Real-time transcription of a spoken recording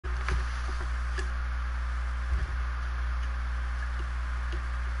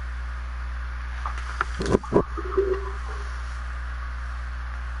Of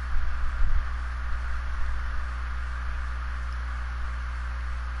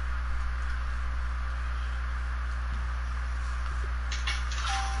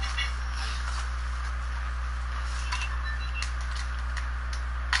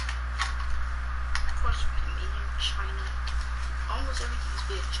course, we can meet in China. Almost everything's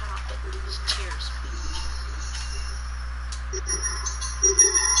big in China, but these chairs big in China.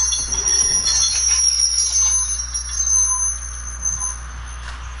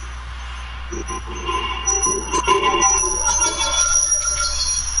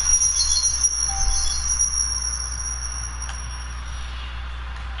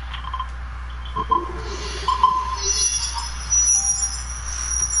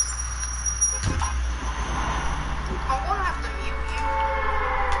 I'm gonna have to mute you.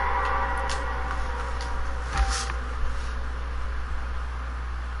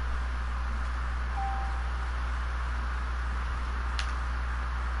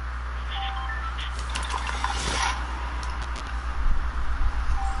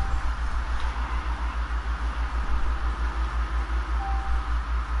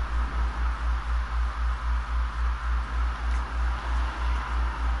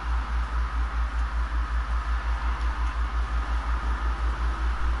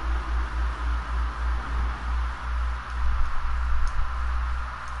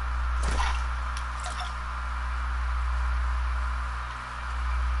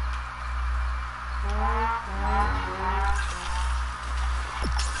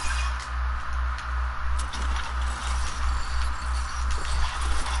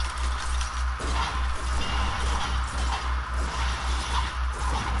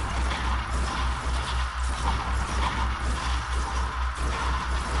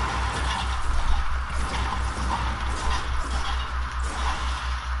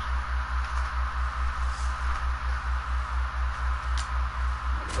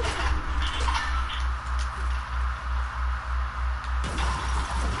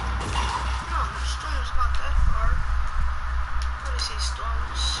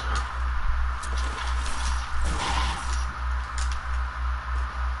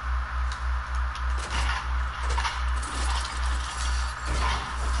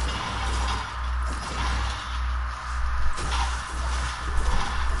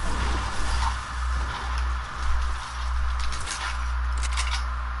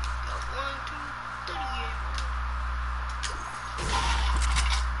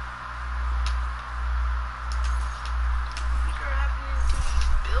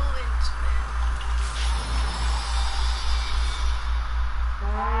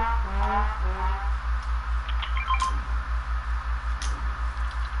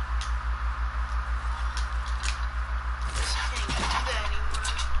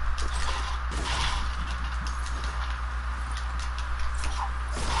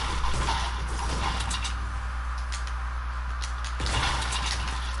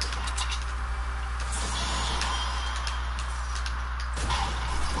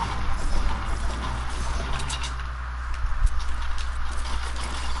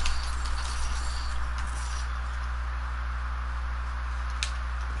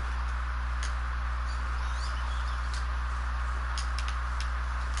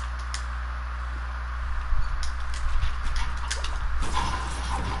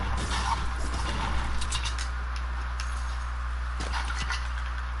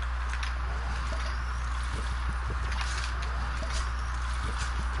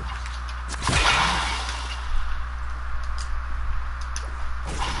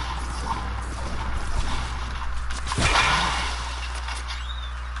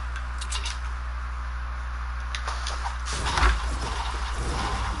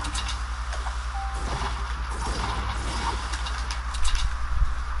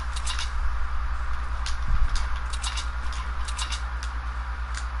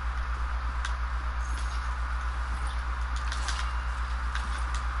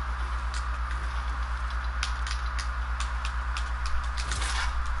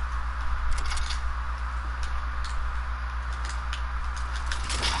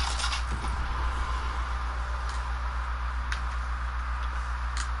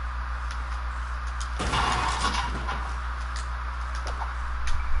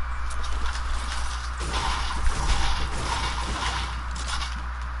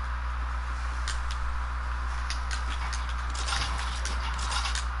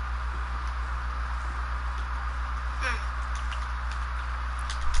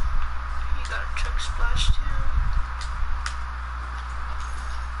 splashed here.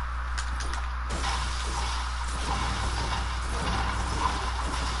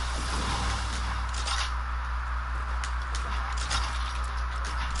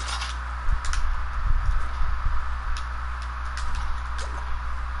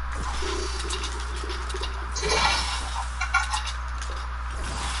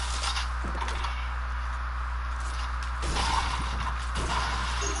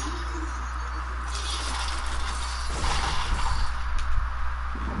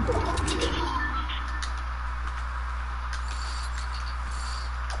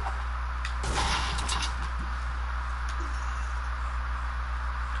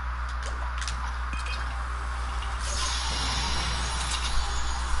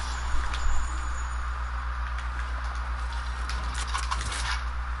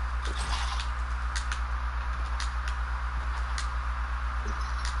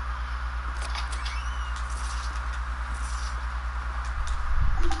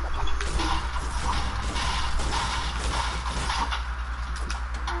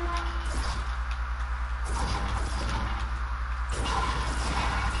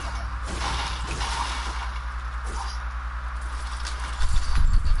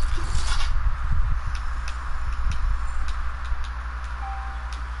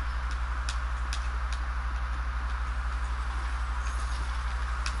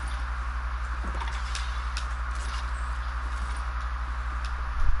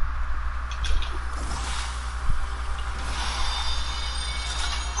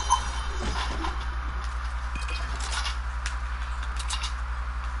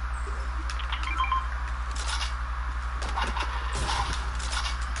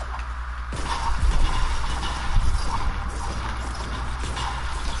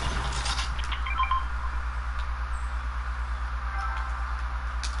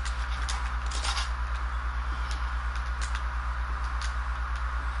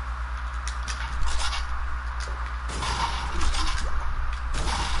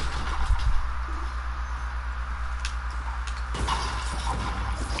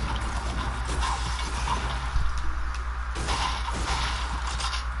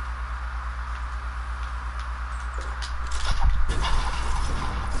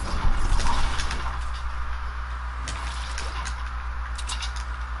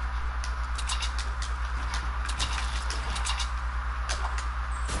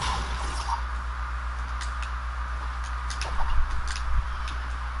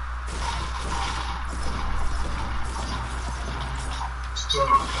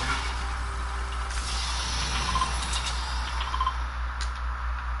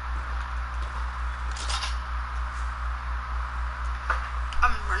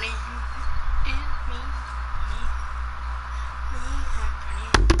 I'm running.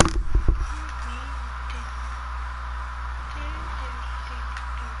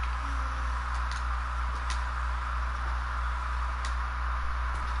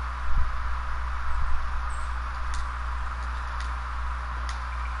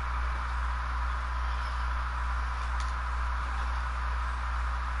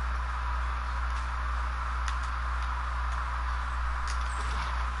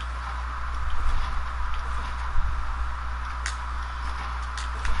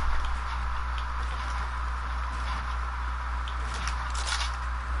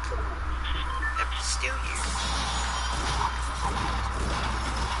 Still here.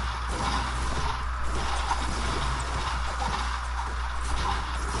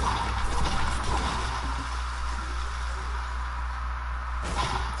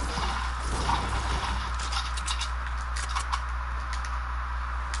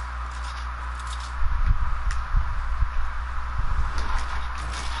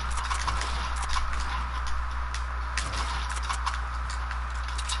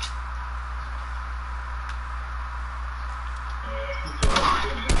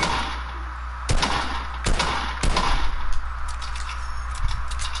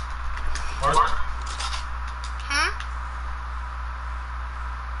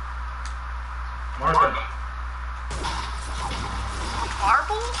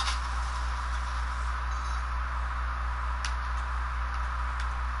 Marble?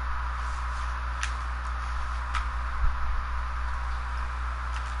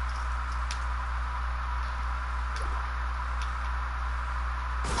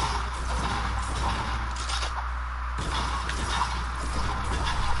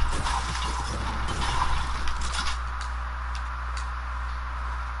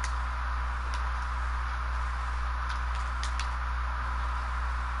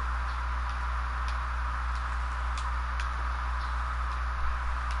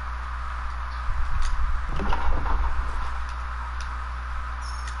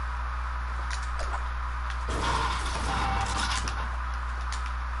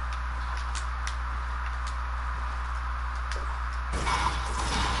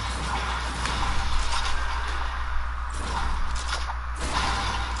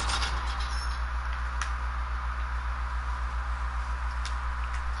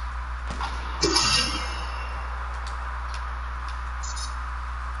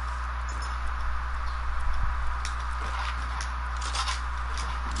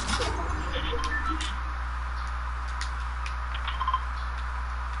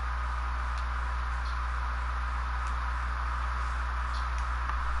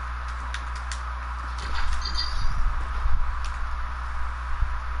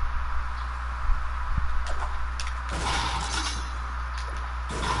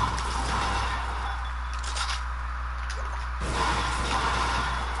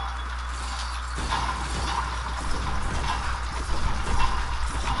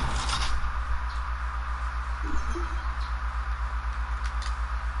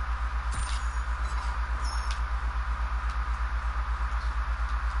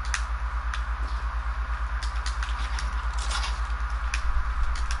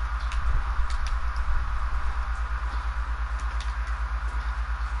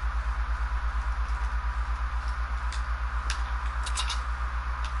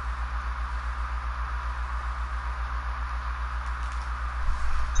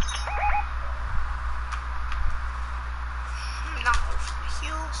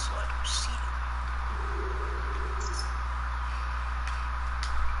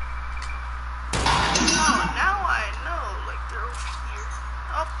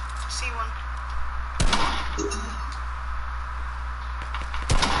 See one.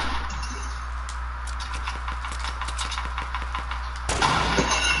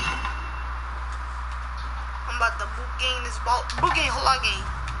 I'm about to boot game this ball. Boot game, whole lot game.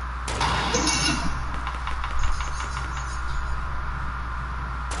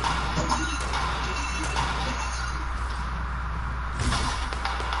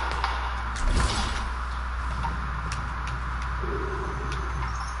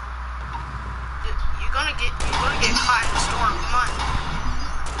 You're gonna get caught in the storm. Come on.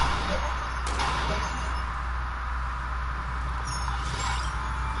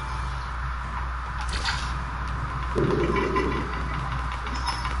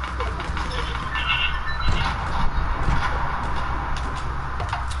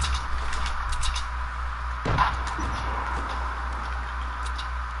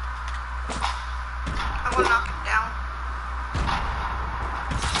 I'm gonna knock him down.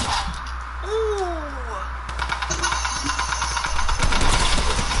 Ooh.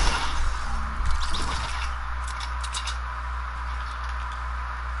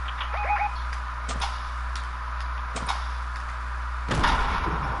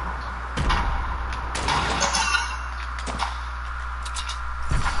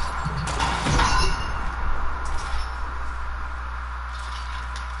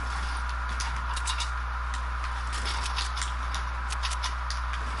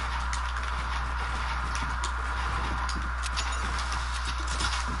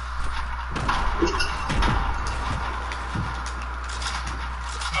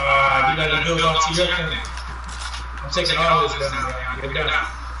 You gotta build onto your thing. I'm taking all this down now. Get down.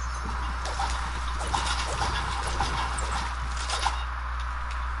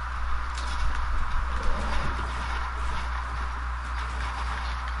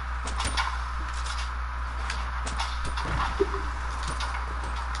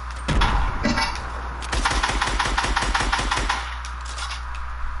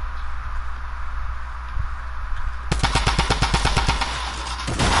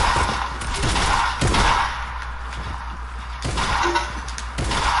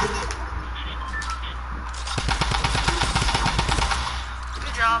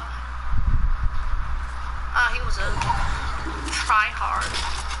 Good job. He was a try-hard.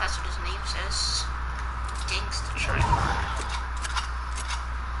 That's what his name says. Gangsta try-hard.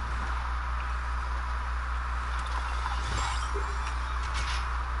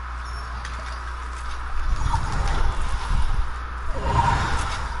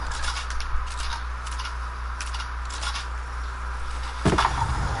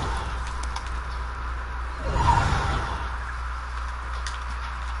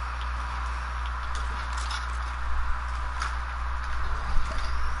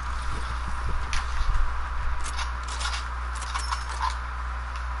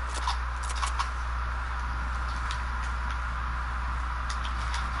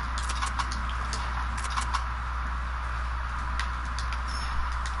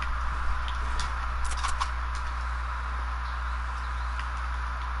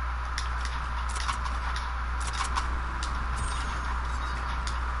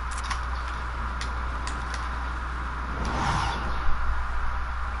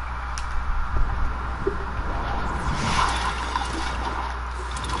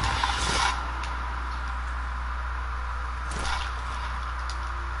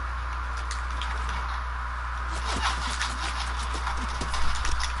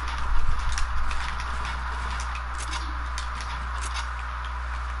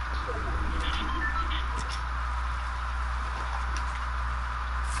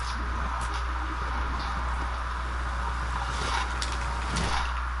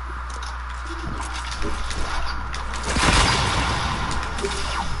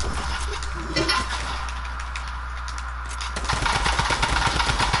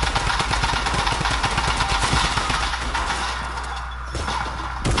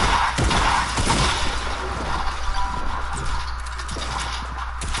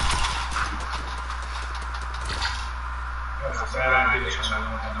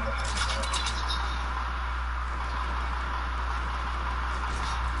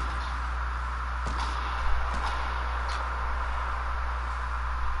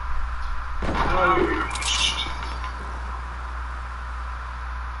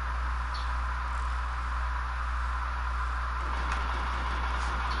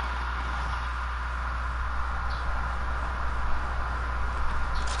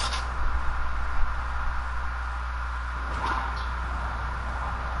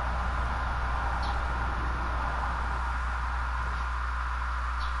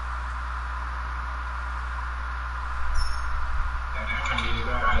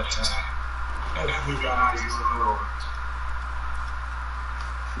 time. Everybody is the Lord.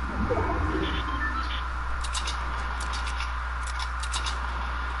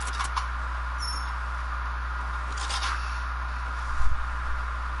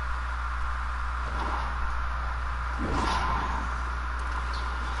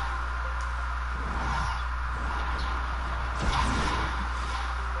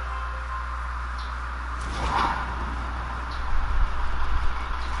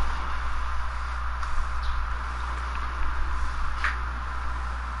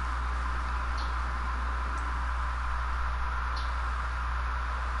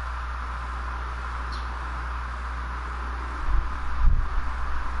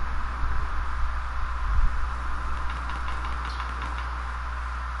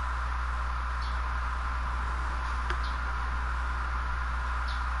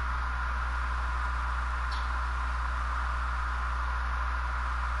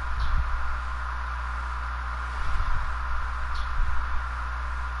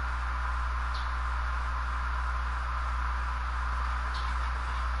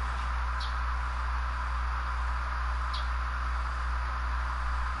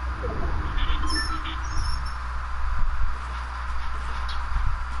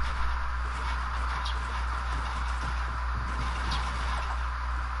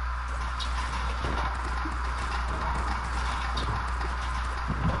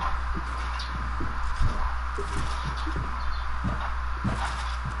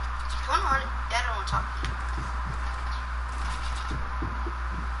 Come on, Dad, I want to talk.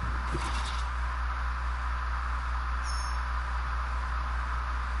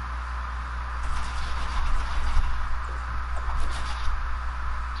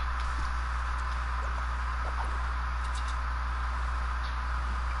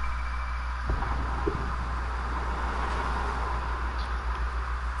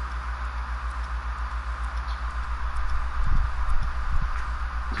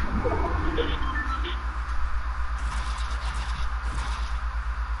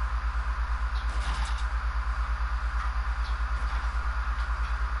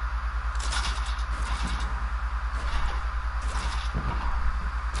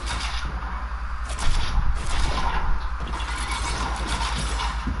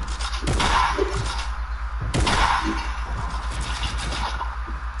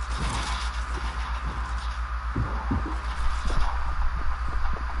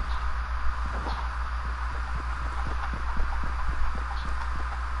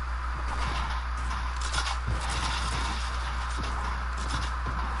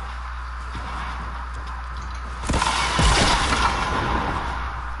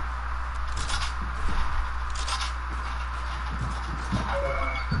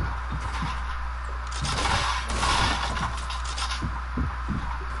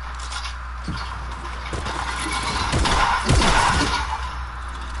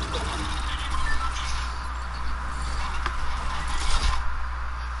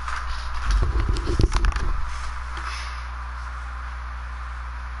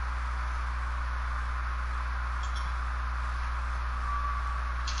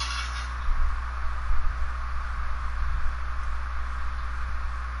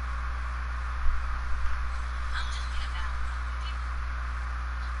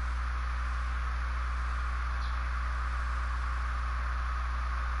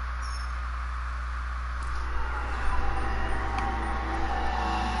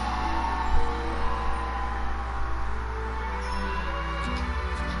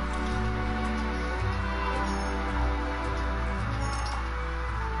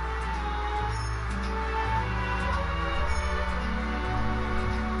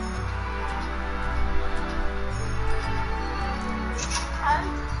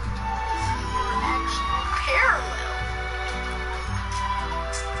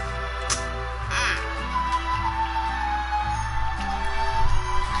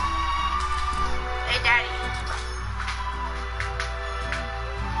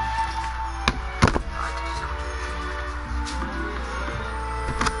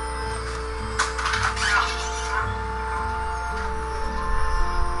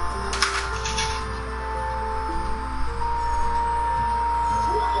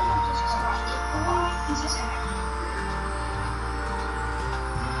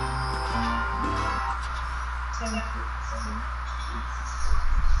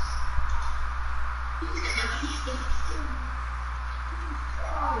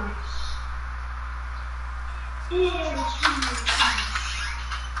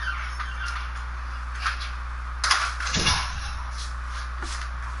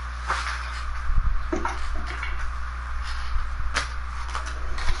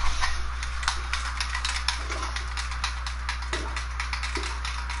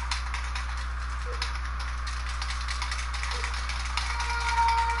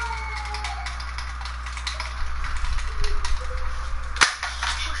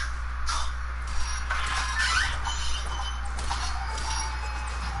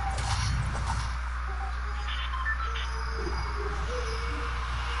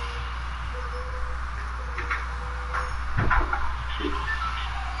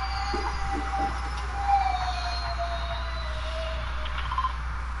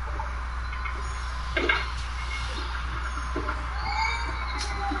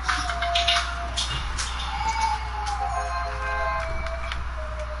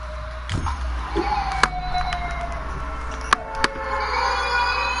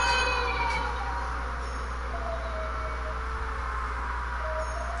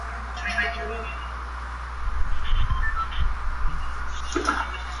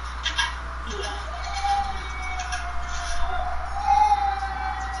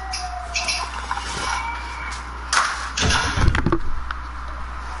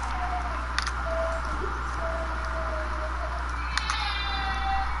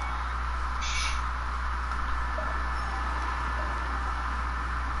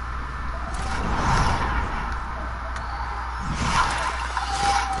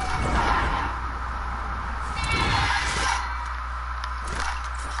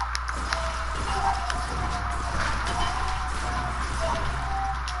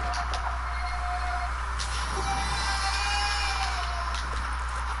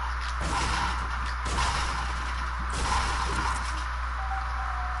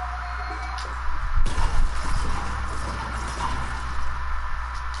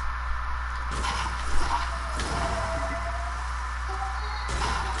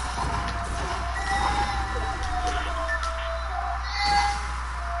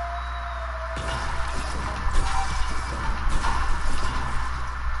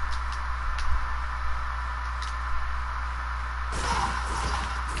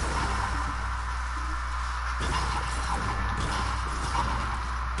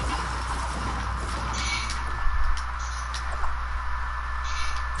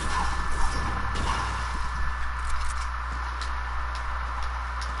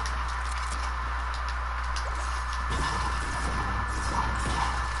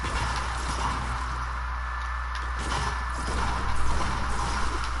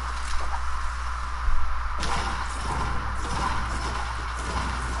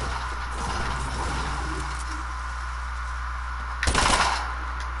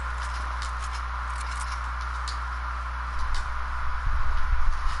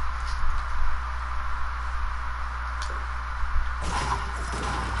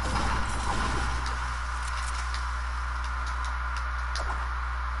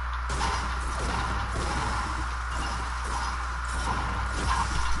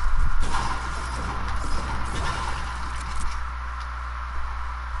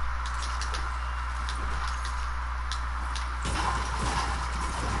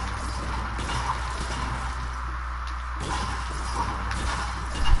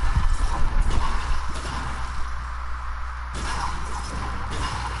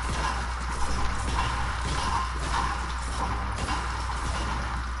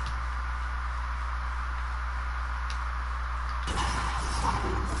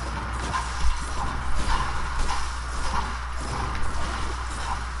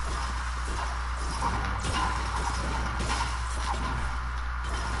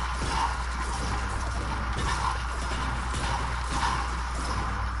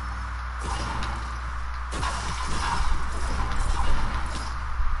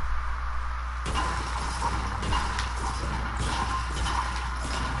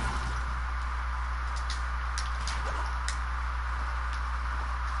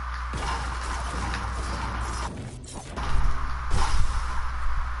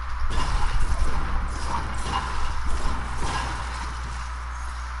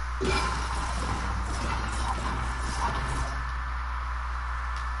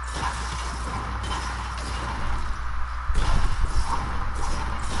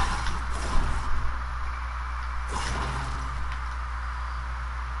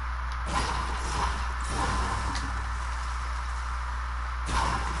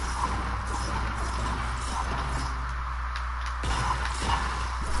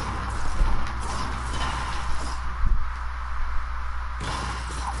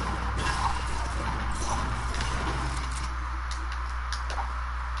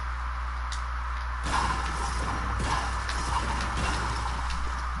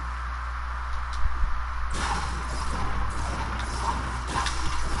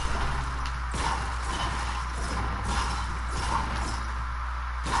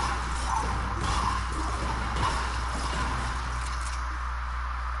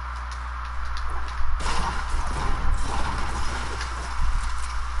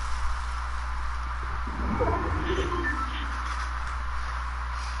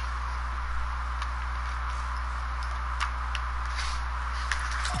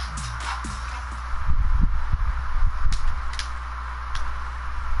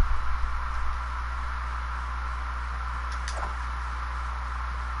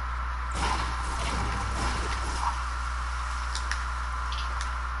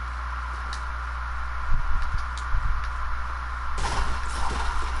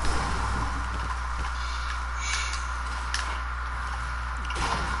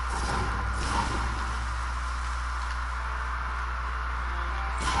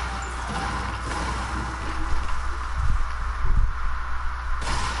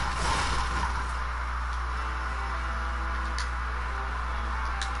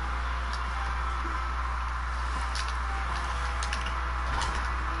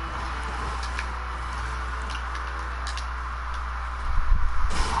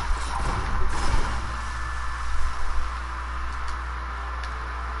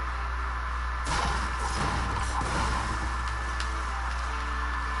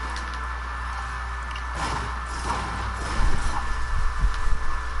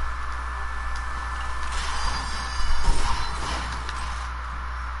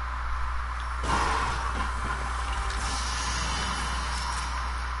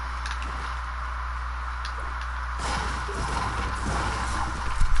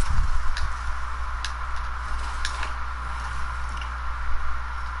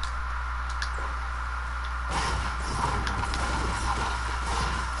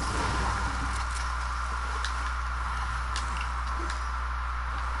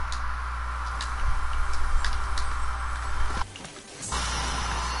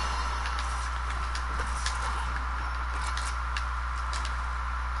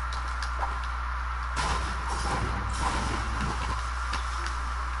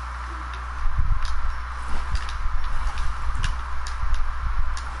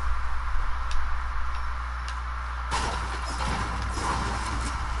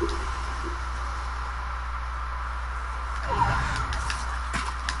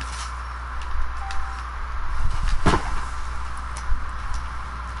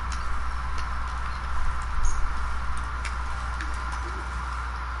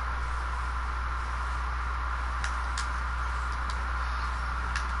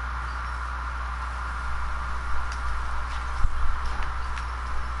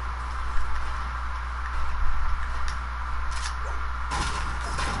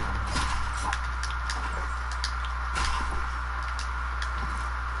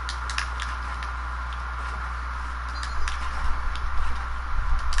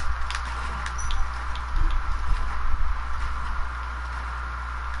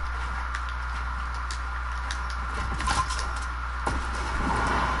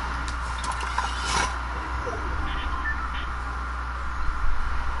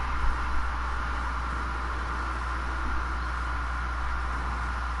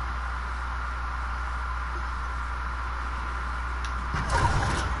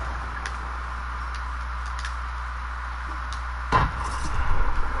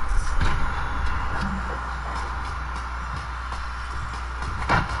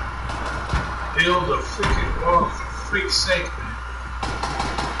 build a freaking wall for freak's sake,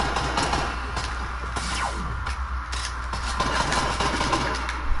 man.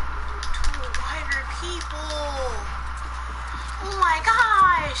 Why are there people? Oh my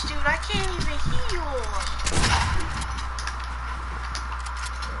gosh, dude, I can't even heal.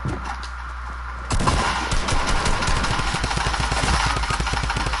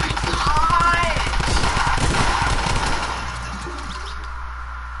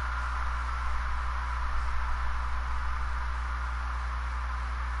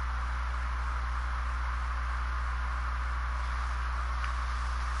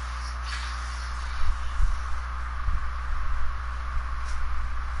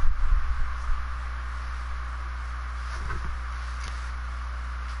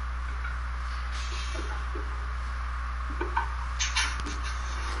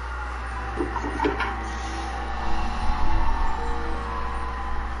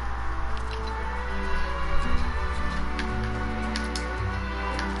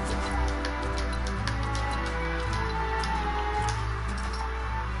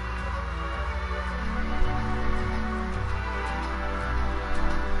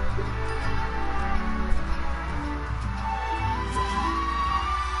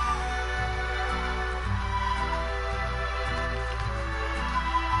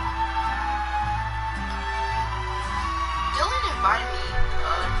 Invite me,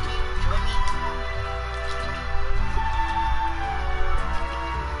 can you join me?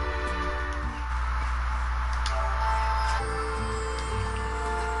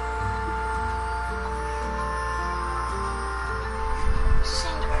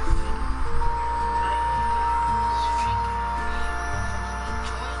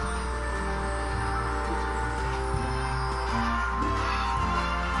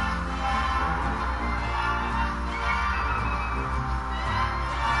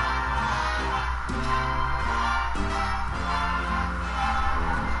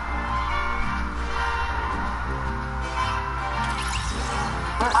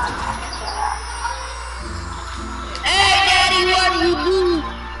 Hey, Daddy, what do you do?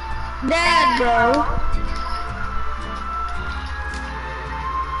 Dad, bro.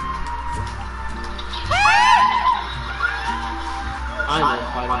 I know,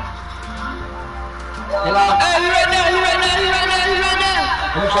 Hello? Hey, he right now.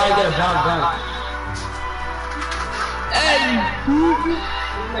 I'm trying to get a job done. Hey. Oh, really?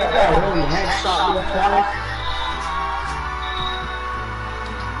 Headshot me twice?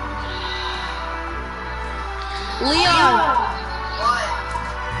 Leon, What?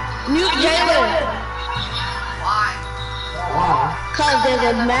 mute Jalen. Why? Wow. Cause there's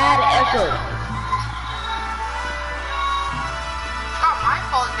a mad echo. Not my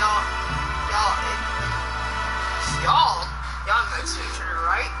fault, y'all. Y'all next to each other,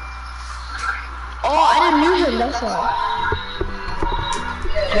 right? Oh, I didn't mute him, that's all.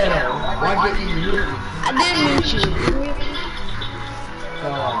 Taylor, why did you mute me? I did mute you.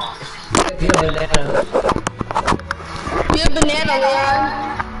 You're a banana. You're a banana, Leon.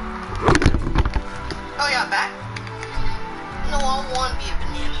 Oh, yeah, back? No, I want to be a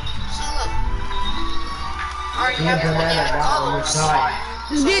banana. See, look. Alright, you You're a have your banana banana now on your colors. side.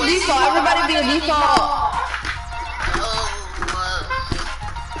 Just be a default. Everybody be a default.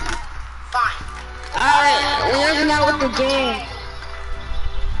 Fine. Alright, Leon's not with the game.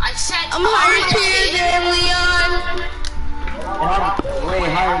 I said I'm higher tier than Leon. Way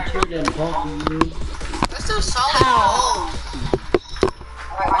higher tier than both of you. Let's do solid How? gold.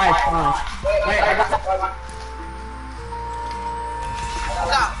 Alright, fine. Wait, I got...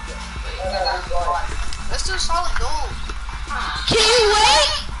 Go. Let's do solid gold. Can you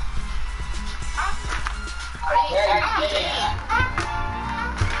wait?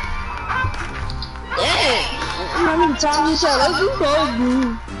 Dang. How many times you said, let's do solid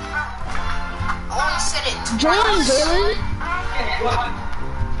gold? I only said it twice. Join, Jalen.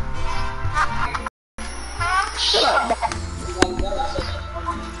 Shut up.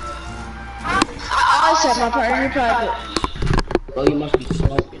 I said my part, you're private. Oh, you must be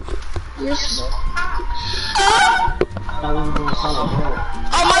smoking. You're slow. I thought we were doing solid gold.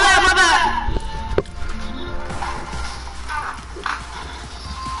 Oh, my bad.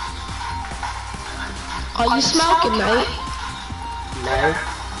 Are you smoking, mate? No.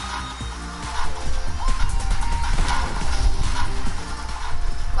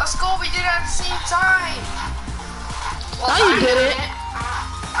 Let's go, we did it at the same time. Well, No, you didn't.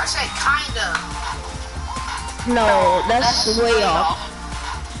 I said kinda. No, that's way off.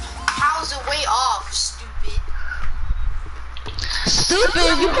 How's it way off, stupid?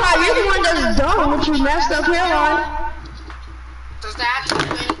 Stupid, you're the one that's dumb, which you messed up hairline. Does that have to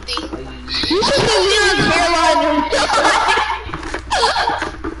do anything? You should see Leon's hairline.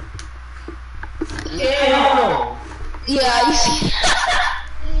 Yeah. Yeah, you see.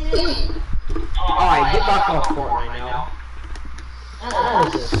 Alright, get back off Fortnite now.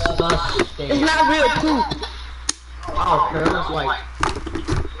 That is disgusting. It's not real poop. I don't care. It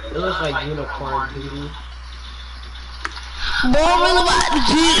looks like unicorn TV. More really about the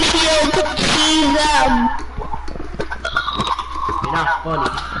GTO to tease them. You're not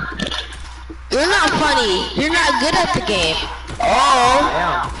funny. You're not funny. You're not good at the game. Oh. I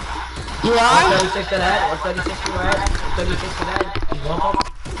am. You are? 136 to the head. 136 to the head. 136 to the head. He's one top.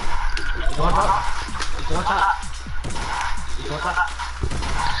 He's one top. He's one top. He's one top.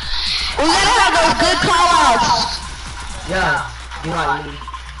 We gotta have those good call-outs. Yeah. You like me.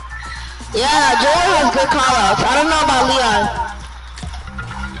 Yeah, Joel has good call-outs. I don't know about Leon.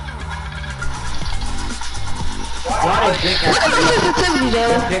 Why is Dick Look at my sensitivity,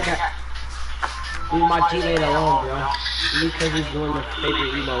 Joel. Dick leave my teammate alone, bro. Because he's doing the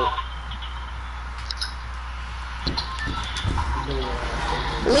favorite emote.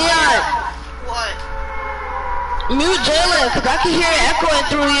 Leon, What? mute Jalen, cause I can hear it echoing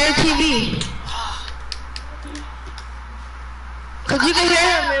through your TV. Cause you can hear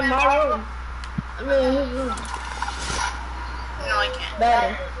him in my room. I mean, in his room. No, I can't.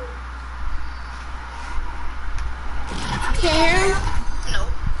 Better. You can't hear him? No.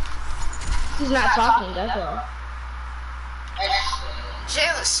 He's not talking, that's all.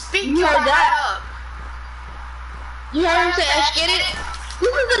 Jalen, speak You your heard that? mind up. You heard him say, "Ash, get it?" This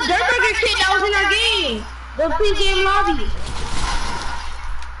is the Dirt Burger kid that was in our game. The pre-game lobby.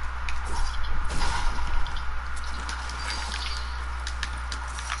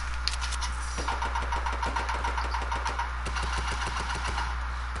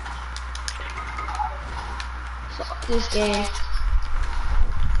 Fuck this game.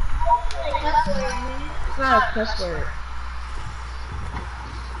 It's not a cuss word.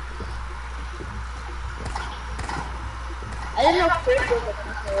 I didn't know Chris was a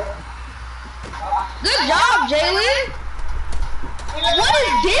cuss word. Good job, Jalen. What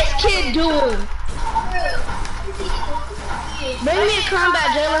is this kid doing? Bring me a combat,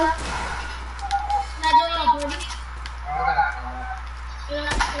 Jalen.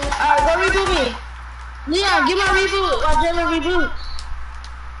 Alright, go reboot me. Leon, give my reboot while Jalen reboots.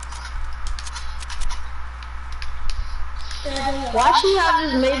 Watch you have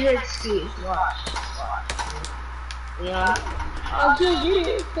this major excuse. Watch. Yeah. I'll just get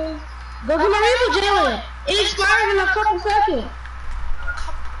it. Go get my reboot, Jalen. It expires in a couple seconds.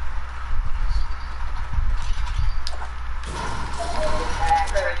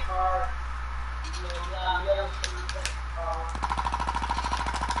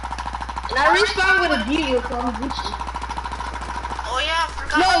 And I respawn with a deal, so I'm Gucci. Oh yeah, I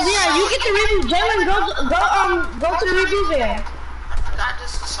forgot. No, Leon, you get the reboot. Jalen, go to the reboot van. I forgot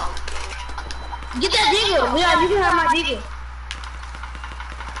this is song. Get that deagle. Leon, you can have my deagle.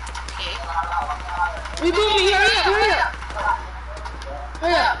 Okay. Reboot me, hurry up, hurry up.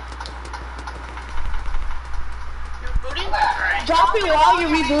 Hurry up. You're booting? Alright. Drop it while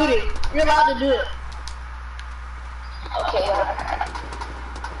you're rebooting. You're allowed to do it. Okay.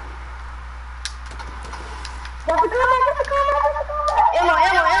 Get the combat. Ammo.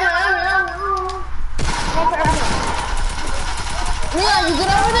 Leon, you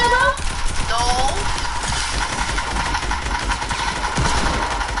good over there, bro? No.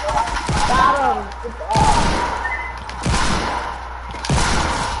 Got him.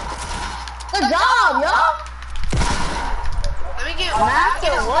 Good job, yo. Let me get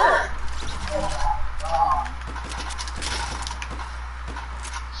Master his work.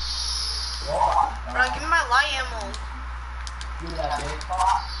 Bro, give me my light ammo.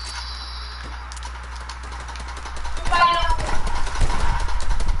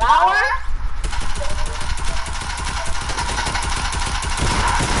 Power?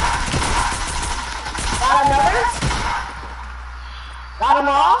 Got another? Got them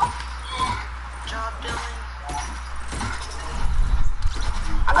all? Good job, Dylan.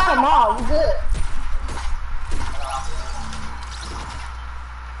 I got them all. You good?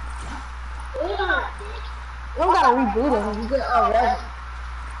 We don't gotta reboot him. You good already.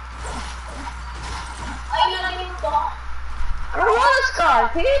 I don't want a scar,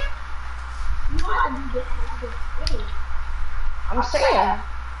 kid. I'm saying. I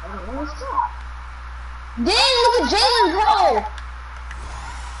don't want a scar. Dang, look at Jalen's hole.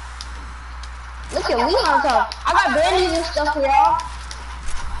 Look at Leon's hole. I got bandages and stuff for y'all.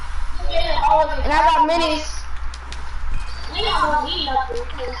 And I got minis.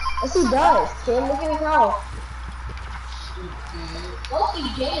 Yes, he does. Kid, look at his hole. Mostly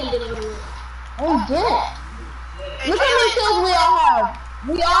Jalen did it. Oh, did it? Hey, Look how many Jalen. kills we all have.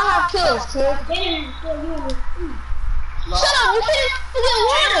 We all have kills, kid. Shut up, you can't even get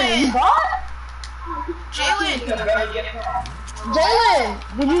one. You bought? Jalen. Jalen,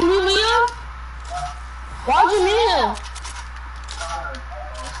 did you meet Liam? Why'd you meet him?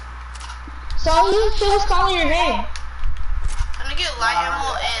 So he was calling your name. I'm gonna get light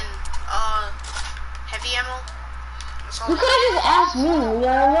ammo and heavy ammo. That's all. You could have just asked me, Leon. You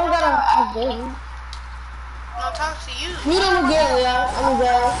don't gotta ask Jalen. No, talk to you. Meet him again, Leon. I'm gonna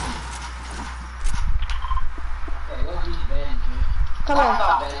go. Come on.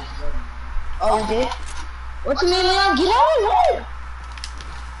 Oh, you did? What you mean, Leon? Get out of the way!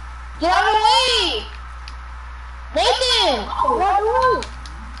 Get out of the way! Nathan! Get out of the way!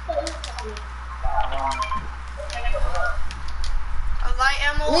 Light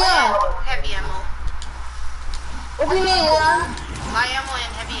ammo Leon. and heavy ammo. What do you mean, Leon? Light ammo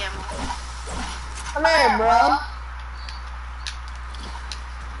and heavy ammo. Come here, bro.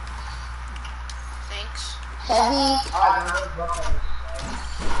 Thanks. Heavy.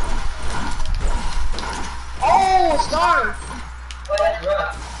 Oh, storm.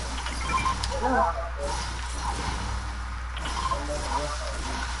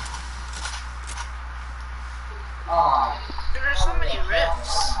 There are so many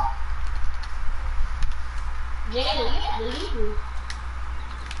rifts.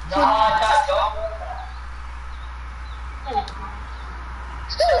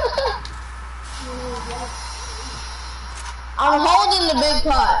 I'm holding the big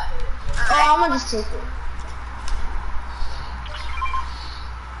pot. Oh, I'm gonna just take it.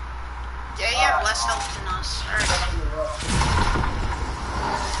 Yeah, you have less health than us. Alright.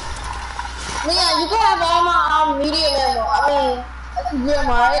 Leon, you can have all my medium ammo. I mean, that's good,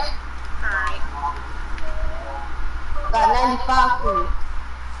 right? Alright. Got 95 for you.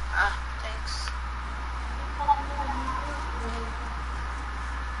 Thanks.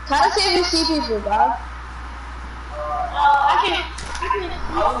 Try to see if you see people, dog. I can hear you.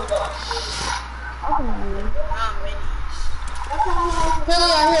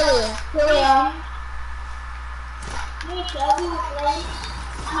 Minis. Here we are.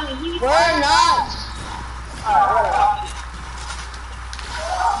 We're not.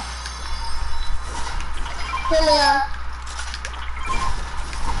 Here we are.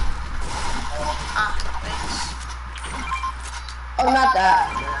 Thanks. Oh, not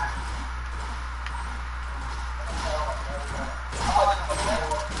that.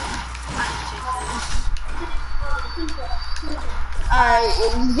 Alright,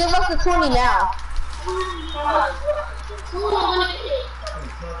 give us the 20 now.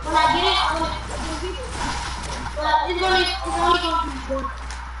 When I get it, I'm gonna give it. But it's only going to be one.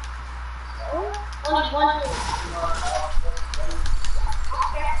 Only one thing.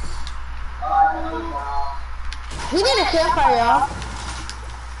 We need a campfire, y'all.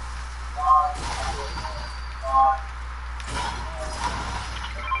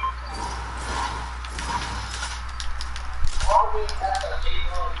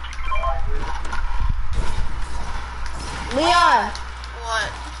 Leon. What?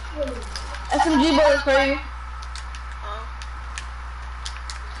 SMG bullets for you. Oh.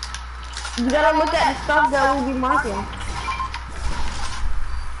 You gotta look at the stuff that we'll be marking.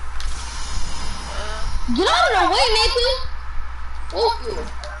 Get out of the way, Nathan! Thank you.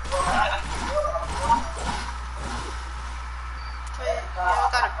 Wait,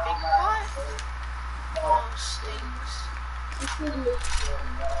 y'all got a big pot? Oh, stinks.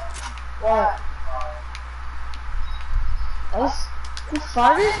 What? Us? You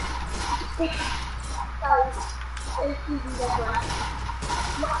farted?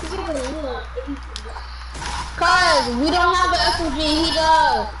 Cause we don't have an SMG, he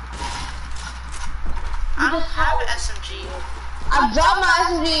does. I don't have an SMG. I dropped my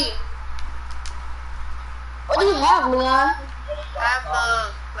SMG. What do you have, Leon? I have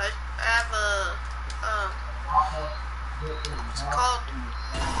it's called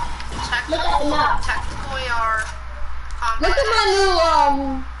tactical AR, combat Look at my new,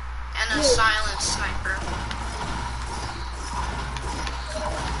 and a silent sniper.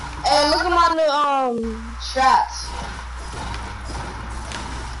 and look at my new, straps.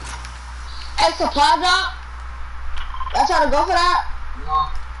 And supply drop? Y'all trying to go for that?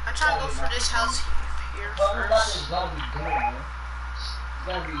 I'm trying to go for this house here first. Trying to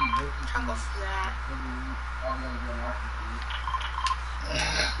go for that.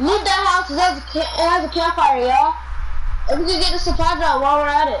 Loot that house, it has a campfire, y'all. If we can get the supply drop while we're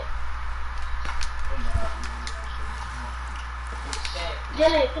at it.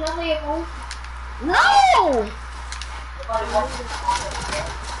 Jenny, can I play your phone? No! On me,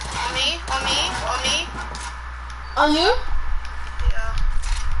 on me, on me. On you? Yeah.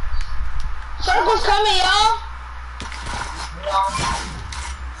 Circle's coming, y'all.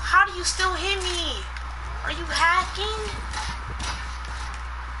 How do you still hit me? Are you hacking?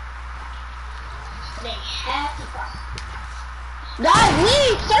 They have to cross. Guys,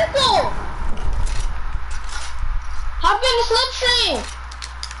 leave! Circle! Hop in the slipstream!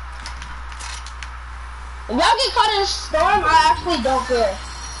 If y'all get caught in a storm, I actually don't care.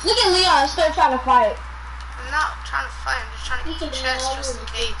 Look at Leon still trying to fight. I'm not trying to fight, I'm just trying to get the chest just in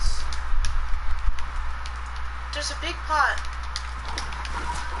case. There's a big pot.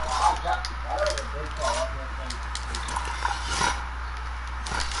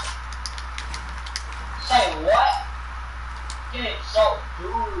 Say what? Get so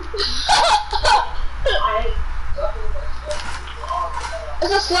dude. I hate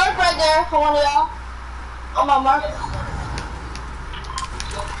There's a slurp right there for one of y'all. On my mark.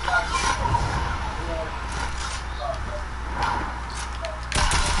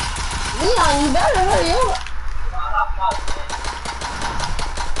 Leon, you better hurry up.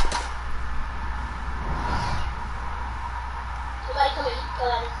 Somebody come in. Go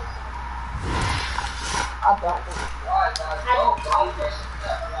ahead. I'll block him.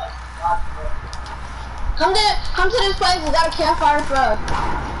 Come to this place, we got a campfire for us.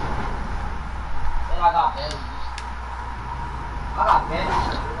 I got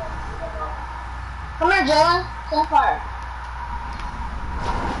bandages. Come here, Jalen. Campfire.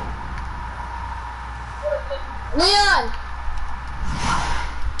 Leon!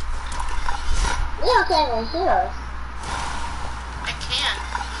 Leon can't even hear us. I can.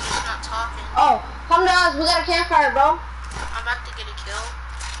 I'm just not talking. Oh, come to us. We got a campfire, bro. I'm about to get a kill.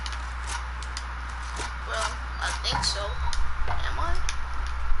 Well, I think so. Am I?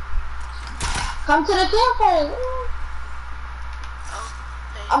 Come to the campfire. Oh,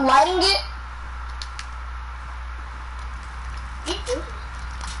 hey. I'm lighting it.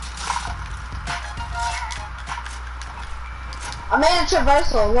 I made a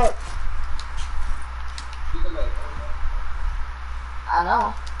traversal, look. I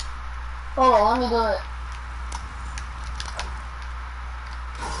know. Hold on, let me do it.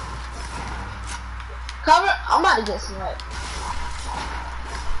 Cover, I'm about to get sniped.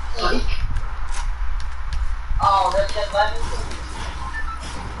 Oh, that's just letting me.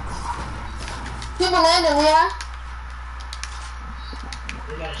 People landing, Leon.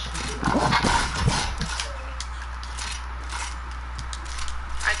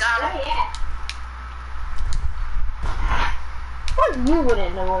 I got him. Yeah. What you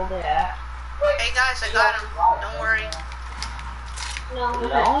wouldn't know where they're at? Hey guys, I got him. Don't worry. No.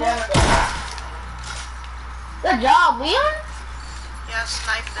 Good job, Leon. Yeah,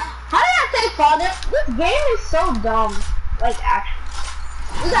 sniped him. How did I take fall? This game is so dumb. Like, actually.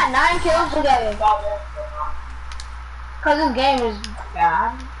 We got 9 kills together. Cause this game is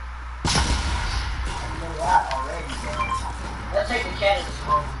bad. Let's take the cannons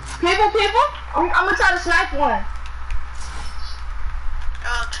home. People, I'm gonna try to snipe one.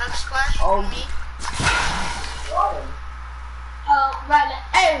 Chug splash Oh. on me. Right.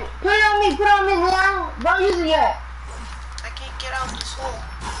 Hey, put it on me, Leon. Don't use it yet. I can't get out this hole.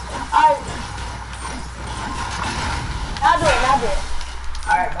 Alright. I'll do it.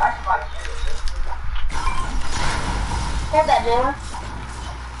 Alright, that's my cannons. Hold that, Jalen.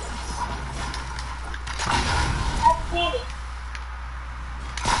 That's candy.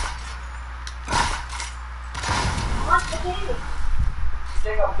 What's the candy? You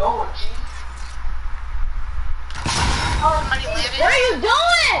think I'm going, Chief? Somebody landed. What are you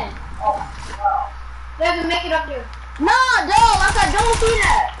doing? Oh, wow. You have to make it up there. No, like I don't see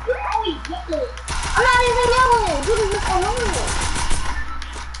that. You're always getting it. I'm not even yelling. You can just go over it.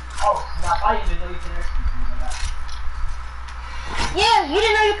 Oh, snap. I didn't even know you can actually do that. Yeah, you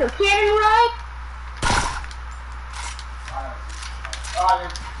didn't know you could cannon right?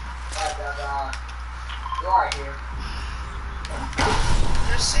 You are here.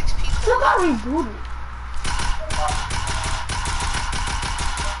 There's 6 people. Look how rebooted.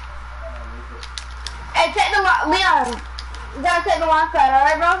 Hey, take the Leon. You gotta take the launch pad,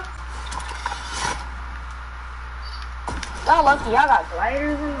 alright, bro? Y'all lucky, y'all got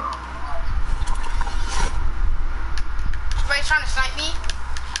gliders and all. Somebody trying to snipe me?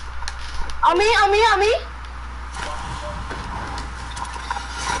 On me.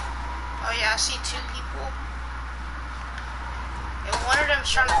 Oh yeah, I see 2 people. And one of them's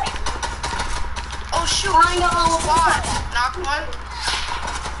trying to reboot. Oh shoot, I know. spawn. Knock one.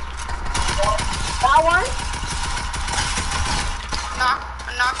 Got one?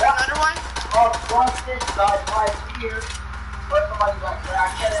 Knock another one. Oh, trust this guy right here.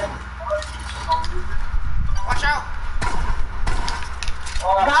 Watch out.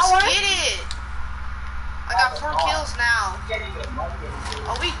 Got Let's one? get it. I got 4 kills now.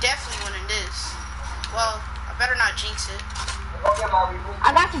 Oh, we definitely winning this. Well, I better not jinx it.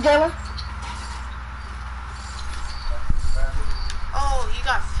 I got you, Jalen. Oh, you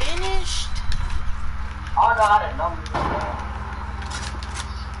got finished?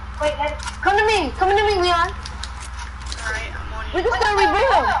 Wait, Come to me, Leon. Alright, I'm on We you. can still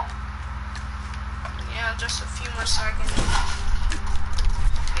rebuild. Yeah, just a few more seconds.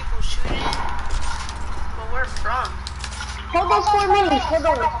 People shooting. But where from? Hold those 4 minis. Hold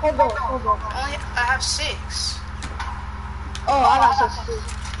on. I have 6. Oh, I got 6 too.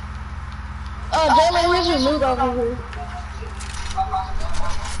 Oh, Jalen, where's your loot over here?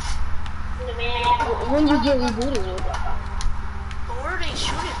 When you get rebooted. But where are they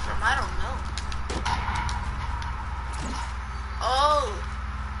shooting from? I don't know. Oh.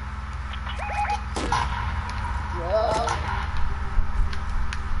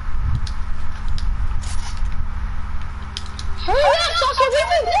 Hurry up, Sasha, we've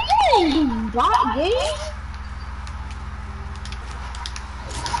been waiting, you bot game.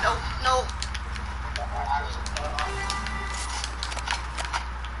 No.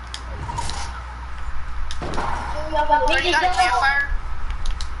 Already got a campfire?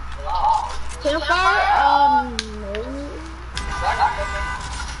 Campfire? No.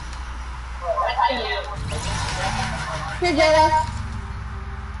 Here, Jalen.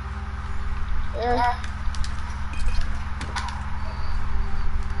 Here.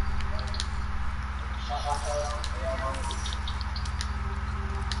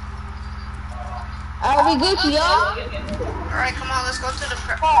 Are we Gucci, y'all? Alright, come on, let's go to the Go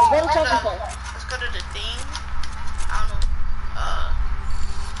to second floor. let's go to the thing. I don't know.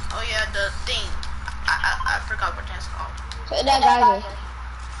 Oh yeah, the thing. I forgot what that's called. That geyser.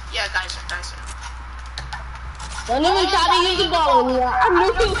 Yeah, geyser. Don't even try to use the ball on me. I knew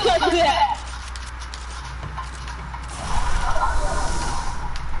you would do that.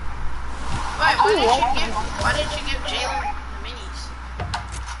 Wait, why did you give Jalen the minis?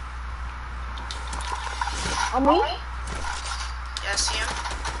 On me? Yeah, see him?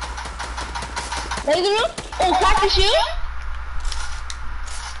 Laser room? Oh, crack the shield?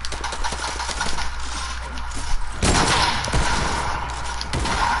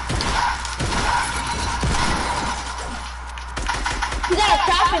 He got a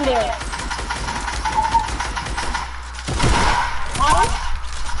trap in there.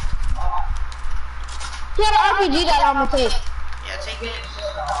 He had an RPG that I'm gonna take. Yeah, take it.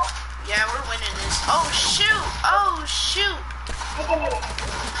 Yeah, we're winning this. Oh shoot!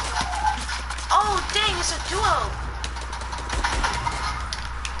 Oh dang, it's a duo.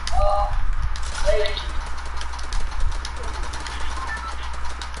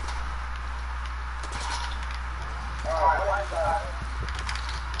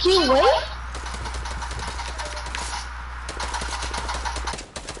 Can you wait?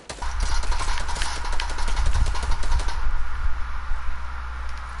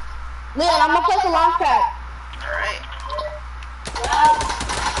 Leon, I'm gonna place a launch pad. Alright.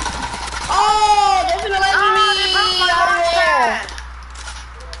 Oh, they're gonna let me. They broke my launch pad.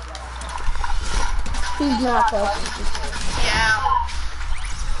 He's not close. Yeah.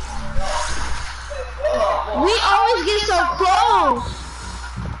 We always get so close.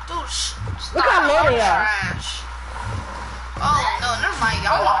 Dude, Look how low they are. trash. Oh no, never mind.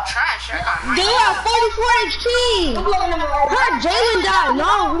 Y'all are trash. I got They have 44 HP. Her Jalen died.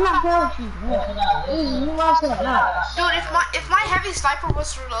 No, we're not playing with you. You lost it now. Dude, if my heavy sniper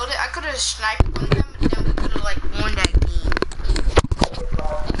was reloaded, I could have sniped on them, and then we could have like won that game.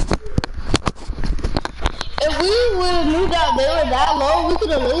 If we would have knew that they were that low, we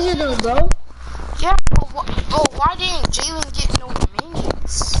could have lasered them, bro. Yeah, but why didn't Jalen get no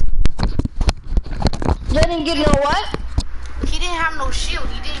minions? They didn't get no what? He didn't have no shield.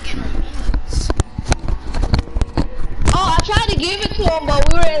 He didn't get no minions. Oh, I tried to give it to him, but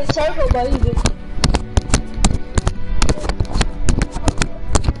we were in a circle, but he didn't.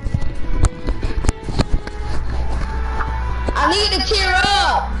 I need to tear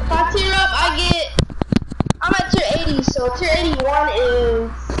up. If I tear up, I'm at tier 80, so tier 81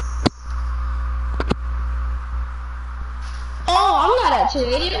 is... Oh, I'm not at tier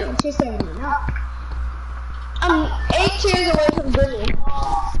 80, I'm at tier 70 now. I'm 8 tiers away from Disney.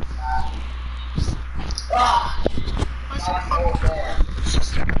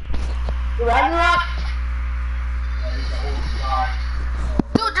 Ragnarok?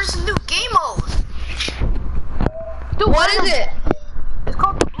 Dude, there's a new game mode. Dude, What is it? It's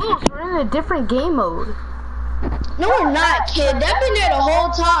called the Blues. We're in a different game mode. No, we're not, kid. That been there the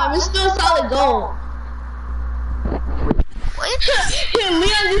whole time. It's still solid gold. What?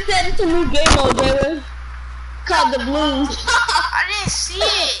 Leon just said it's a new game mode, Jalen. Called the Blues. I didn't see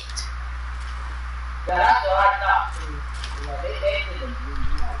it. Yeah, that's what I thought. You know, they did the blue.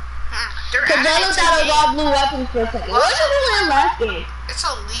 They're Cause Jalen adding thought to it was all blue weapons for a second. What did we win last game? It's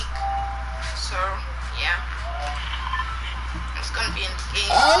a leak. So, yeah. It's gonna be in the game.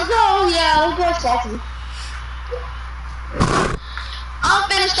 Let's go, yeah, let's go salty. I'm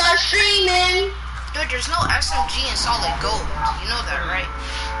finna start streaming. Dude, there's no SMG in solid gold. You know that, right?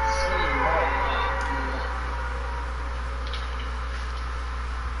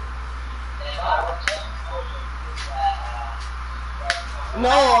 No,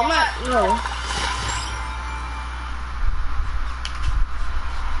 I'm not, no.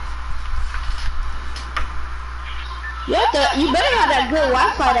 You better have that good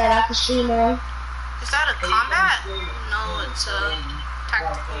Wi-Fi that I can stream on. Is that a combat? No, it's a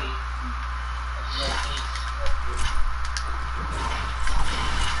tactical.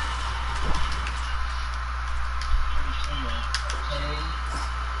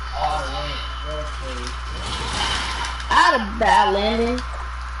 I had a bad landing.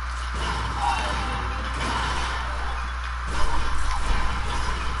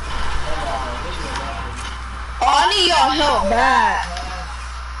 Oh, I need y'all help back.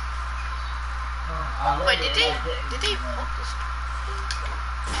 Wait, did they focus?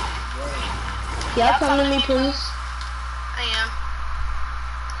 Y'all come to me, please. I am.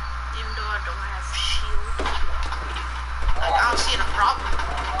 Even though I don't have shield. Like, I don't see a problem.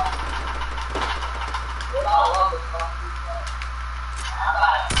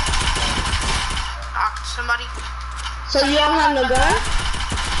 Knocked somebody. So you don't have no gun?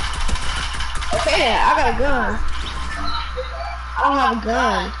 Okay, I got a gun. I don't have a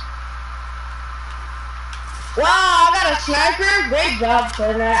gun. Wow, I got a sniper. Great job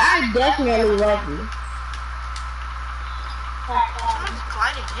for that. I definitely love you. Someone's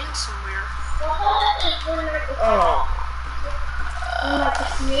gliding in somewhere. Oh.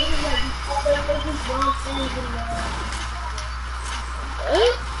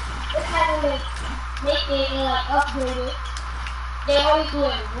 Make it and like upgrade it. They always do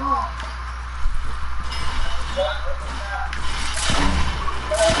it wrong.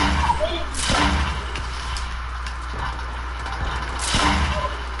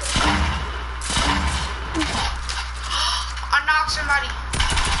 I knocked somebody.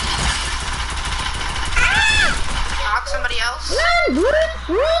 Knock somebody else.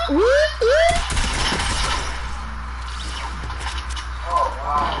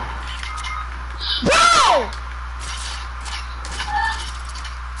 Bro!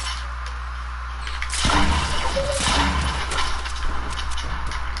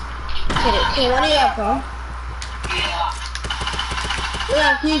 Okay, what are y'all from?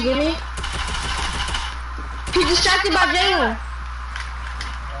 Yeah, can you give me? He's distracted by Jalen.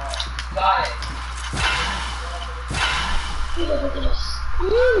 Got it.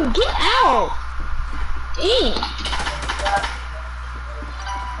 Get out! Dang.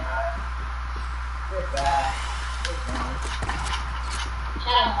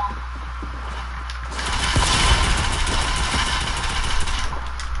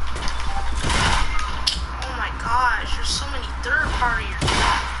 Oh my gosh, there's so many third parties.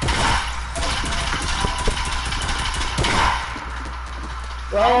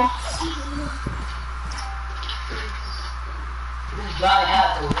 Well,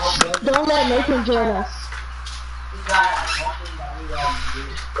 don't let Nathan join us.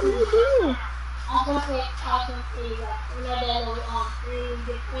 I was gonna say that when I did three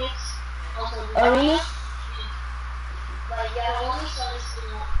big points, also Arena? but yeah, only so this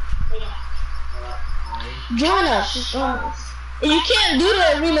is Join us. Just join us. And you can't do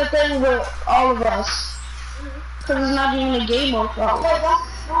the arena thing with all of us. Because it's not even a game mode for all of us.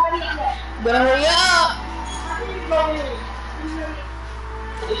 Better hurry up!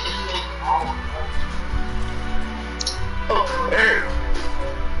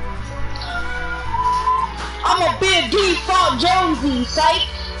 I'm a big default Jonesy, psych!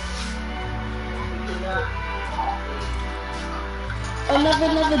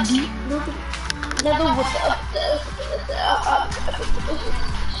 Another deep, another with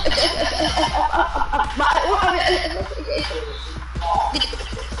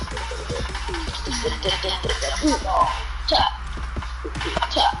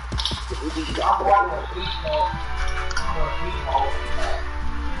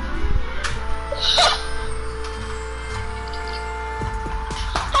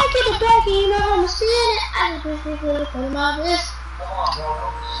I get it back and you know I'm seeing it. I just think it's my wrist.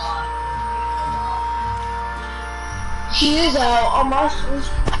 She is out on my shoes.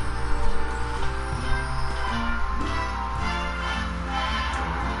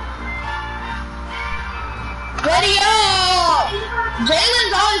 Ready up!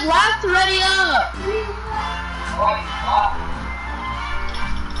 Jalen's always last to ready up.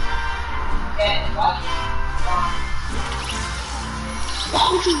 What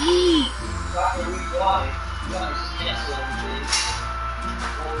would you eat?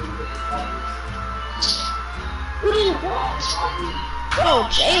 What do you want? Bro,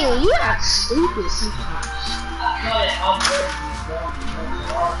 Jalen, you act stupid sometimes.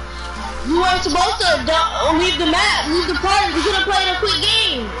 You weren't supposed to leave the map, leave the party. We could have played a quick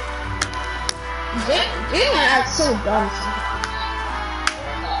game. Jalen acts so dumb sometimes.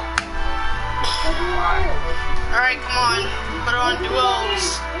 Alright, come on. Put on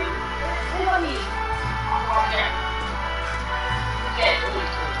duos.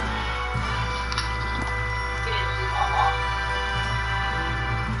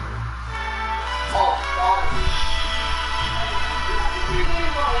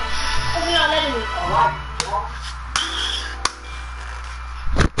 You're not letting me.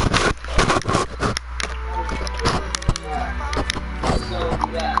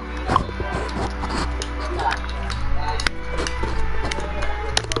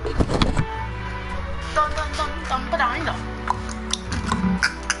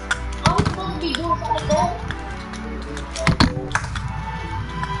 I'm supposed to be doing something there.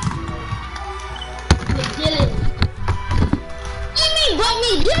 Dylan. Let me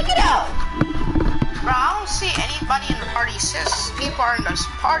check it out. Bro, I don't see anybody in the party. It says people are in this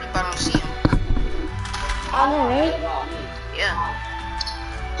party, but I don't see them. I know, right? Yeah.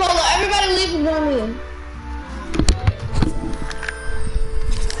 Hold on, everybody leave and join me.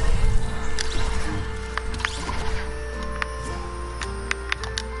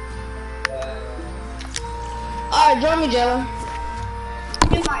 Alright, join me, Jalen.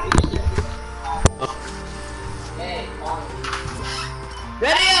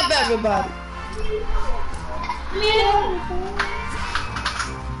 Ready up, everybody.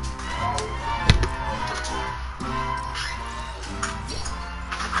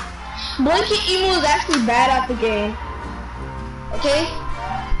 Blanket Emo is actually bad at the game. Okay?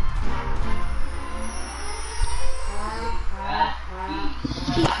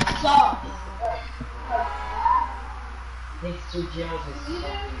 He sucks. Thanks to Jones.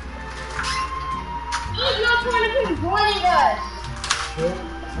 He's not trying to keep joining us.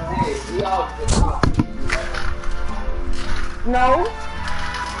 Hey, we all good talk. No.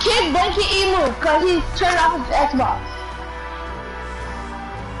 Kick Blanket Emo because he's turned off his Xbox.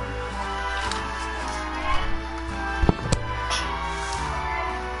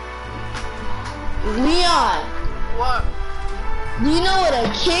 Leon, What? do you know what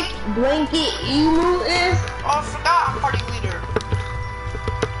a kick Blanket Emu is? Oh, I forgot I'm party leader.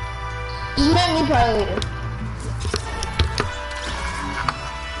 Just let me party later.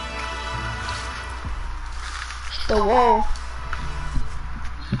 Hit the wall.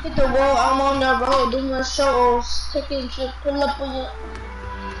 Hit the wall, I'm on the road doing my shows. Taking shit, pull up on it.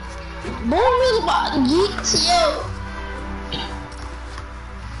 Boom is about to get to you.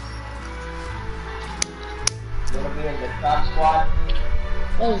 You wanna be in the crab squad?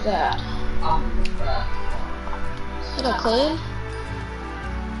 What is that? I'm in the crab squad. Is that clean?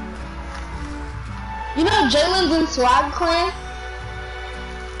 You know Jalen's in Swag Clan?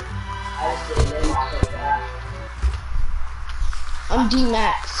 I just did it off of that. I'm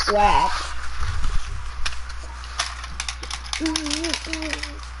D-Max Swag.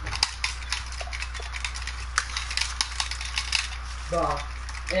 Bro,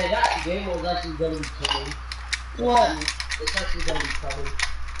 man, that game was actually gonna be funny. What? It's actually gonna be funny.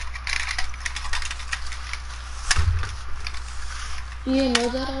 You didn't know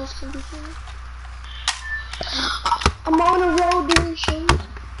that I was gonna be funny? I'm on a road doing shows.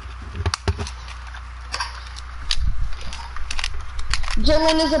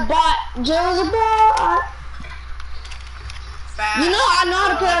 Jalen is a bot. Jalen's a bot. Fast. You know I know how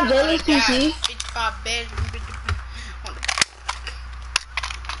to play on Jalen's PC. 55 bed.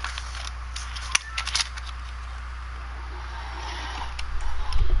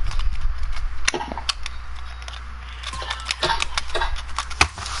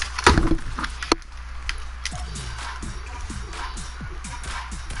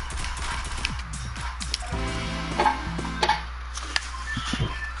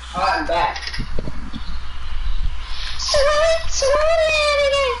 Alright, I'm back.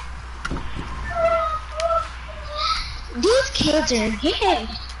 These kids are gay.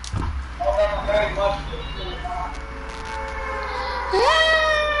 Oh, thank you very much.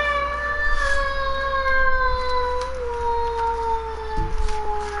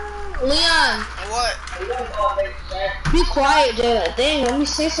 Leon, What? be quiet, Jada. Dang, let me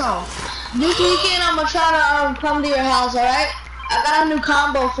say something. This weekend, I'm gonna try to come to your house, alright? I got a new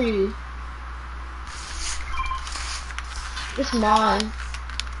combo for you. It's mine.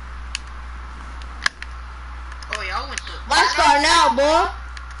 Oh, y'all went to. Let's start now, boy.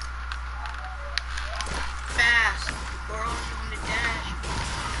 Fast. We're on the dash.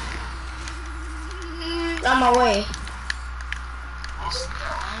 On my way.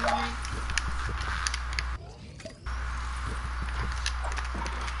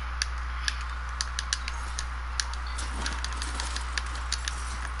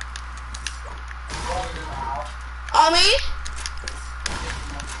 On me?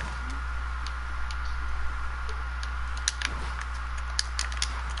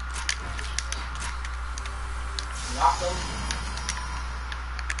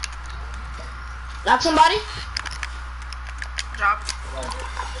 Knock somebody? Drop.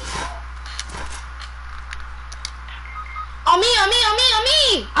 On me.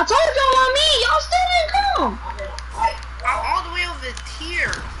 I told y'all on me. Y'all still didn't come. I'm all the way over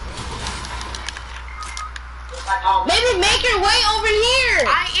here. Maybe make your way over here.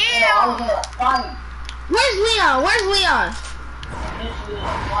 I am. Where's Leon?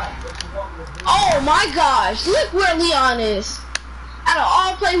 Oh my gosh. Look where Leon is. Out of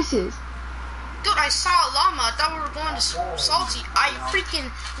all places. Dude, I saw a llama. I thought we were going to Salty. I freaking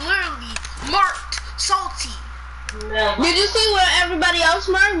literally marked Salty. Did you see where everybody else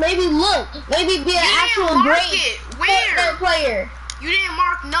marked? Maybe look. Maybe be an actual great Where? player. You didn't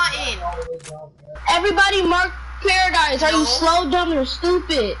mark nothing. Everybody marked Paradise. Are No. you slow, dumb, or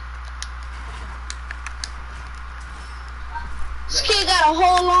stupid? This kid got a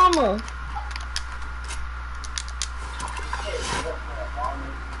whole llama.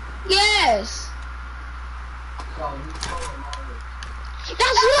 Yes.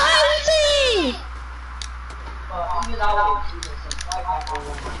 That's loyalty.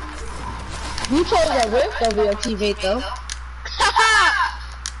 You told that Rick gonna be your teammate though.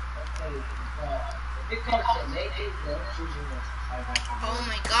 Oh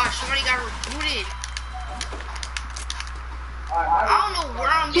my gosh, somebody got rebooted. I don't know where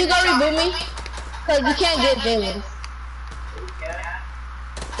I'm You getting gonna shot reboot me? from. Cause you can't get Jalen.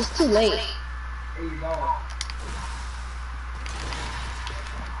 It's too late.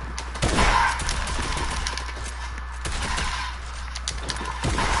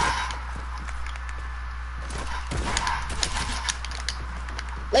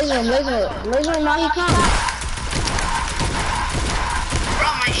 Laser him, now he comes. Bro,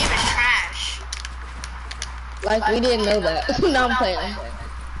 my aim is trash. Like, we didn't know that. Now I'm playing.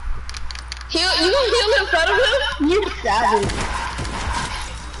 You gonna heal in front of him? You savage.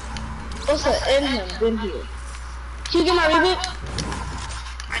 Supposed to end him, then heal. Can you get my reboot?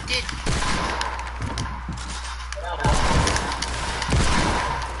 I did.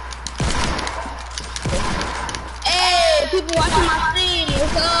 Hey, people watching my stream,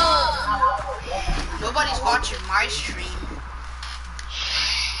 what's up? Nobody's watching my stream.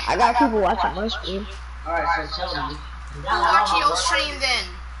 I got people watching my stream. Alright, so tell me. Who watching your stream then?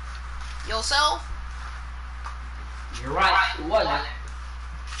 Yourself? You're right, who was it?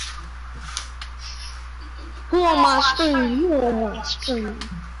 Who on my stream? Who on my stream?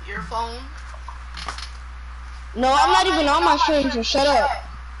 Your phone? No, I'm not even on my stream, so shut up.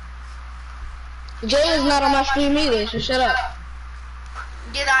 Jalen's not on my stream either, so shut up.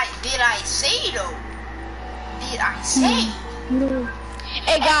 Did I say though? Did I say?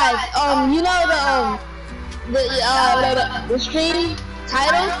 Hey guys, you know the stream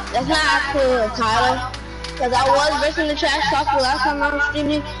title? That's not actually a title. Cause I was versing the trash talk the last time I was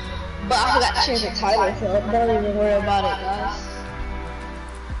streaming, but I forgot to change the title, so don't even worry about it, guys.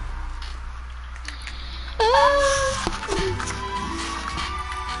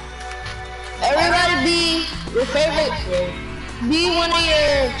 Everybody be your favorite, be one of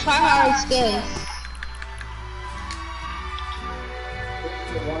your tryhard skins.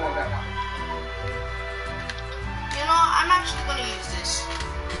 You know, I'm actually gonna use this.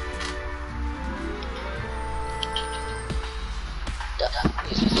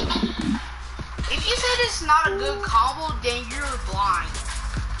 If you said it's not a good combo, then you're blind.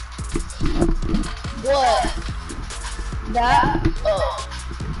 What? That?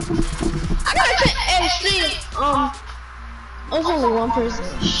 I gotta check and stream. There's only one person.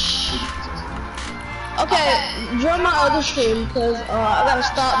 Okay, join my other stream because I gotta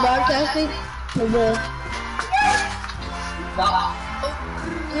stop broadcasting.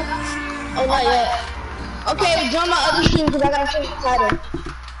 Oh, not yet. Okay, join my other stream because I gotta change the title.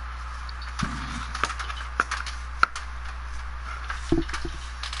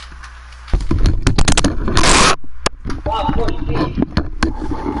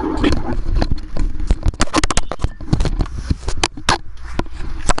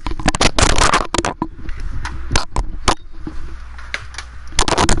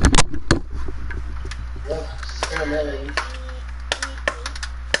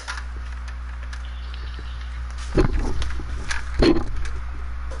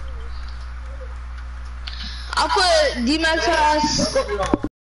 D-Max has...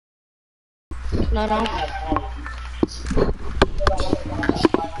 No.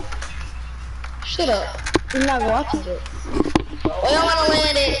 Shut up. You're not watching it. Oh, y'all wanna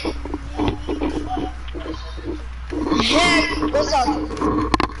land it? Heck, what's up?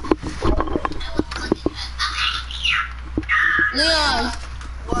 Leon.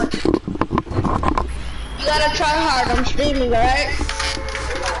 What? You gotta try hard. I'm streaming, alright?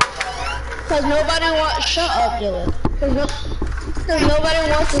 Cause nobody wants... Shut up, Dylan. Cause nobody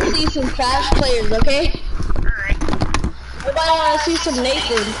wants to see some trash players, okay? Alright. Nobody wants to see some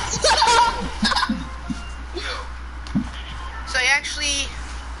Nathans. So you actually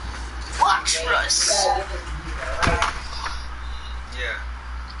watch Russ. Yeah.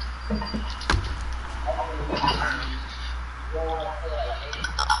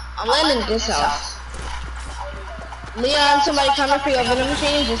 I'm landing this house. Leon, somebody coming for your vending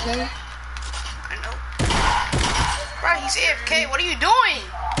machine, just saying. I know. Bro, he's AFK. What are you doing?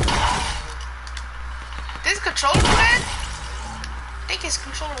 This controller dead? I think his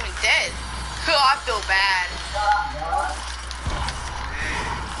controller went dead. Oh, I feel bad.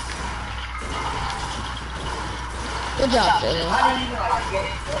 Good job, Dylan.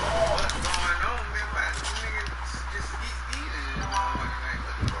 What's going on, man? Why this nigga just keep eating it?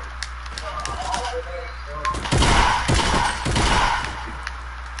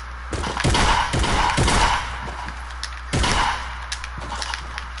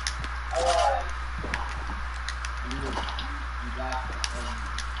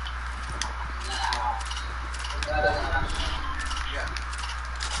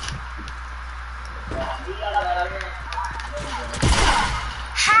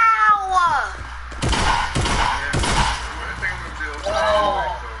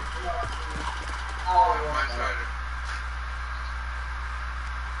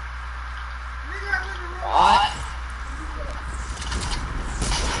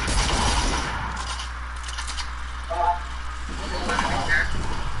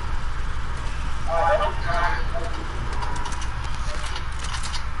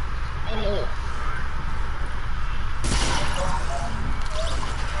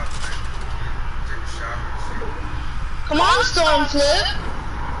 Come on, Stormflip.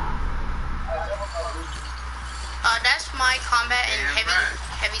 That's my combat and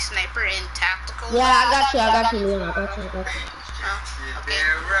heavy sniper and tactical. Yeah, I got you, Leon. I got you. Oh, okay.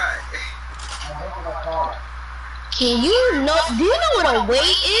 Damn right. Do you know what a weight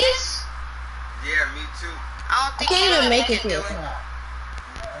is? Yeah, me too. I don't I think can't you even would make it Dylan. here.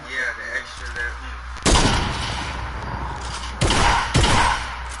 Yeah, the extra level.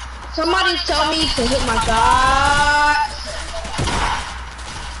 Somebody tell me to hit my shot.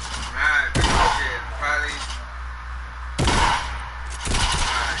 Alright, shit, probably.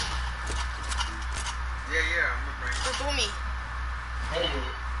 Alright. Yeah, I'm gonna bring it. Reboot me.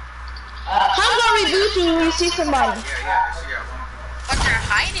 How gonna reboot you when you see somebody? Yeah, she got one. But they're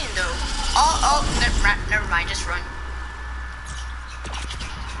hiding though. Oh, never mind, just run.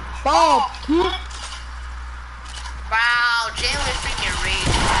 Bob. Wow, Jalen freaking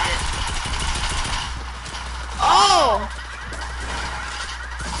rage quit. Oh.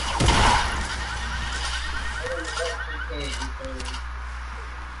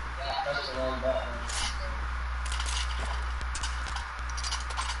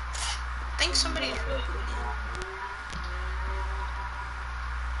 I think somebody.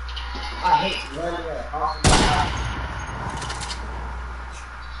 I hate running across the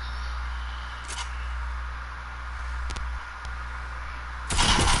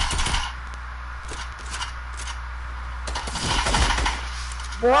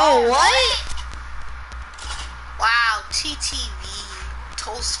Bro, what? Wow, TTV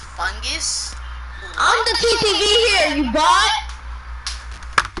toast fungus. I'm the TTV here, you bot.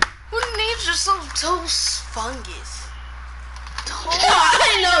 Who names yourself toast fungus? Toast.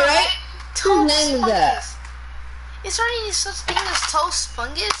 I know, right? Whose name is that? Is there any such thing as toast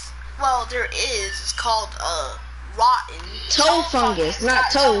fungus? Well, there is. It's called rotten. Toe fungus, not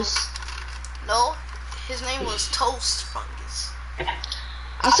toast. No, his name was toast fungus.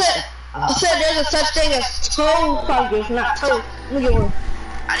 I said there's a such thing as toe fungus, not toe. Look at one.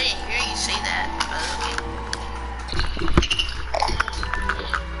 I didn't hear you say that, but okay.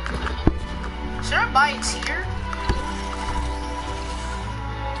 Should I buy a tier?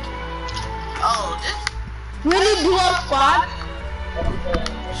 Oh, this. Really duo squad?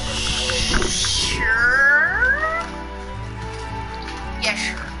 Sure. Yeah,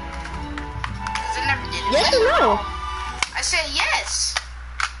 sure. 'Cause I never did it. Yes or no? I said yes.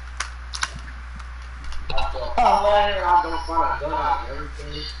 Oh.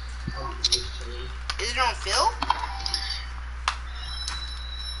 Is it on Phil?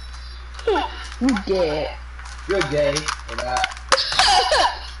 You dead. You're gay for that.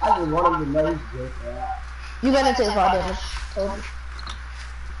 I just wanted to know he's gay for that. You gonna take 5 damage. Told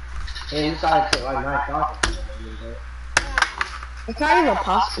you. And he decided to take like 9,000. It's not even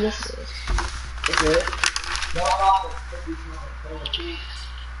possible. This is. It's it.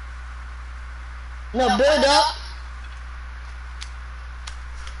 No, build up.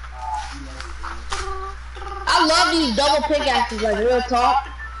 I love these double pickaxes, like real talk.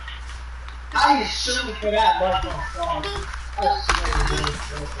 I need to shoot me for that, but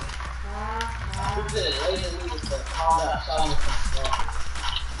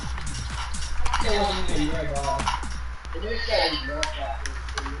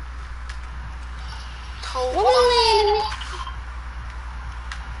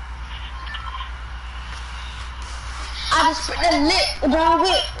I just put the lit around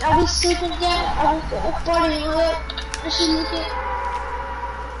with. Are we sleeping yet? Are we partying yet? Is she looking?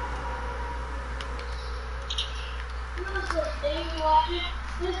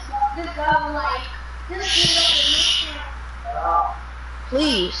 This guy was like, this is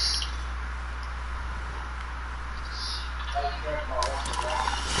Please.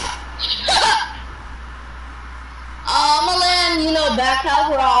 I'ma land, you know, back house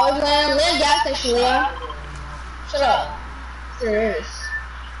where I always land. Land gas station, Leon. Shut up. There is.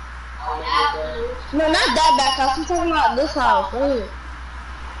 No, not that back house. I'm talking about this house. Right here.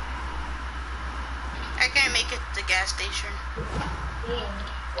 I can't make it to the gas station.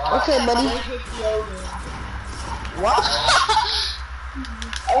 Okay, buddy. What?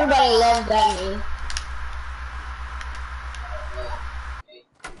 Everybody loves that meme.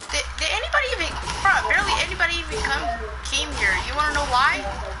 Did anybody even, bro, barely anybody even came here. You wanna know why?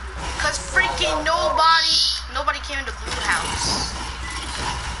 Cause freaking nobody came into Blue House.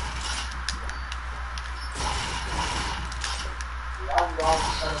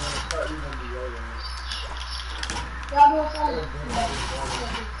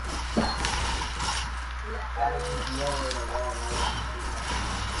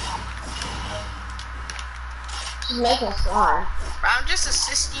 She's making slime. Bro, I'm just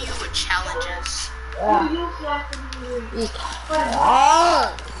assisting you with challenges. Yeah.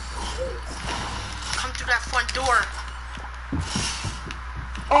 Come through that front door.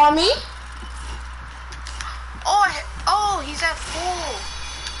 On me? Oh, he's at full.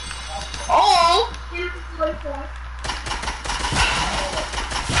 Oh!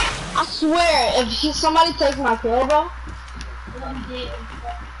 I swear, if somebody takes my kill, bro.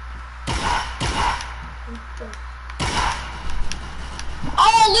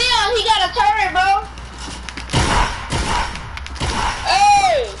 Oh, Leon, he got a turret, bro.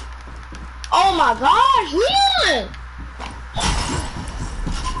 Hey! Oh my gosh, Leon!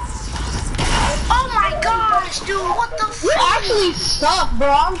 Oh my gosh, dude, what the You frick? actually suck, bro.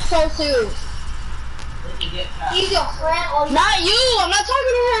 I'm so serious. He's your friend or Not you. I'm not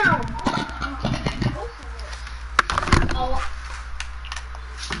talking to him. oh.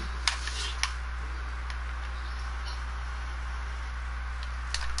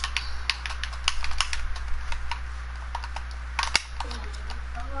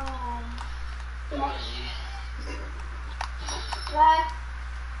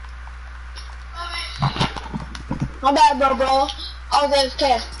 My bad, bro. I was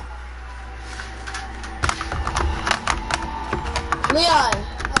AFK. Leon,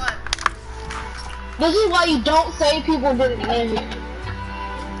 What? this is why you don't say people didn't land you.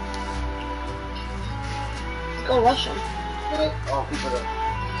 Let's go rush them. oh, people are.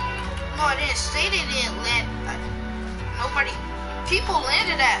 No, I didn't say they didn't land. People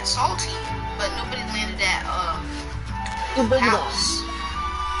landed at Salty, but nobody landed at You big dog. House.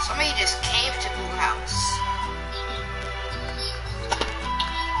 Somebody just came to Blue House.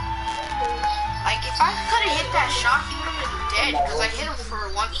 Like, if I could have hit that shot, he would have been dead, because I hit him for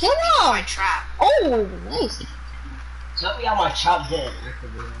one kick Hit into him. my trap. Oh, nice. Tell me how my chop dead.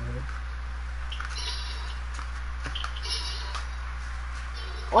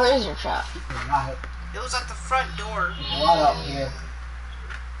 Where is your trap? It was at the front door. Right up here.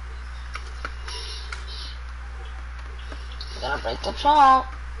 Gonna break the trap.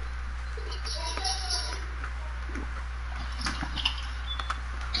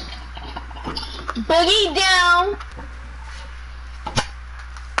 Boogie down.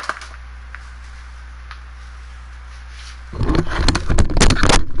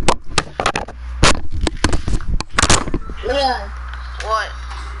 Leon, What?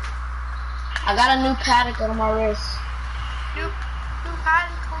 I got a new paddock on my wrist. You had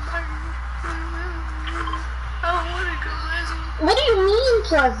to come back. I want to go present. What do you mean,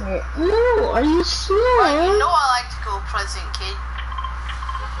 pleasant? No, are you You sure? know I like to go present, kid.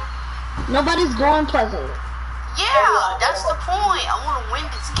 Nobody's going pleasant. Yeah, that's the point. I want to win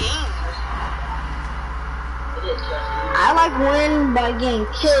this game. I like winning by getting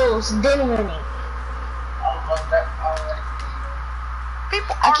kills, then winning.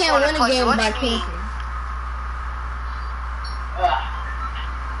 People I are can't gonna win a play. game What by do you mean? camping.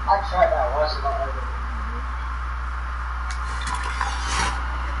 I tried that once.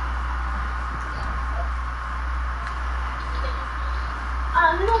 I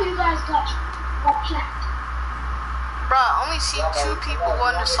know you guys got trapped. Bruh, I only see 2 people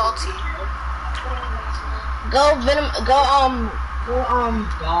going to salty. Go Venom. Go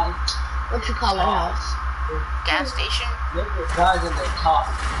what you call it house? Gas station. Look at guys in the top.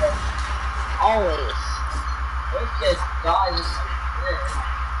 Always. There's just guys in the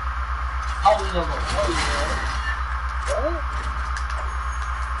how do you know what? What?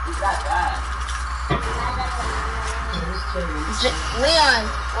 Is that bad? Leon,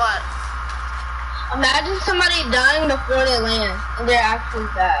 What? imagine somebody dying before they land, and they're actually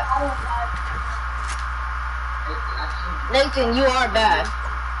bad. Nathan, you are bad.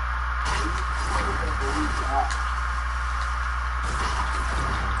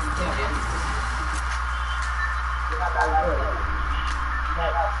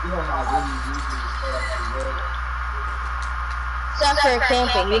 Except for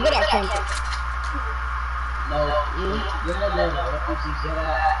camping, you're good at camping. No, you're not learning what you see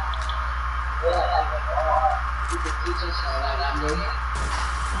that. You can teach us how that I'm doing.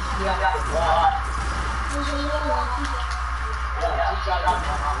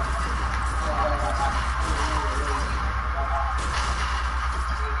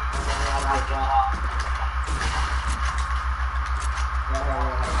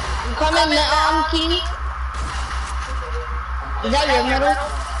 You coming, King? Is that your medal?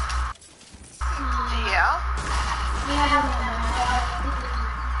 Yeah.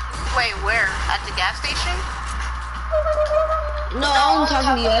 Wait, where? At the gas station? No, I wasn't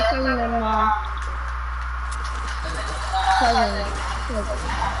talking to you. I was talking to my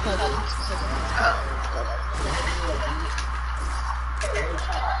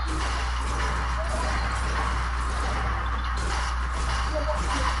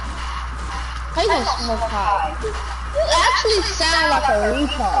How you gonna smoke high? You actually sound like a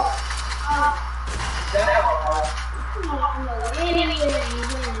retard.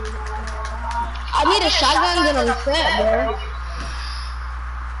 I need a shotgun and I'm set, bro.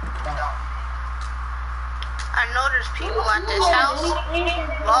 I know there's people at this house.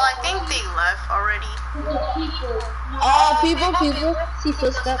 Well, I think they left already. Oh, people. See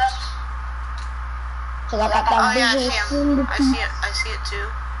footsteps. Cause I got that Oh yeah, I visual see them. I see it too.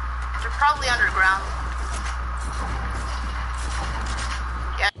 They're probably underground.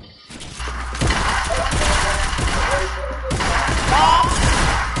 Yeah.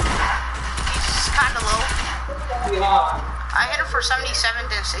 He's kind of low. I hit him for 77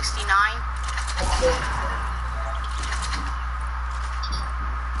 then 69.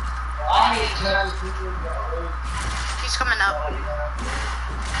 He's coming up.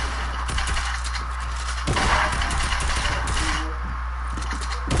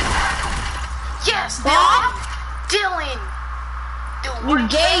 Yes, Dylan. Dylan. Dude, You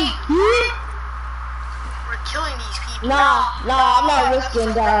gay? we're killing these people. Nah, I'm not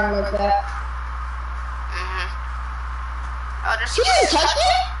risking dying like that. Oh, there's You didn't touch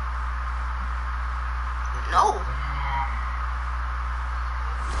me? No.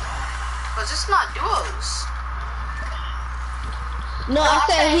 Cause it's not duos. No, I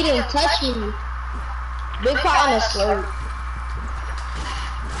said he didn't touch me. Big pot on a slurp.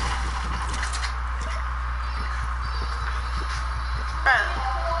 Bro.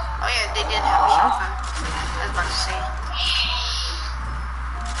 Oh yeah, they did have a shotgun. I was about to say.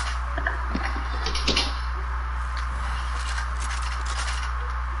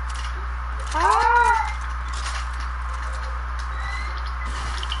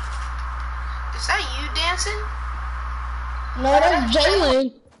 Is that you dancing? No, that's Jalen.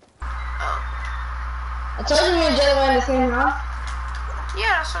 Oh. I told you me and Jalen were in the same house.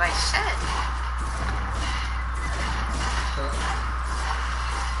 Yeah, that's what I said.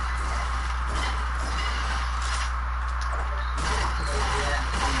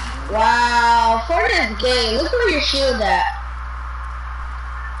 Wow, Fortnite's gay. Look where your shield at.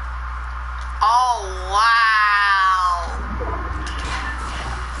 Oh, wow.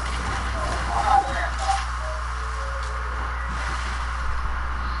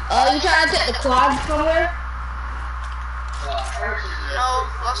 Oh, you trying to take the quad somewhere? No,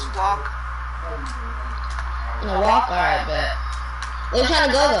 let's walk. No, walk, alright, bet. Where you trying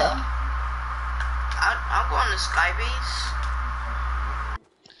to go though? I'll go on the sky base.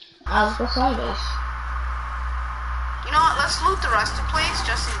 I was for Sundays. You know what? Let's loot the rest of the place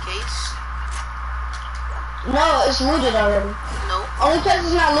just in case. No, it's looted already. Nope. Only place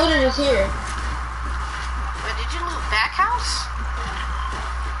it's not looted is here. Wait, did you loot back house?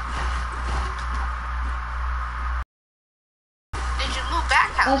 Did you loot back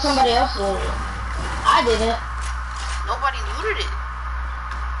I think house? somebody else looted it. I didn't. Nobody looted it.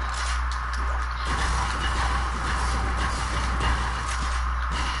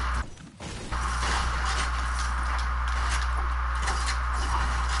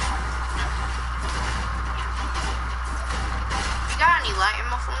 You got any light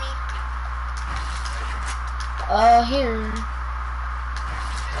ammo for me? Here.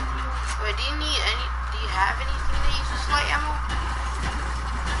 Wait, do you have anything that uses light ammo?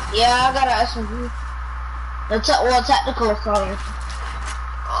 Yeah, I got an SMG. Well, tactical assault rifle.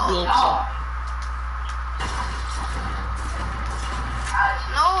 Oh. Yeah.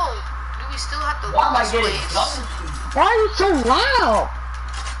 No! Do we still have to Why am loot I this getting place? nothing? Why are you so loud?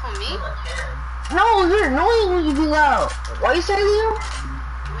 For me? No, you're annoying when you be loud. Why you say Leo?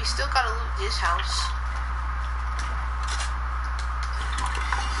 We still gotta loot this house.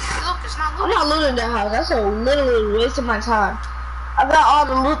 Look, it's not I'm looted. not looting that house. That's a literally waste of my time. I got all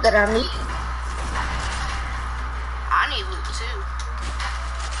the loot that I need. I need loot too.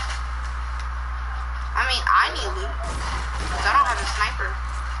 I mean, I need loot. 'Cause I don't have a sniper.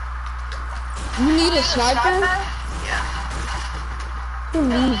 You need a sniper? Yeah. Who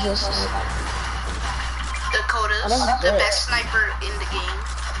needs a sniper? Dakota's Oh, that's the good. best sniper in the game.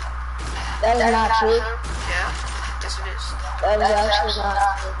 That is not true. Yeah. Yes, it is. That is actually not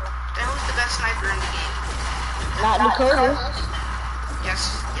true. Then who's the best sniper in the game? Not Dakota. Yes,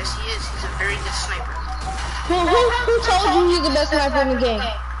 he is. He's a very good sniper. Who told you he's the best sniper in the game?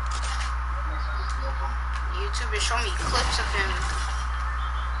 YouTube is showing me clips of him.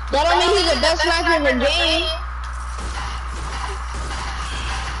 That don't mean he's the best sniper in the game.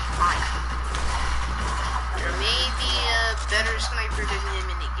 Fine. There may be a better sniper than him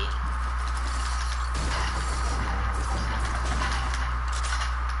in the game.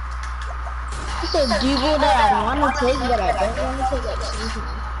 It's a duo that I want to take, but I don't want to take it.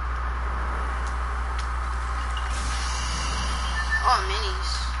 Oh,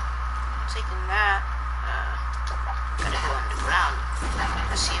 minis. Taking that. Gotta go underground.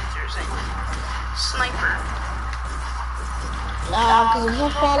 Let's see if there's any sniper. Nah, cause if you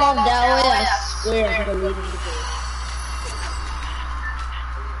fall off that way, I swear I'm gonna leave the game.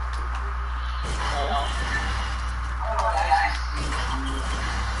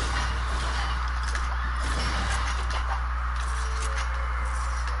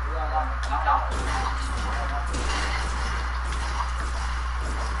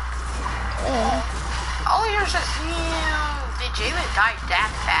 Oh, here's a did Jalen die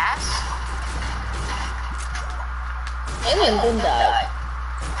that fast? Alien didn't die.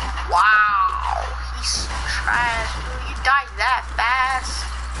 Wow, he's trash, dude. You died that fast.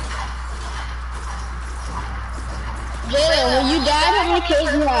 Jalen, when you died, how many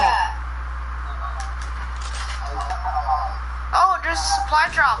kills you had? Oh, there's a supply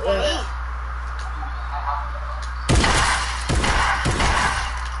drop on me.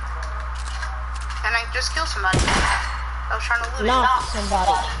 And I just killed somebody. I was trying to loot it. Knock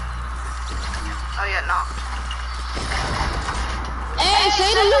somebody. Oh yeah, knocked. Hey,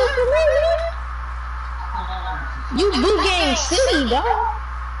 say the loot for me, man. You blue gang city, dog.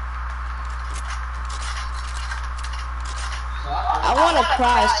 I wanna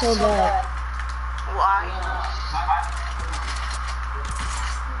cry so bad. Why?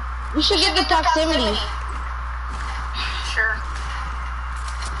 We should get the proximity. Sure.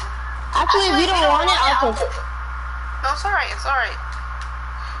 Actually, if you don't want it, I'll take it. No, it's alright, it's alright.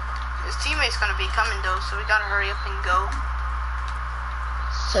 His teammate's gonna be coming though, so we gotta hurry up and go.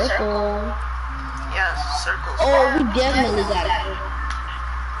 Circle. Yeah, circles. Oh, we definitely got it.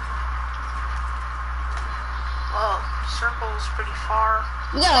 Whoa, circle's pretty far.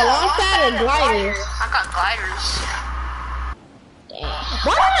 We got a launch pad and gliders. I got gliders. Damn.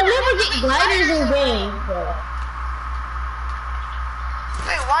 Why do I never get gliders in game, bro?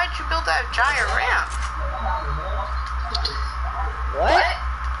 Hey, why'd you build that giant ramp? What?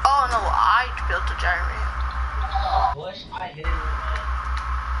 Oh no, I built a giant ramp.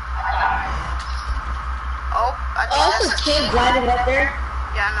 Oh, I think Oh, that's it's a kid gliding up there.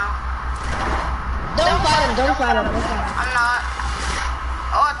 Yeah, I know. Don't fight him, don't fight him, don't fight him. I'm not.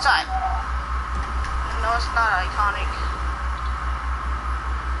 Oh, outside. No, it's not iconic.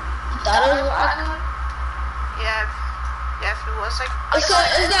 Thought it was iconic? Yeah, if it was like. It's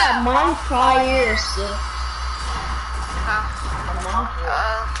that Montfire still.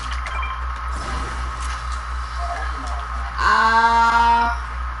 Uh,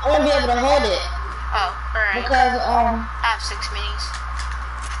 I won't be able to hold it. Oh, alright. Because, I have 6 minis.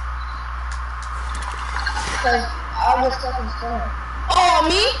 because I'll get stuck in the storm. Oh,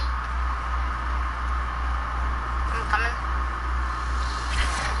 me? I'm coming.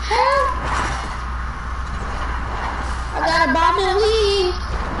 I got a bomb and leave.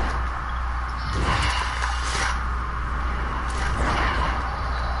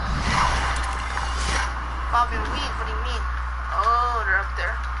 Bob and weed, what do you mean? Oh, they're up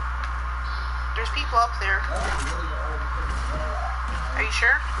there. There's people up there. Are you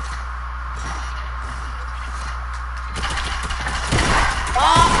sure?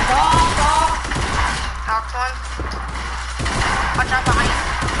 Knocked one. Watch out behind you.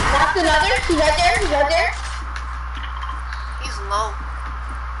 Knocked another. He's right there. He's right there. He's low.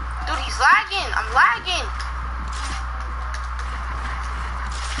 Dude, he's lagging. I'm lagging.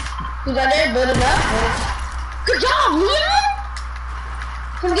 He's right there. Building up. Good job, Leon.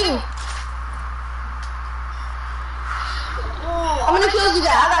 Come get me. How many kills you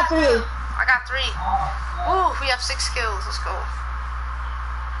got? I got 3. I got 3. Ooh, we have 6 kills. Let's go.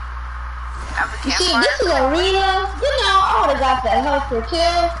 Have a You see, campfire. this is arena. You know, I would have got that health per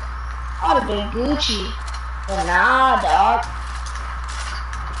kill. I would have been Gucci. But nah, dog.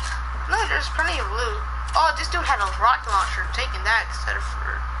 No, there's plenty of loot. Oh, this dude had a rocket launcher. I'm taking that instead of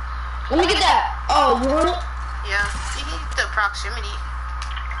for... Let me get that. Oh, you want it? Yeah, you need the proximity.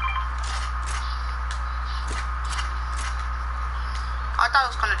 I thought I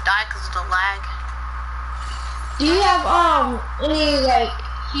was gonna die because of the lag. Do you have any like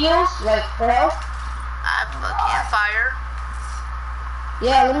heals like for health? I have a campfire.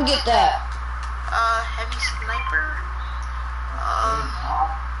 Yeah, let me get that. Heavy sniper.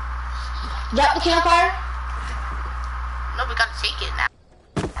 Drop the campfire. No, we gotta take it now.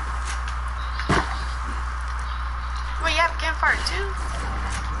 Wait, you have a campfire too?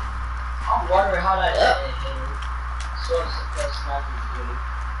 I'm wondering how that sort of suppressed sniper is doing.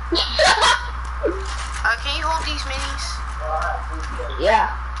 Can you hold these minis? Yeah.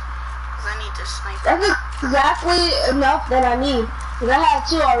 Cause I need this sniper. That's exactly enough that I need. Cause I have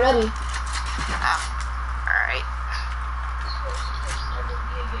 2 already. Oh, alright.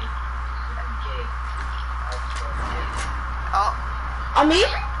 Oh, I mean?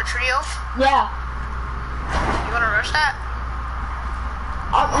 a trio? Yeah. You wanna rush that?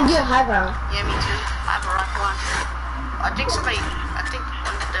 I'm getting high ground. Yeah, me too. I have a rocket launcher. I think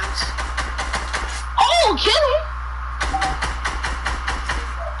one of them's... Oh, kill him!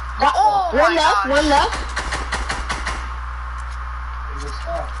 Oh One my left, gosh. one left.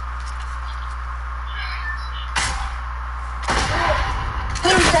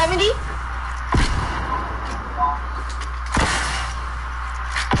 Hit him 70.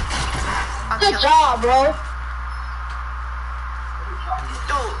 I'll Good kill him. job, bro.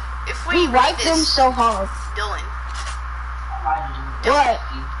 Dude, if We we wiped win them this, so hard. Dylan, What?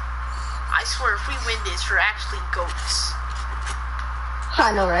 I swear if we win this, we're actually goats.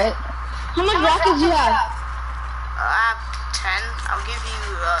 I know, right? How much rockets you have? I have 10. I'll give you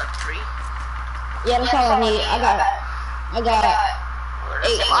 3. Yeah, that's all I need. I got. Well,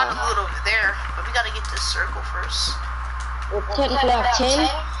 there's 8 a lot of loot over there, but we gotta get this circle first. Well, technically I have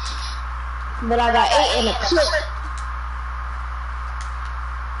 10, but I got 8 in a clip.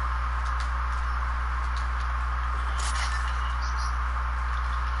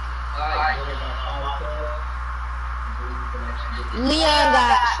 Leon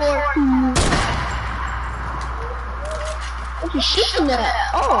got 4. What you shooting at?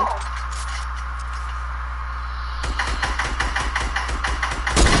 Oh.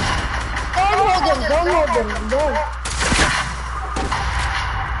 Don't hold them, don't.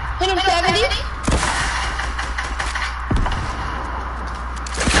 Hit him 70.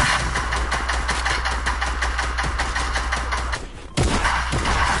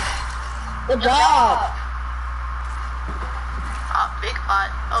 Good job. Big pot.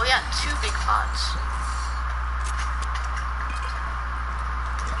 Oh yeah, 2 big pots.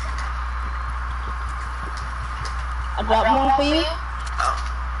 I dropped one for you. Oh,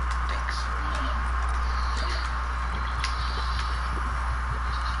 thanks.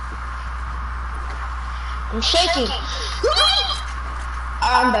 I'm shaking.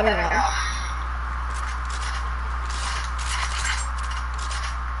 I'm better now.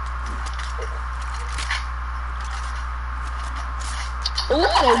 Ooh,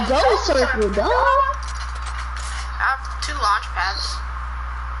 a go circle, dog. I have 2 launch pads.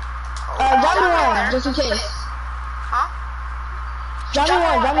 Drop me right one, there. just in case. Huh? Drop me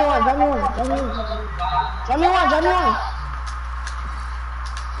one.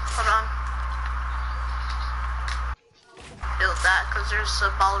 Hold on. because there's a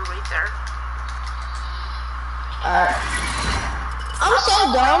baller right there. I'm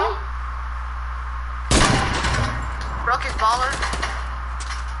so dumb. Broke his baller.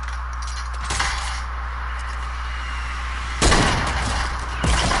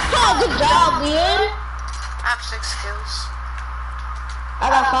 Oh, good job, Leon. I have 6 kills. I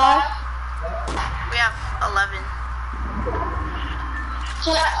got 5. We have 11.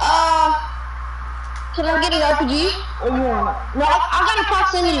 Can I get an RPG? Or you want it? No, I got a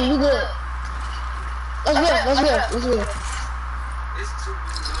proximity. We good. Let's rip. It's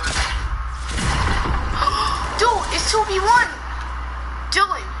 2v1. Dude, it's 2v1.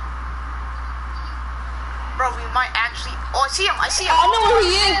 Dylan. Bro, we might actually. Oh, I see him. I know where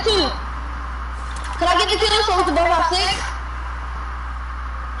he is too. Can I get the kill so we can both have 6?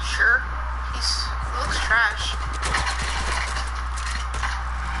 Sure. He looks trash.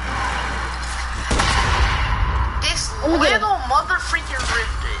 This little mother freaking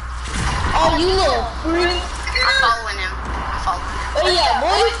ripped it. Oh, you little freak. I'm following him. Oh yeah,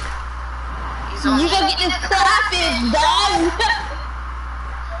 boy. He's on You gonna get this savage, dog.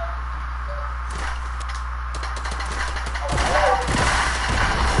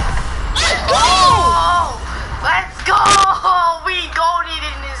 Let's go! We goated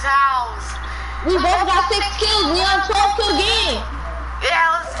in his house. We both got 6 kills. We on 12 kill game.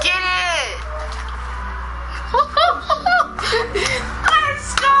 Yeah, let's get it.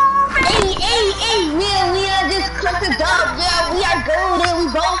 Let's go, man. Hey, me and Leon just cooked the dub. Yeah, we are golden. We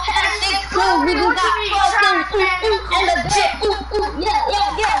both have 6 kills. We just got 12 kills. On the deck. Yeah.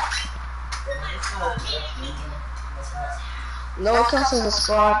 No cuss in the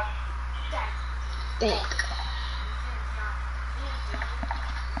squad. Think.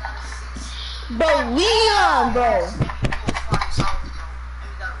 Bro, Leon, bro.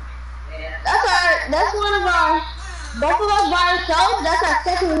 That's one of our, both of us by ourselves, that's our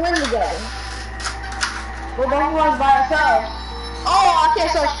second win together. We're both of us by ourselves. Oh, I can't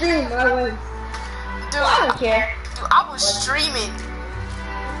start streaming, but I win. Dude, well, I don't care. Dude, I was streaming.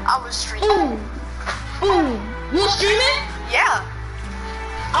 You streaming? Yeah.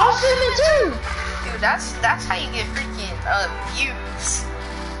 I was streaming too. Dude, that's how you get freaking views.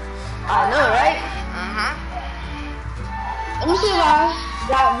 I know, right? Let me see if I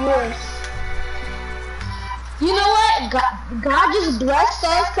got viewers. You know what? God just blessed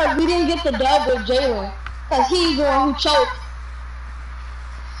us because we didn't get the dub with Jalen. Because he's the one who choked.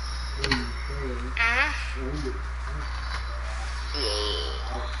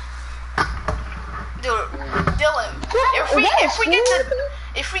 Dude, Dylan,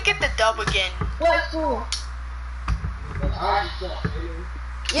 if we get the dub again. What fool?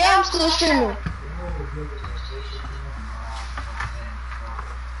 Yeah, I'm still streaming.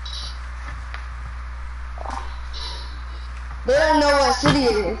 They don't know what city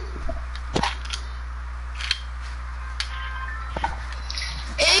it is.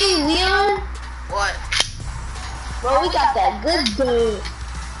 Hey, Leon. What? Bro, we got that good game.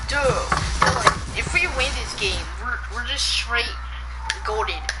 Dude, if we win this game, we're just straight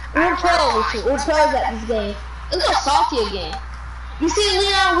goated. We're pros. We're pros at this game. Let's go salty again. You see,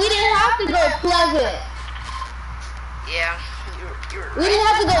 Leon, we didn't have to go Pleasant. Yeah, you're right. We didn't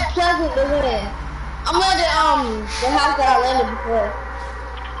have to go Pleasant to win. I'm at the house that I landed before.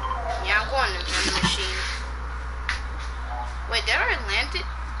 Yeah, I'm going to the machine. Wait, did I land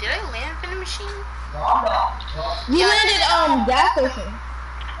in the machine? You landed gas station.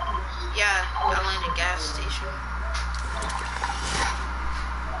 Yeah, I landed gas station.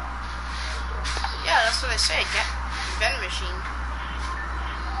 Yeah, that's what I said. Vending machine.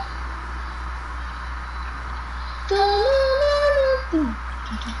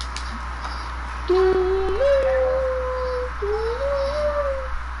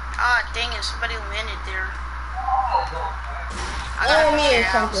 Ah, dang it, somebody landed there. I gotta Me or get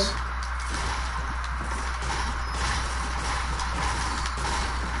out. something.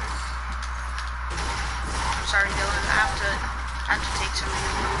 I'm sorry, Dylan. I have to take some of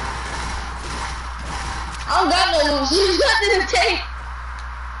your loot. I don't got no loot. There's nothing to take.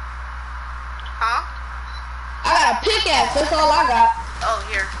 Huh? I got a pickaxe. That's all I got. Oh,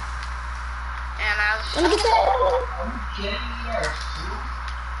 here. And Let me get that.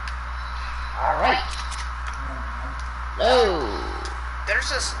 Alright. No. there's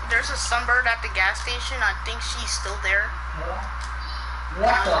a sunbird at the gas station. I think she's still there.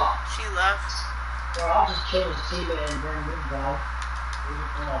 She left. Well, I'll just kill his teammate and bring this guy. We're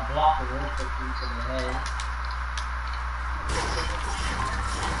just gonna block the road for piece in the head.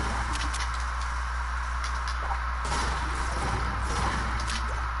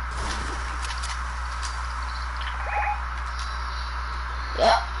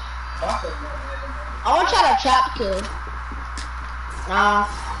 I want to try to trap kill. Nah.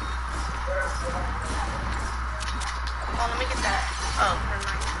 Oh, let me get that. Oh, never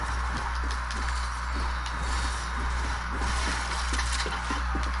mind.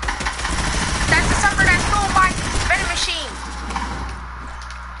 That's the sucker that stole my vending machine.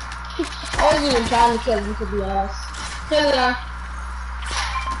 I wasn't even trying to kill him, to be honest. Kill him.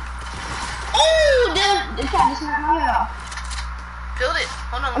 Oh, damn! It tried to snap my head off. Build it.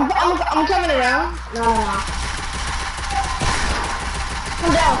 Hold on. I'm coming around. No.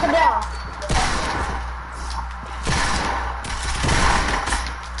 Come down.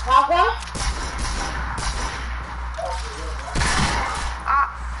 Knock one. Ah,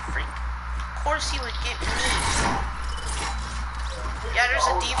 freak. Of course he would get me. Yeah, there's a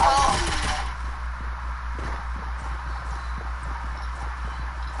default.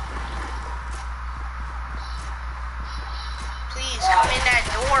 Please come in that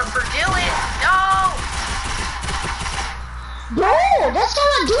door for Dylan. No! Bro, that's all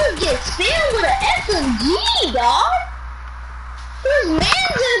I do is get spammed with an SMG, dog. Whose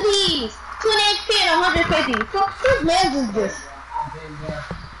mans are these? 20 HP and 150. Whose mans is this?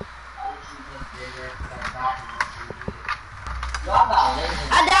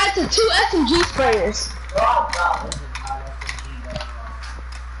 I died to 2 SMG sprayers.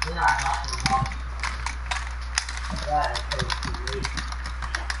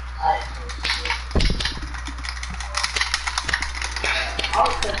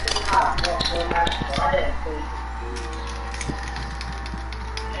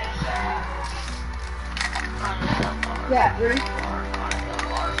 Yeah, three.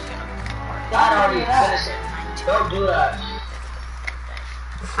 God already finished it. Don't do that.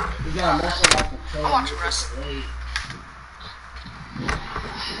 You're gonna mess up like the I'm watching Russ.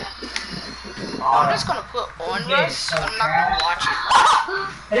 I'm just gonna put on Russ. I'm not gonna watch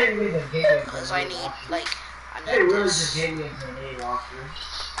it. Because I need, like, They really just gave me a grenade launcher.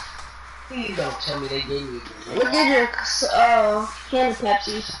 Please don't tell me they gave me a grenade. Look at your can of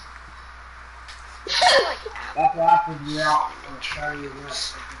Pepsi. That's why I figured you out on Saturday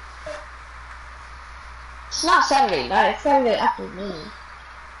night. It's not Saturday night, it's Saturday afternoon.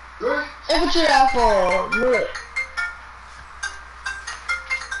 Infantry Alpha, look.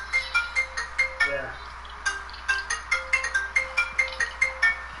 Yeah.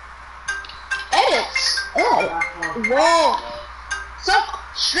 Edits! Oh, whoa! Some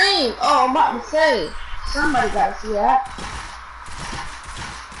stream! Oh, I'm about to say. Somebody gotta see that.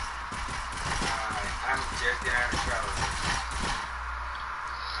 I'm just getting out of trouble.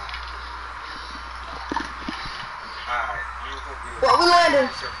 Alright, I'm gonna go What we landed?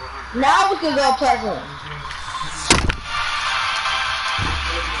 Now we can go Pleasant.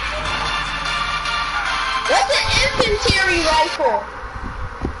 What's an infantry rifle?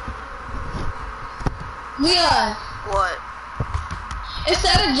 Leon. What?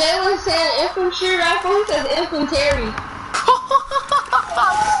 Instead of Jalen saying infantry rifle, he says infantry.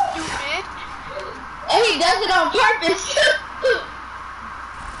 Stupid. And he does it on purpose.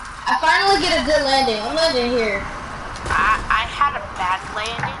 I finally get a good landing. I'm landing here. I had a bad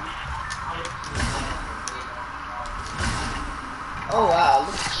landing. Oh wow,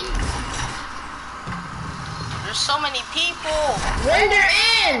 look at you. There's so many people. Render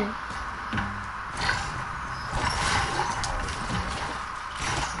in!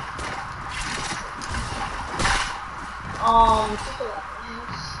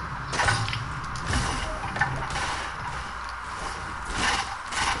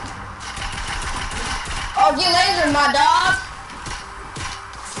 Oh, get laser, my dog!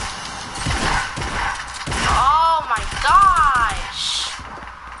 Oh my gosh.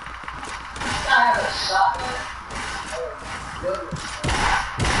 I have a shotgun.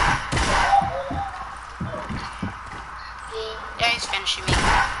 Yeah, he's finishing me.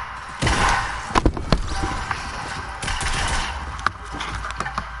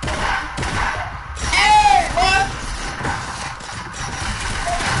 Hey, boy!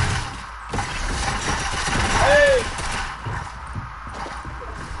 Hey!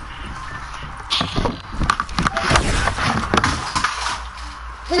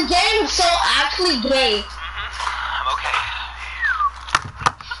 This game is so actually gay. I'm okay.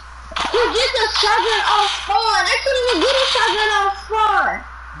 You get the shotgun off spawn. I couldn't even get a shotgun off spawn.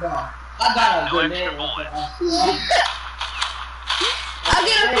 No, I got a No grenade. extra bullets.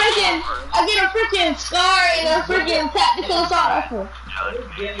 I get a freaking scar and a freaking tactical assault rifle. Judge,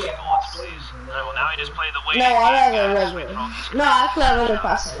 make me bullets, please. Alright, well now I just play the way. No, I rather regular. No, I play a regular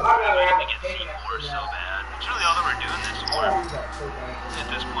person. I have to get C4 so bad. It's really all that we're doing this for. At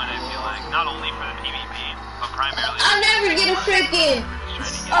this point, I feel like not only for the PvP, but primarily. I never get a freaking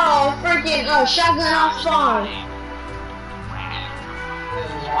Oh, freaking, shotgun off spawn.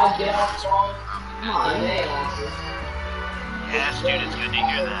 I get off spawn. Yes, dude, it's good to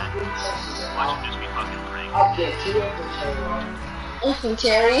hear that. Watch him just be fucking frank. I'll get 2 infantry.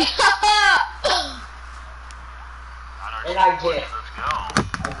 Infantry. And I get Let's go.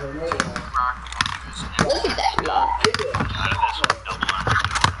 a grenade. Look at that block. Out of this one, double armor.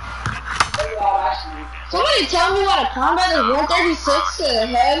 Somebody tell me why the combat is 136 to the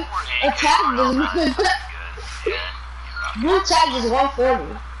head. Attack is blue attack is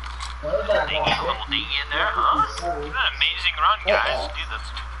 140. Dingy, little dingy in there, huh? It's been an amazing run, guys. Dude, let's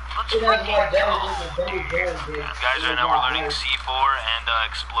freaking go. Guys, right now we're learning C4 and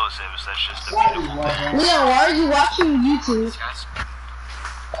explosives. That's just a beautiful thing. Leon, why are you watching YouTube?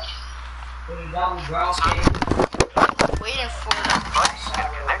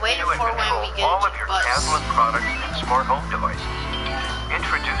 Waiting for when we get all to of your bus. tablet products and smart home devices.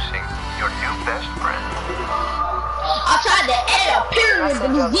 Introducing your new best friend. I tried to add a pyramid to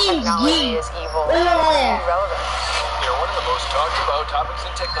these games, Technology is evil. Leon. Irrelevant. They're one of the most talked about topics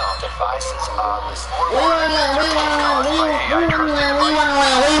in technology. Devices on this Talking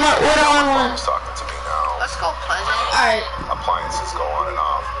to me now. Let's go, Pleasant. Alright, Appliances go on and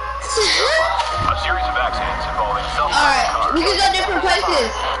off. A series of accidents involving alright, we can go different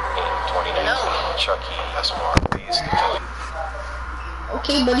places. No. Chucky, SMR, Beast,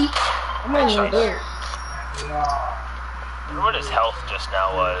 Okay, buddy. I'm over there. I wonder what his health just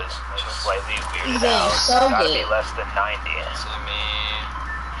now was. It was slightly weirded He's out. so Gotta good. be less than 90.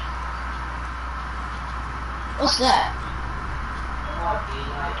 What's that?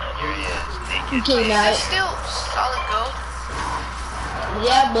 And here he is, naked. Okay, night. Still solid gold.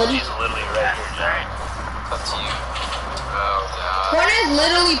 Yeah, buddy. He's literally right here, John. Up to you. Oh, God. Corner's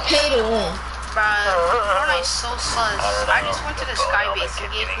literally pay to win. Bruh, Fortnite's so sus. I just went to the sky base and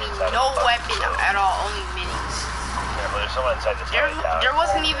gave me no weapon at all, only minis. Well, there's someone inside this tower. There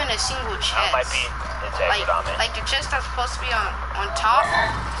wasn't even a single chest. That might be like, on me. like the chest that's supposed to be on top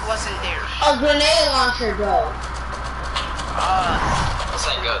wasn't there. A grenade launcher, bro. This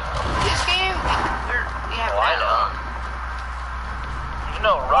ain't good. This game, we have Oh, I that. know. There's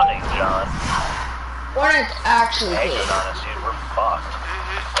no running, John. Fortnite's actually Hang good. it on us, dude. We're fucked.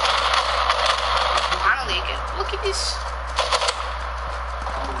 Finally, look at this.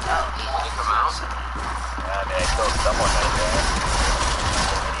 Oh, Come out. I mean, I killed someone right there.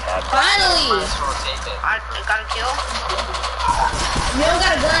 Finally! Might as well take it. I got a kill. You don't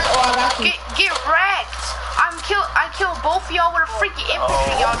got a gun? Oh, I got you. Get wrecked. I killed both of y'all with a freaking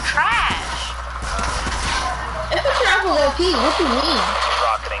infantry. Y'all trash. Infantry rifle OP, what you mean?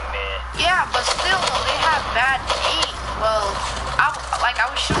 Rocketing me. Yeah, but still, they have bad aim. Well, I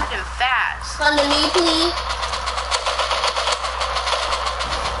was shooting them fast. Come to me, please.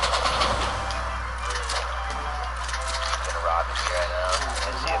 Gonna rock me right now.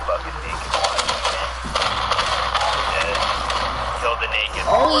 I see a fucking naked one. Dead. Killed the naked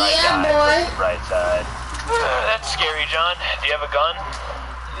Oh, before I yeah, died. boy. That's the bright side. That's scary, John. Do you have a gun?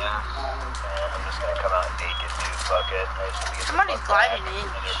 Yeah. I'm just gonna come out naked, dude. Fuck it. I just need to get the Somebody's fuck back. gliding in.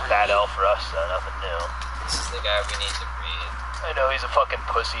 And there's Fat L for us, so nothing new. This is the guy we need to breed. I know he's a fucking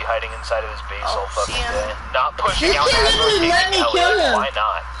pussy hiding inside of his base Oh, all fucking see him. day. Not pushing This out kid as we're literally let taking me kill Elliot. him. Why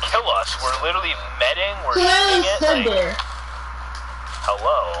not? Kill us. We're literally medding. We're He literally shooting it. stood Like, there.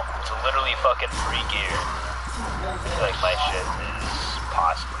 hello. It's literally fucking free gear. I feel like my shit is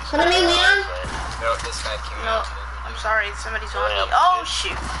possibly. Come to me, Leon. No, this guy came No, out to I'm sorry. Somebody's on me. Yeah. Oh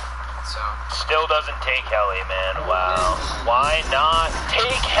shoot. So, Still doesn't take heli, man. Wow. Why not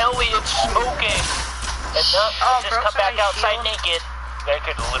take heli? It's smoking. And not Oh, just bro, come back somebody's outside shield. naked. That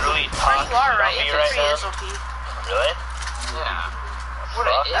could literally Where talk you are, right? me right Infantry is now. OP. Really? yeah. What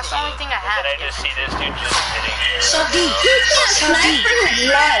That's the only thing I have. Then I just see this dude just sitting here. So D, he can't snipe for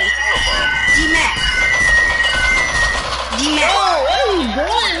his life. D-Mac. D-Mac. Oh, what are you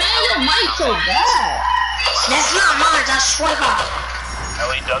doing, man? Your mic's so bad. That's not mine, I swear to God.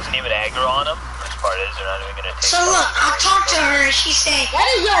 Ellie doesn't even aggro on him. This part is they're not even gonna take. So look, I talked to her and she said, That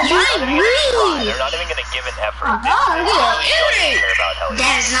is your mic, really? They're not even gonna give an effort. Oh, God, They you're don't irritating. care about Ellie.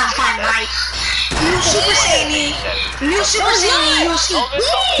 that is not my mic. You Super Saiyan me. You Super Saiyan me, you'll see. Oh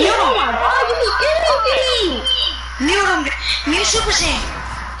my God, you be irritating. Mute him. Mute Super Saiyan.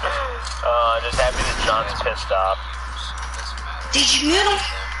 I'm just happy that John's pissed off. Doesn't matter. Did you mute him?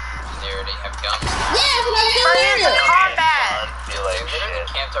 They already have guns. Yeah, that's what I'm Turn doing. into combat. John feel They like literally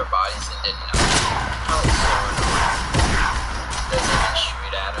shit. camped our bodies and didn't know. How so annoying. Doesn't even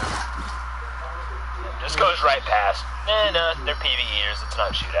shoot at him. Just goes right past. No, they're PvEers. Let's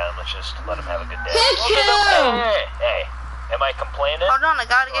not shoot at them. Let's just let them have a good day. Take him. Hey, Am I complaining? Hold on, I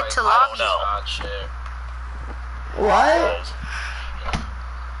gotta get to I lobby. don't know. Ah, shit. What?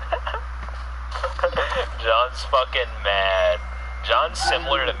 John's fucking mad. John's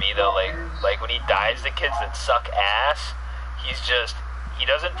similar to me though, like when he dies to kids that suck ass, he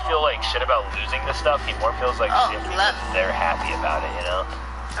doesn't feel like shit about losing the stuff, he more feels like shit because they're happy about it, you know?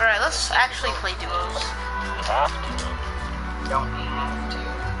 Alright, let's actually play duos. We have to. Don't have to.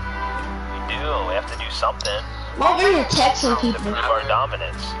 We do, we have to do something. Why are you texting To people? prove our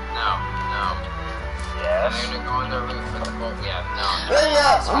dominance. No. Yes. I'm gonna go on the roof with the boat. Yeah, no. Hey,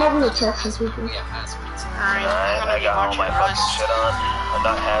 yeah, I'm over here texting people. We have hazards. Alright, I'm I gonna get got all watching my the fucking rest. shit on. I'm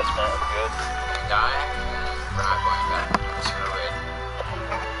not hazmat, I'm good. We die, and we're not going back. Screw it.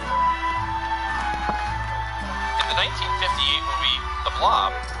 In the 1958 movie The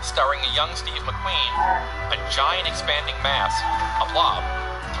Blob, starring a young Steve McQueen, a giant expanding mass, a blob,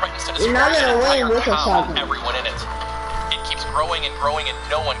 threatens to You're destroy not an gonna win entire with a town shotgun. and everyone in it. It keeps growing and growing and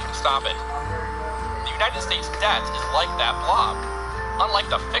no one can stop it. The United States debt is like that blob. Unlike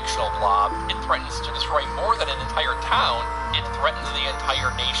the fictional blob, it threatens to destroy more than an entire town, it threatens the entire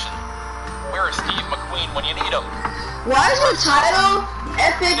nation. Where is Steve McQueen when you need him? Why is the title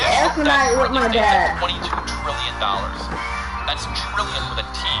Epic Fnite with my dad? $22 trillion. That's trillion with a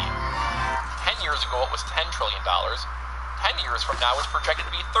T. 10 years ago, it was $10 trillion. 10 years from now, it's projected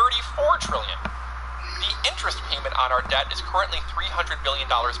to be $34 trillion. The interest payment on our debt is currently $300 billion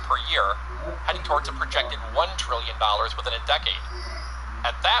per year, heading towards a projected $1 trillion within a decade.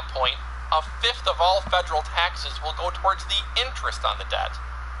 At that point, a fifth of all federal taxes will go towards the interest on the debt.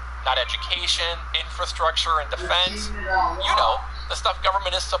 Not education, infrastructure, and defense. You know, the stuff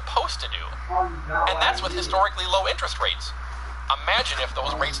government is supposed to do. And that's with historically low interest rates. Imagine if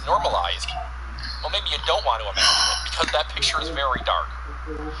those rates normalized. Well, maybe you don't want to imagine it, because that picture is very dark.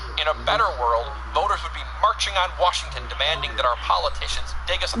 In a better world, voters would be marching on Washington demanding that our politicians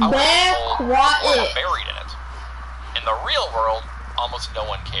dig us out of the hole or we're buried in it. In the real world, almost no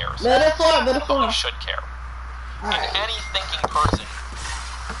one cares. Let it floor. Nobody should care. And any thinking person.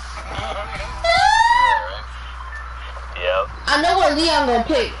 Yep. I know what Leon gonna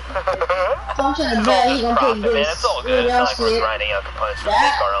pick. So I'm trying to bet he's gonna pick Man, this. it's all good. It's not like we're grinding out components to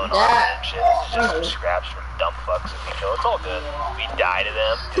make our own armor and shit. It's just some scraps from dumb fucks that we kill. It's all good. We die to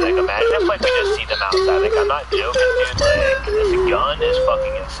them. Dude, like, imagine if like we just see them outside. Like, I'm not joking, dude. Like, this gun is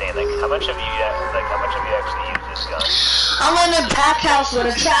fucking insane. Like, how much have you actually used this gun? I'm in a pack house with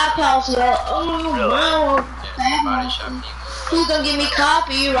a trap house, yo. Oh, wow. Body shop people. Who's gonna give me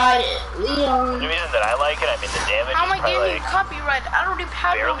copyright? Leon. The reason that I like it, I mean, the damage How am I is probably getting like copyright? I don't even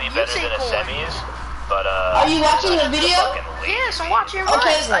have no barely better music than a on. semis, but Are you watching the video? Yes, I'm watching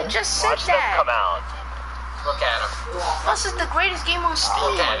Okay, Rust. I just said watch them that. come out. Look at him. Rust is the greatest game on Steam.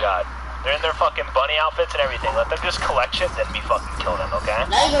 Oh my god. They're in their fucking bunny outfits and everything. Let them just collect shit, then we fucking kill them, okay?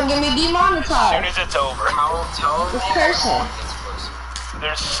 Now you're gonna get me As soon demonetized. as it's over. Tell This person.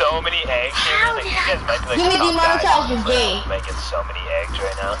 There's so many eggs here. Like, you guys might be like Give me the top demonetized, guys you're gay. making so many eggs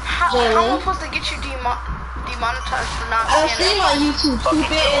right now. How am I supposed to get you demonetized for not I don't saying stream on YouTube, stupid.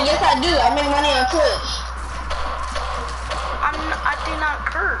 And yes, I do. I make money on Twitch. I did not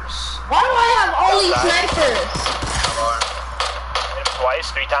curse. Why do I have only snipers? Hit him twice,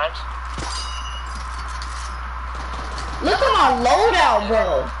 3 times. Look at my loadout,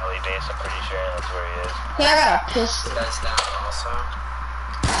 bro. Elite base, I'm pretty sure that's where he is. Hey, I got a pistol. That's down also.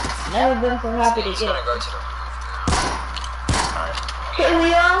 Never been so happy to He's get gonna it. go to the roof now. Hey,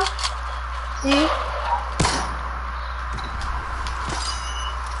 Leon. See?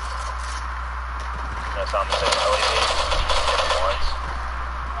 That's on the same elite base. Hit him once.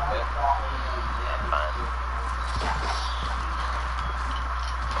 Fine.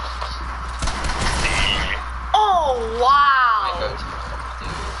 Oh, wow. Go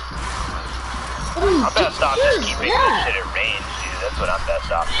to the I'm best off just keeping this shit at range, dude. That's what I'm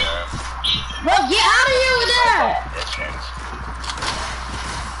best off doing. Bro, get out of here with that. Distance.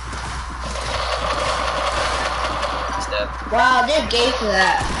 He's dead. Wow, they're gay for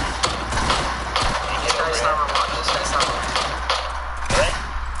that. This guy's number one. This guy's number one. Really?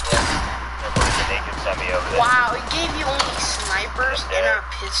 Yeah. Everybody's a naked semi over there. Wow, it gave you only snipers and a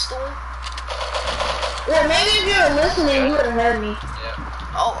pistol. Well, maybe if you were listening, you would have heard me. Yeah.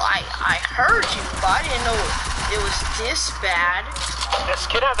 Oh, I heard you, but I didn't know it was this bad. This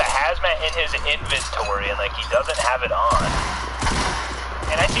kid has a hazmat in his inventory and like he doesn't have it on.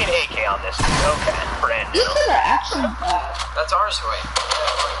 And I see an AK on this dude. Okay, brand new. These things are actually bad. That's ours, wait.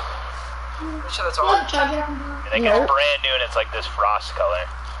 Pretty sure that's ours. And like it's brand new and it's like this frost color.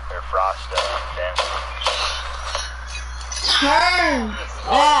 Or frost thing. Turn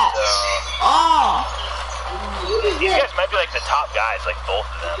that off. These guys might be like the top guys, like both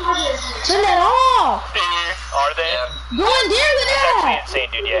of them. Turn that off. Are they? Go in there with That's actually that. insane,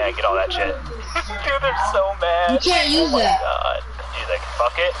 dude. Yeah, get all that shit. Dude, they're so mad. You can't use that. God. Dude, like,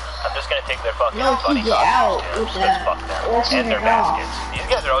 fuck it. I'm just gonna take their fucking No, bunny you get out costumes, with dude. Let's that. fuck them. Or turn And their it off. baskets. These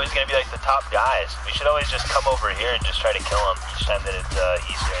guys are always gonna be like the top guys. We should always just come over here and just try to kill them each time that it's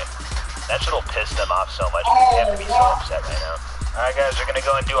Easter. That shit'll piss them off so much because they have to be so upset right now. Alright guys, we're gonna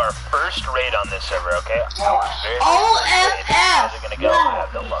go and do our first raid on this server, okay? OFF. Guys are gonna go and have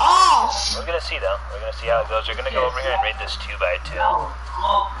no luck. Off. We're gonna see though. We're gonna see how it goes. We're gonna go over here and raid this 2x2.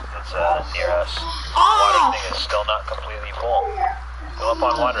 It's near us. Water thing is still not completely full. Go up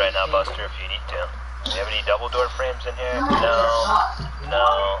on one right now, Buster, if you need to. Do you have any double door frames in here? No.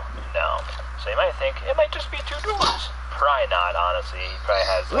 So you might think it might just be 2 doors. Probably not, honestly. He probably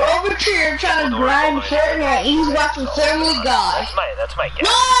has We're over here trying to grind certain and he's watching Family Guy. That's my guess.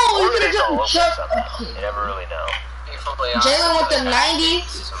 No, Or he's it is all gonna open jump. somehow. You never really know. Jalen with the 90,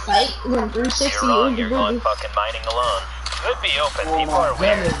 like, when 360, You're wrong. You're going fucking mining alone. Could be open. People are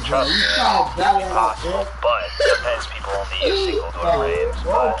weird. Trust me. It's possible. But sometimes people only use single door frames.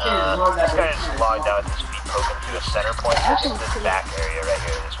 But this guy's logged out with his feet poking through a center point. This is this back area right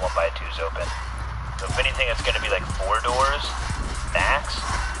here. This 1x2 is open. So if anything, it's going to be like 4 doors max.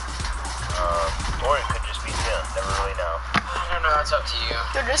 Or it could just be 2. Never really know. I don't know. It's up to you.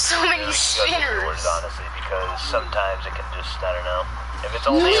 Dude, there's so many spinners. Doors, honestly, because sometimes it can just, I don't know. If it's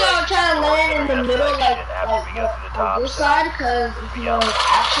only We like are trying to land in the middle, like after we go through the top, on this side, because if you know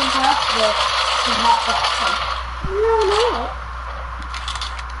action pass, but you have to. No.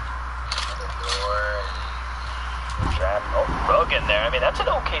 Trap. Oh, rug in there. I mean, that's an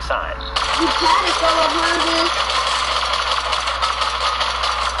okay sign. You can't fall over this.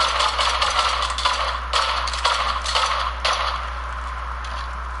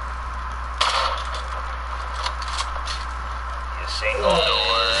 Single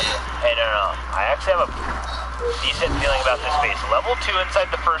door. Hey, no. I actually have a decent feeling about this space. Level 2 inside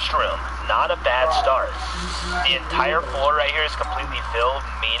the first room. Not a bad start. The entire floor right here is completely filled,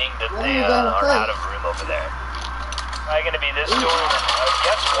 meaning that they are out of room over there. Probably gonna be this door. I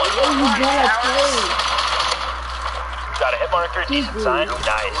guess one. Got a hit marker, decent sign.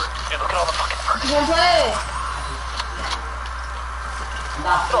 Nice. Dude, look at all the fucking furniture. Look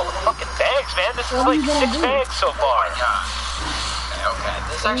at all the fucking bags, man. This is like 6 bags so far. Okay,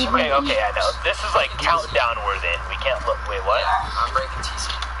 this actually Okay, I know. This is like countdown worthy. We can't look. Wait, what? I'm breaking TC.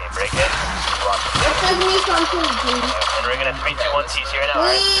 Okay, break it. And we're gonna 3, 2, 1 TC right now.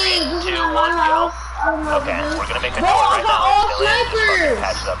 Alright, 3, 2, 1, go. Okay, we're gonna make a door right now.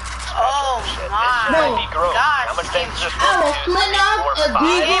 Patched up. Oh my Might be gross. gosh. How much damage is this? I will flint up a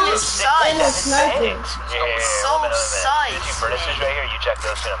beagle and a sniper. So psyched. There's 2 furnaces right here. You check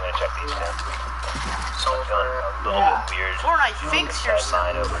those two. I'm gonna check these 2. So Feeling a little bit weird. Fortnite, fix your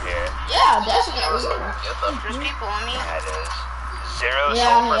sign over here. Yeah, that's what There's people on me. That is 0 Yeah,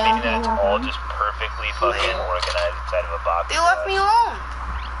 sulfur, yeah, meaning that it's all just perfectly fucking organized inside of a box. They left me alone.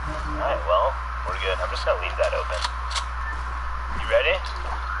 Alright, well, we're good. I'm just gonna leave that open. You ready?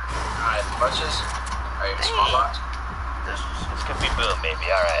 Alright, bunches. Alright, small box. This could be boom, maybe.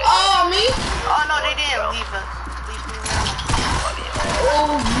 Alright. Oh, me? Oh no, they didn't leave us. Leave me alone.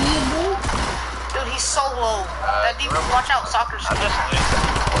 Oh, yeah, Dude, he's so low. That dude, watch out, soccer. I'm just losing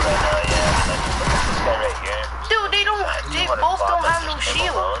people right now, yeah. And then look at this guy right here. Dude, they both don't have no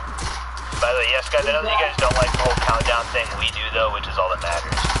shield. By the way, yes, guys, I know that you guys don't like the whole countdown thing. We do, though, which is all that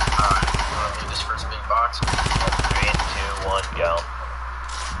matters. Alright, I'm gonna leave this first big box. 3, 2, 1, go.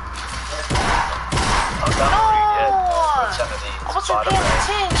 No! What's under these? I wasn't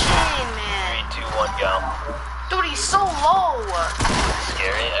paying attention, man. 3, 2, 1, go. Dude, he's so low.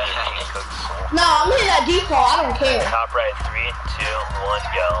 Scary. He cooks. No, I'm hitting that default. I don't care. Top right, 3, 2, 1,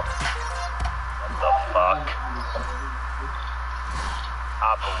 go. What the fuck?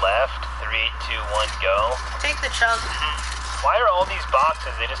 Top left, 3, 2, 1, go. Take the chug. Why are all these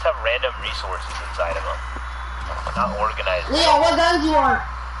boxes? They just have random resources inside of them. Not organized. Leon, what guns you want?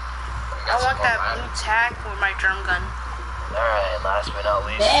 I want that blue tack with my drum gun. Alright, last but not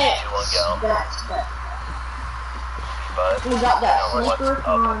least, 3, 2, 1, go. But We got that I don't know what's sniper.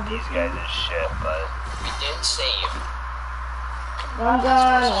 up with these guys is shit, but We did save. One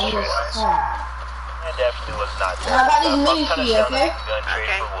gun. I definitely was not there. I got these mini Kind of key, sound okay? like we can go and trade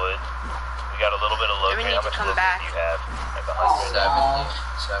Okay. for wood. We got a little bit of load We here. need How to much come load back. do you have? Like 100.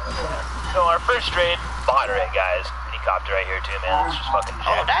 7. So our first trade, bought it, guys. Helicopter right here too, man. It's just fucking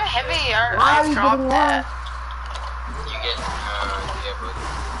Oh, jacked. that heavy. Why are I you dropped getting that. You get wood.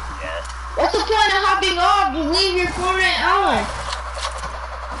 Yeah. What's the point of hopping off? Just leave your Fortnite on.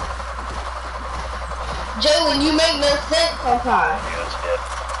 Jalen, you make no sense sometimes. I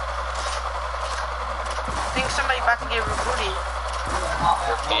think somebody about to get rebooted.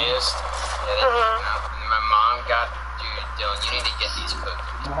 They're pissed. Yeah, they my mom got, dude, Dylan, you need to get these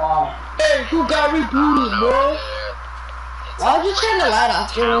cookies. Hey, who got rebooted, bro? Why'd you turn the light off,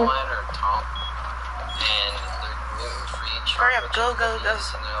 Dylan? Talent or Tom, and they're gluten-free Hurry up, chocolate go.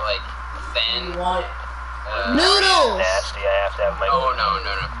 and they're like thin. Noodles! Nasty, I have to have my... Oh, no.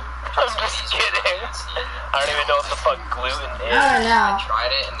 I'm just kidding. I don't even know what the fuck gluten is. I don't know. I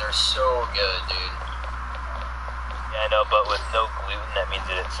tried it and they're so good, dude. Yeah, I know, but with no gluten, that means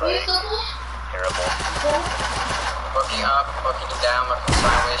that it's like terrible. Looking up, looking down, looking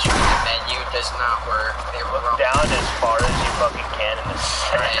sideways, the menu does not work. They were Look down as far as you fucking can in the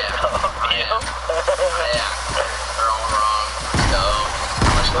center of you. They're all wrong. So,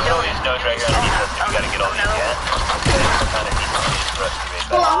 look at all these notes right here underneath us. We gotta get all these, yeah? Okay, so kind of needs for us to read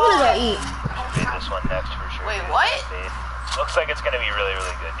Well, I'm gonna go eat. Read this one next for sure. Wait, what? Looks like it's gonna be really,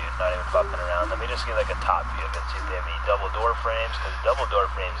 really good, dude. Not even fucking around. Let me just get like a top view of it. See if they have any double door frames, because double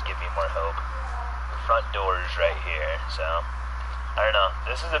door frames give me more hope. The front door is right here, so I don't know.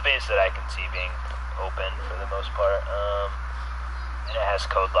 This is a base that I can see being open for the most part. And it has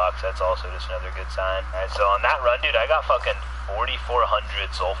code locks. That's also just another good sign. All right, so on that run, dude, I got fucking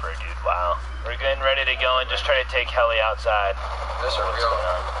 4,400 sulfur, dude. Wow. We're getting ready to go and just try to take heli outside. there's a real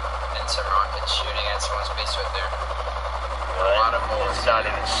Vincent rocket shooting at someone's base right there. Really? A lot of bullets. It's not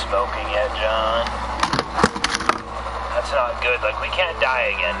even smoking yet, John. That's not good. Like, we can't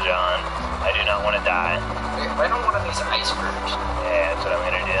die again, John. I do not want to die. I don't want one of these icebergs. Yeah, that's what I'm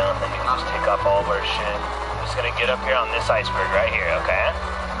gonna do. Then we can just take off all of our shit. I'm just gonna get up here on this iceberg right here, okay?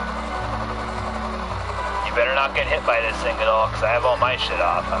 You better not get hit by this thing at all, because I have all my shit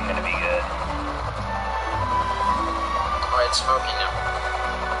off. I'm gonna be good. Oh, it's smoking now.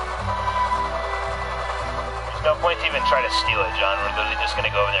 There's no point to even try to steal it, John. We're literally just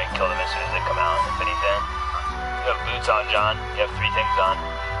gonna go over there and kill them as soon as they come out, if anything. You have boots on, John. You have 3 things on.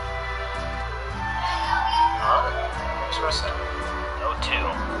 Huh? You're supposed to. No, 2.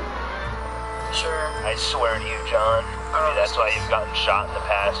 Sure. I swear to you, John. Maybe that's why you've gotten shot in the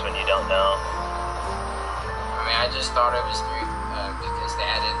past when you don't know. I mean, I just thought it was 3 because they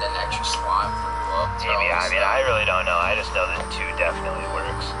added an extra slot for gloves. Maybe, I mean, I really don't know. I just know that 2 definitely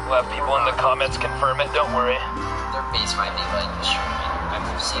works. We'll have people in the comments confirm it, don't worry. Their base might be like this. I've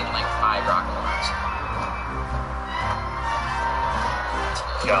seen like 5 rocket launches. Let's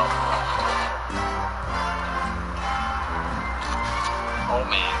go. Oh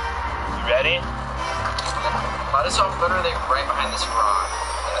man. You ready? Let us off literally right behind this rock.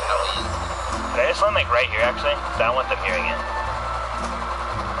 Where the hell he is. Can I just land like right here actually? Because I don't want them hearing it.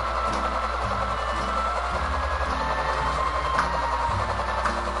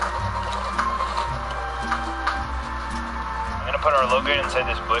 I'm gonna put our logo inside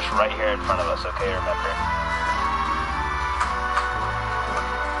this bush right here in front of us, okay? Remember.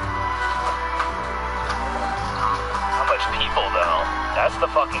 How much people though? That's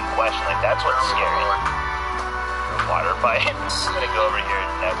the fucking question. Like, that's what's scary. Water pipe. I'm gonna go over here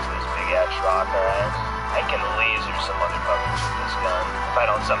next to this big ass rock, alright? I can laser some motherfuckers with this gun. If I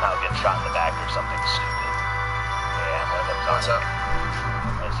don't somehow get shot in the back or something stupid. Yeah, one of them's on. What's up?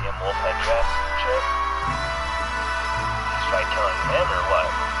 I see a wolf headdress chick. Let's try killing him or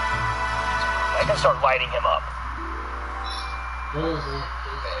what? I can start lighting him up. What is it?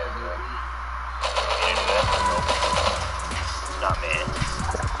 You do that? Nope. It's not me.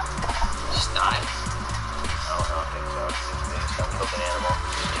 Just die. No, I don't think so. They just don't kill an animal.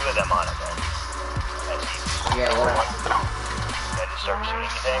 There's 2 of them on it then. That's easy. Yeah, what? Did I just start shooting,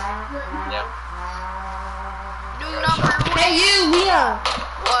 you think? Yeah. New number 1. Hey, you, Leon.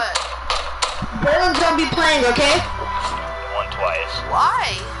 What? Dylan's gonna be playing, okay? It won twice.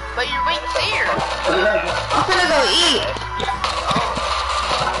 Why? But you're right there. I'm gonna go eat.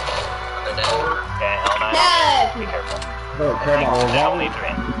 Other than. Okay, L9. Yes. Be careful. Oh, come on, There's only 3.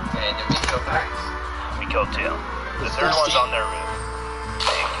 Okay, did we kill 3? We killed 2. The 3rd one's on their roof.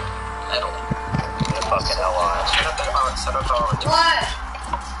 Metal. Get the fucking hell on. Set up the box, set up the box. What?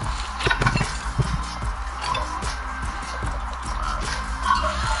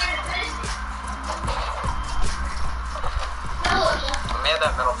 I may have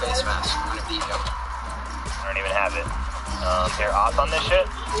that metal face mask. I'm gonna beat him. I don't even have it. Here, Oth on this shit?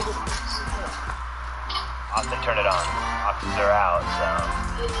 Austin, turn it on. Oxes are out, so...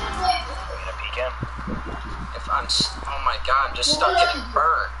 Are you gonna peek him? If I'm. Oh my god, I'm just stuck getting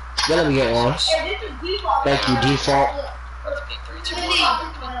burned. Let me get one. Thank you, default. About to peek 3, 2, 1.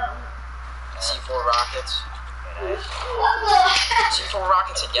 C4 rockets. Okay, nice. C4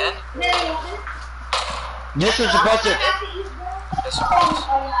 rockets again? This was supposed to. This was.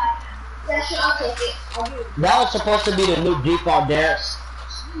 Yeah, sure, I'll take it. I'll do it. That was supposed to be the new default dance.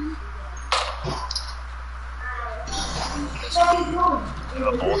 This You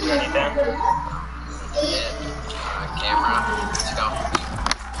have a bolt or anything? camera. Let's go.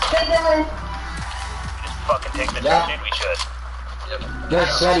 Just fucking take the trip, dude. We should. Yep. Good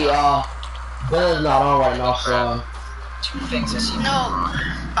sweaty, Billy's not on right now, so. Two things I see. No.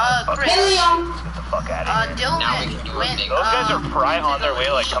 Chris. Get the fuck out of here. Dylan Now we can do a went. thing. Those guys are probably on their way,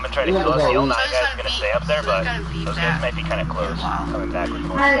 like, come and try to kill us. The L9 guy's gonna stay up there, but those guys might be kind of close. Coming back with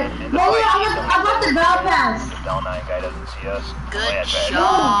more shit. In the fight, I got the bell pass. if the L9 guy doesn't see us. Good yeah, try it.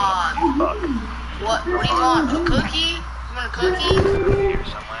 job. Fuck. What do you want? A cookie? You want a cookie? Here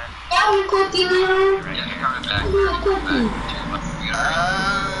somewhere. Yeah, we cookie, man. Right Yeah, here. you're coming back. We a cookie. We gotta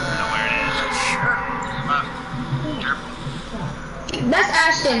I know where it is. come up. Careful. That's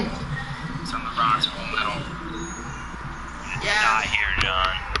Ashton. It's on the rocks, full metal. Yeah. Not here,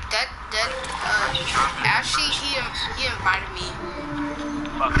 John. Actually, he invited me.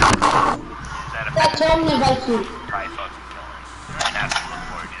 Fuck. Is that a That bad? told me about you. Probably fucking killing. I didn't have to look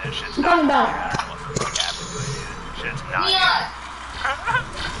for it, dude. That shit's I'm not. coming back. I don't know what the fuck happened to it, dude. Shit's not. Leon.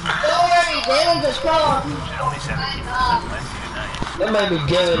 Don't worry, they will just come. Shit only 17% left, dude. Nice. That made me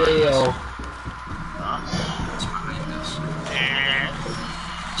give it a It's behind us. Yeah.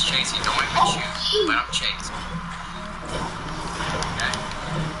 It's chasing. Don't even shoot. Let him chase. Okay.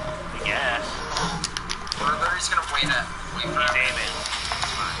 I guess. Further, he's gonna wait for He's him. aiming.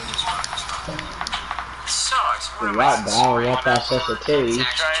 Just fine. It sucks. What am I Right, but I don't want that sensitivity.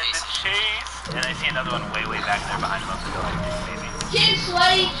 It's Trying actually to chasing. chase. And I see another one way back there behind him up the door. Maybe. Kid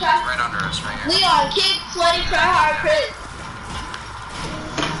sweaty, try. Right under us, right here. Leon, kid sweaty, try hard, Chris.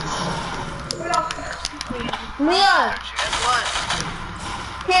 Leon, What?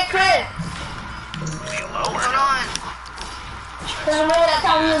 kid Chris. Maybe lower. Hold on. Cause remember that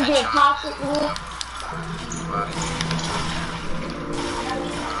time we was being toxic with me?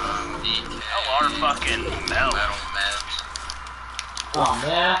 LR fucking Mel. Metal meds. Oh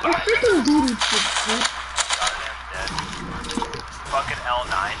man. You're freaking duty, kid. Goddamn dead. Fucking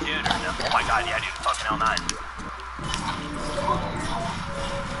L9, dude. Or no? Oh my god, yeah, dude. Fucking L9.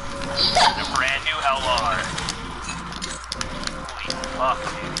 The brand new LR. Holy fuck,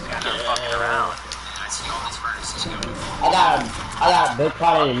 dude. These guys are fucking around. I see all these furnaces going. I got a big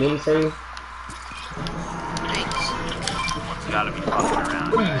pot in the mini for you. One's gotta be fucking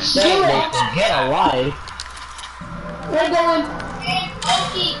around. What are you saying, Nathan? Get a life. We're going.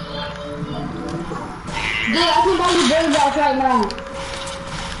 Dude, I can buy you bird box right now.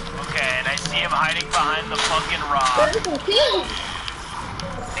 Okay, and I see him hiding behind the fucking rock. There's some kills.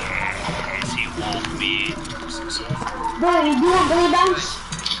 I see Wolf me. Bro, you doing bird box?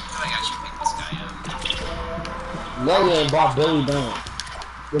 I feel like I should pick this guy up. No, you ain't bought Billy Bounce.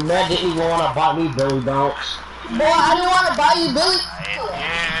 The man didn't even want to buy me Billy Bounce. Boy, I didn't want to buy you Billy.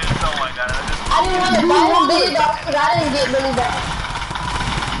 Yes, oh my god. I didn't want to buy him Billy box because I didn't get Billy box.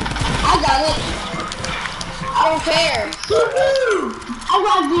 I got it. I don't care. I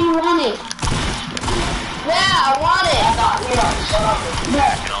got do you want it? Yeah, I want it. I got it.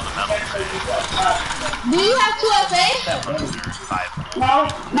 Get all the metal. Do you have 2FA? No,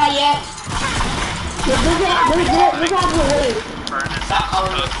 not yet. This has to wait. Burn this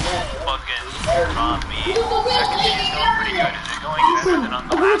fucking raw meat. That is going pretty good. Is it going better than on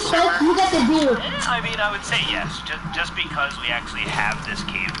the last server? You got the deal. I mean, I would say yes. Just because we actually have this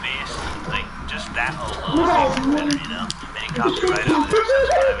cave base, like, just that alone makes it better, you know? Many copies right over there, so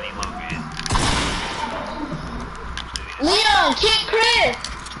I don't have any located. Leon, kick Chris.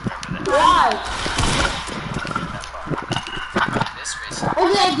 Remember that. Why? This way. What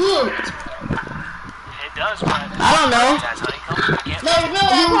did I do? It does, but I don't know. that's honeycomb. You can't No,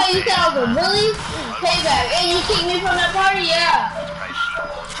 that's why you said I was a bully. Payback. And you kicked me from that party? Yeah. try sheep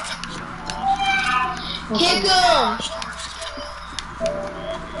walls, try stone walls. Kick him.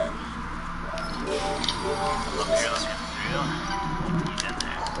 Look here, looking through. He's in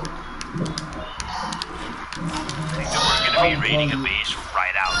there. I think that we're gonna be raiding a base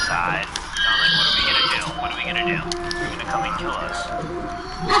right outside. I'm like, what are we gonna do? What are we gonna do? They're gonna come and kill us.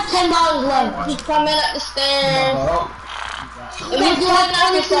 That's $10 left. He's coming up the stairs. If you do like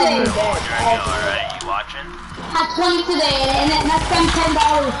 20 today. Alright, you watching? That's 20 today, and that's $10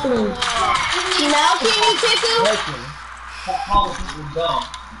 for me. Now can you kick him? Listen, all people dumb.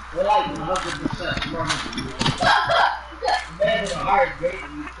 They're like 100% money. Man with a higher grade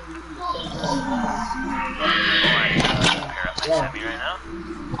than you. Alright, pair up my semi right now.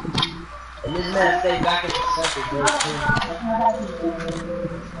 And this man stay back in the center, bro.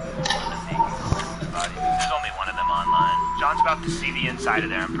 Body moves John's about to see the inside of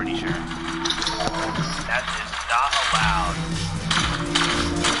there, I'm pretty sure. That is not allowed.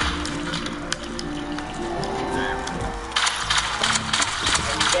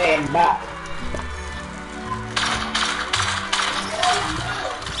 Okay, I'm back.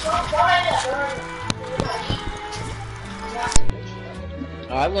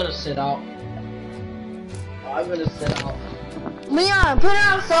 I'm gonna sit out. Leon, put it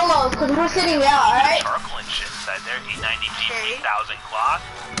on solos, cause we're sitting out, alright? Charcoal and shit inside there. 890 GP, 1000 cloth,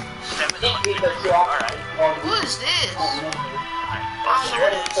 700. Alright. Who is this?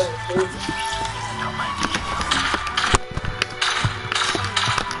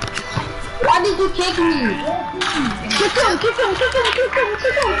 Why did you kick me? Kick him!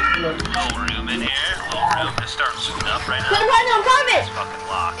 Low room in here. Low room to start shooting up right now. Put it right on top of it! It's fucking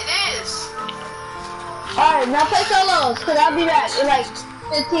locked. It is. Alright, now play solos, cause I'll be back in like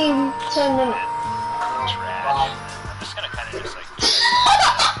 15, 10 minutes. Trash. I'm just gonna kind of just like.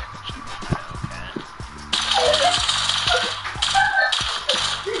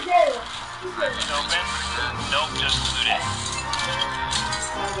 Okay. Open? Nope, just looted.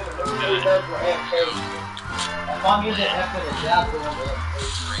 Good. If I'm using F for the job, then I'm going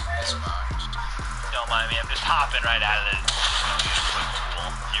Don't mind me, I'm just hopping right out of the quick tool.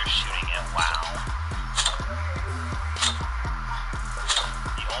 You're shooting it, wow.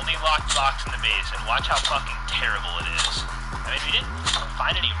 The only locked box in the base, and watch how fucking terrible it is. I mean, we didn't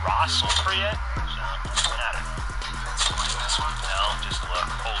find any raw sulfur yet, so I don't know. No, just look,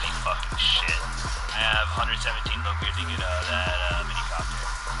 holy fucking shit. I have 117 located to get that minicopter.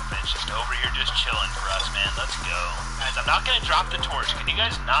 But it's just over here just chilling for us, man. Let's go. Guys, I'm not gonna drop the torch. Can you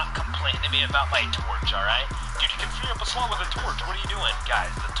guys not complain to me about my torch, alright? Dude, you can free up a slot with a torch. What are you doing?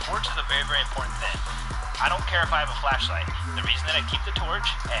 Guys, the torch is a very, very important thing. I don't care if I have a flashlight. The reason that I keep the torch,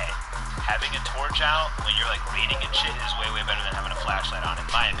 hey, having a torch out when you're like raiding and shit is way, way better than having a flashlight on, in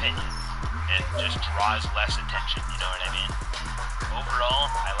my opinion. It just draws less attention, you know what I mean? Overall,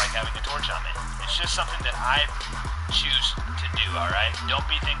 I like having a torch on me. It's just something that I choose to do, alright? Don't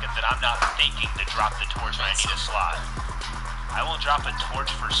be thinking that I'm not thinking to drop the torch when I need a slot. I will drop a torch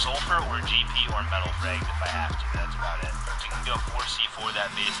for sulfur or GP or metal frags if I have to, that's about it. We can go 4C4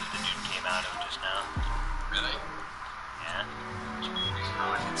 that base that the dude came out of just now. Really? Yeah.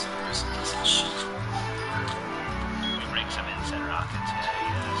 Shit. We bring some insect rockets, yeah,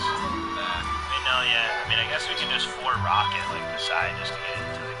 I guess. I mean, no, yeah. I mean, I guess we can just 4 rocket, like, the side just to get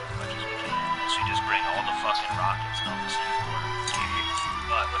into, like, as much as we can. So we just bring all the fucking rockets and all the C4.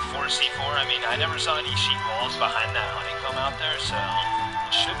 But with 4C4, I mean, I never saw any sheet walls behind that honeycomb out there, so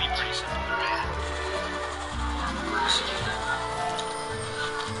it should be pretty simple to raid.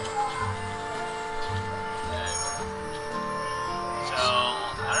 So,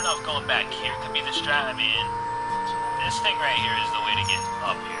 I don't know if going back here could be the strat. I mean, this thing right here is the way to get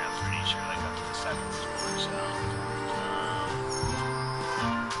up here, I'm pretty sure, like up to the 2nd floor, so.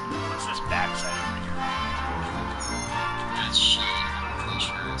 What's this backside over here? That's shit. I'm pretty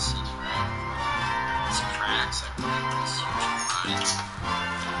sure I see some cracks. I believe this huge lines.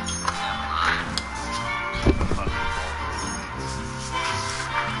 Never mind.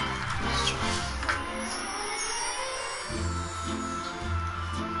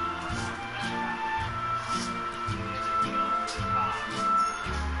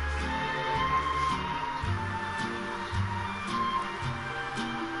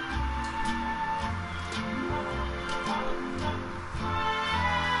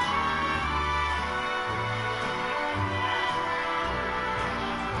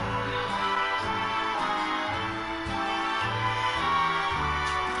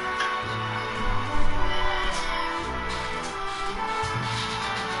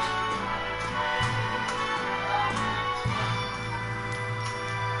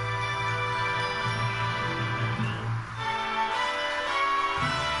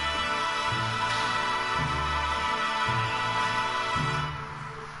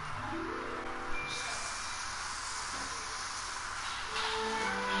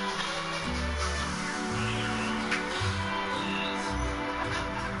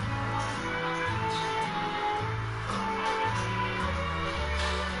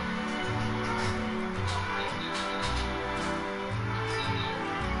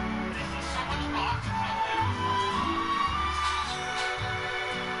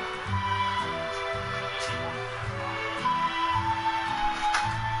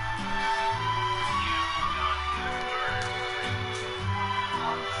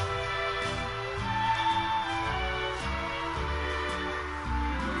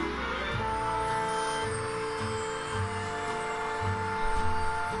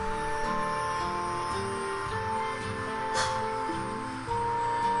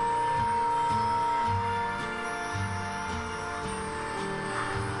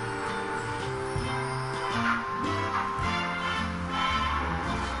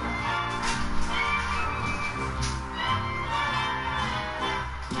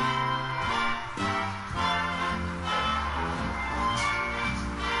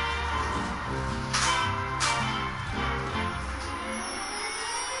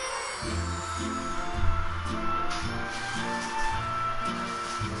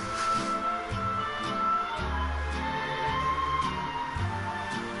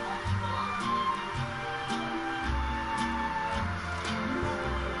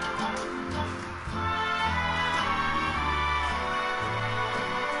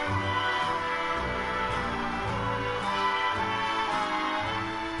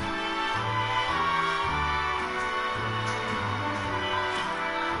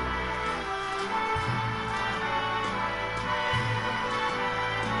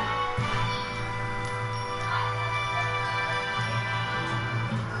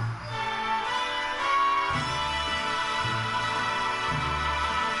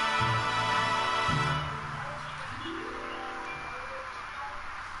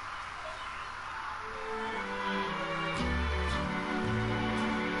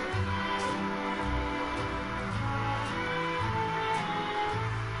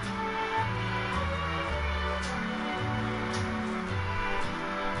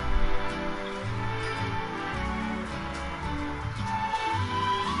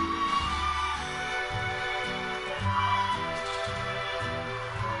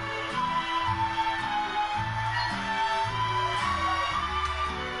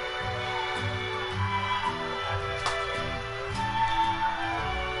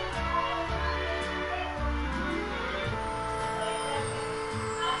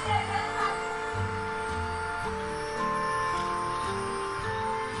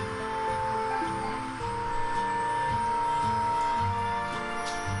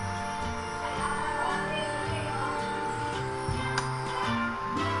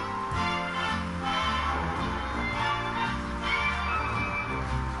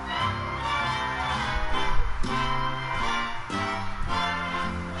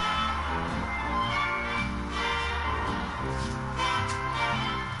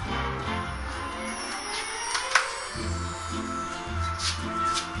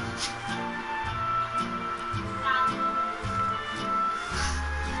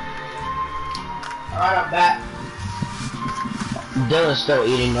 Alright, I'm back. Dylan's still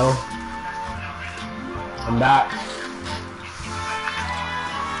eating though. I'm back.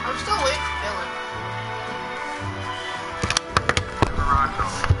 I'm still waiting for Dylan.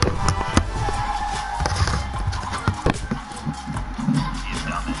 He's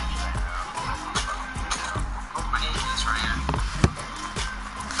down there right now. Oh, my name is right here.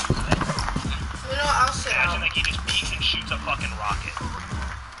 You know what, I'll sit out. Imagine like he just peeks and shoots a fucking rocket.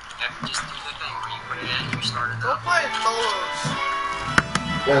 Yeah, just do the thing where you put it in, you start it Go up. play solos.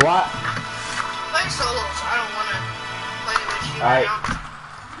 Wait, what? Play solos. I don't want to play with you Alright. right now.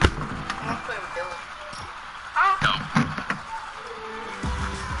 I want to play with Dylan. No.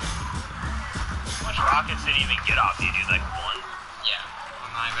 How much rockets did he even get off you, dude? Like one? Yeah,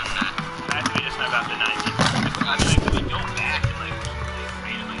 I'm not even that. That we just have about the 90. I mean, like, can we go back and like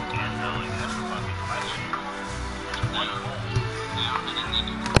rate him again though? Like that's the fucking question. It's one goal. Yeah, and then they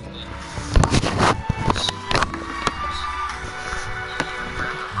do it.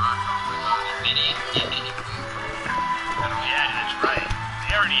 Yeah, that's right.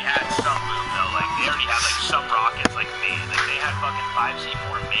 They already had some boom though. Like they already had like some rockets like made. Like they had fucking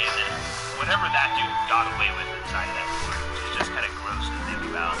 5C4 made, and then whatever that dude got away with inside of that war, which is just kind of gross to think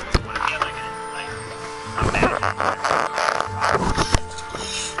about. What if he had like a imagine.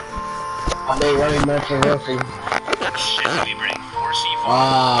 I made running much of roofing. Shit, so we bring 4C4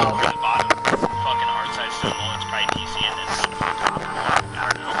 Wow. over the bottom, fucking hard side symbol, it's probably TC, and then one from the top.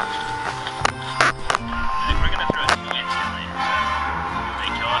 I don't know. Like, we're gonna throw 2 instantly, so if they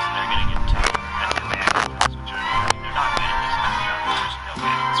kill us, they're gonna get 2. That's the man, which are, they're not good at this kind of stuff. There's no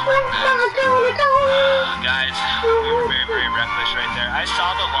way it's guys, we were very, very reckless right there. I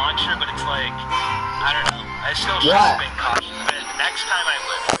saw the launcher, but it's like, I don't know. I still should have been cautious. But next time I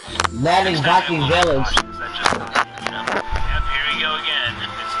would. That is Viking Village. Yep, here we go again.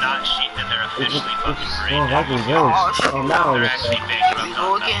 It's not sheep and they're officially fucking brain dead. Viking Village. Oh, now They're it's actually bankrupt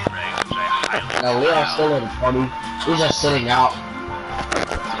on that, right? Which I highly no, Leon's still in the party. He's just sitting out.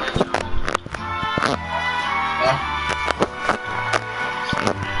 Yeah.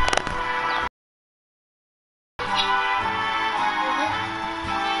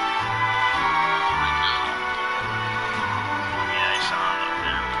 Yeah, I saw him up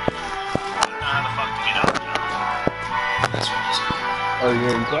there. I don't know how the fuck to get out, John. Oh,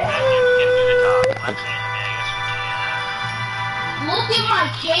 you're in Get jail. to the top. I'm saying, I guess we can. Look at my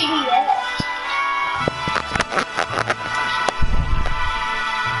KBS.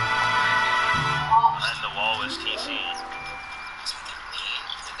 And the wall was TC.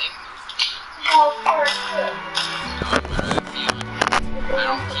 Oh, first. I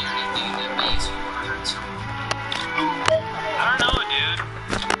don't hear anything in that base or so. I don't know, dude.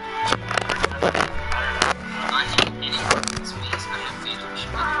 I can't hear anything in this base. I have faith in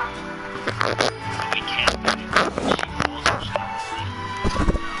shit. We can't shoot walls and shit.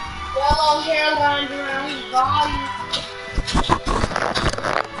 Yellow hairline around his body.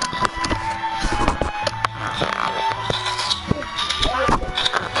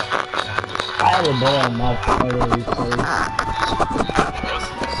 I had a bit on my photo recently.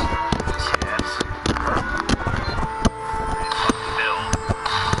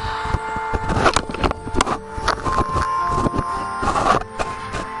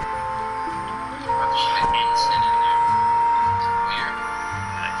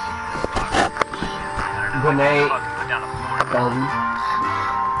 Grenade. Golden.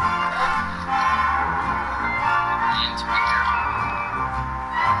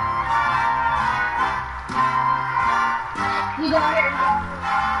 You got it.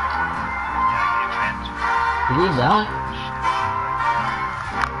 Did he die?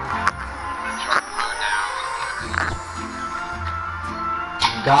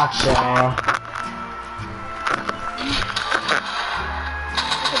 Gotcha.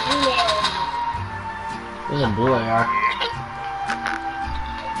 There's a blue AR.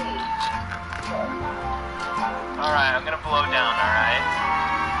 Alright, I'm gonna blow down, alright?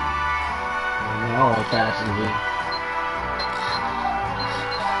 I don't like that SMG.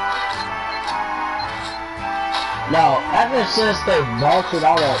 No, ever since they vaulted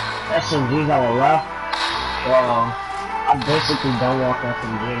all the SMGs on the left, well, I basically don't walk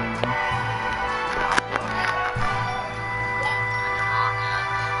SMG anymore.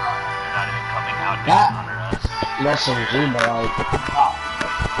 They're not even coming out to That honor us. SMG, but like,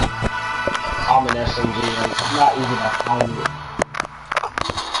 common SMG, like, it's not easy to find it.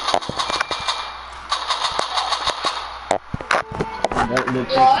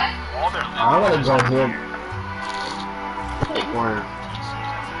 What? All their I wanna go here. Take one.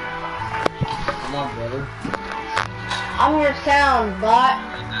 Come on, brother. I'm your sound bot.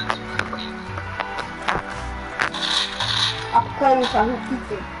 play with some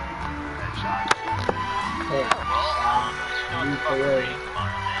people. Hey, you for real.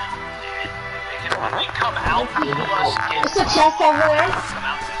 When we come out, people us It's a chest over there. come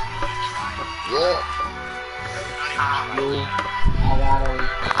out and Yeah. I got it.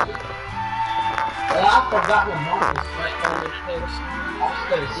 I forgot the monk was stuck on this page. I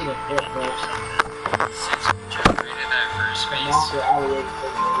couldn't see the book, bro. since we generated that first The space, monk was already a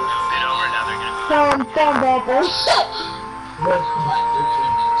bit over, now they're gonna be Bubble. Boys come back to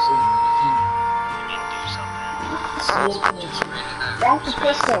That's the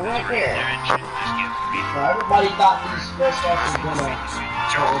pistol right there. everybody thought these first ones were gonna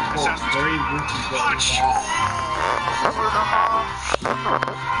very goofy, but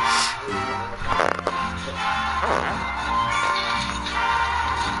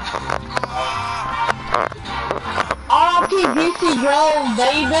RP Greasy Grove,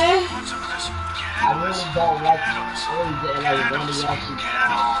 baby. I really don't like stories that like when they actually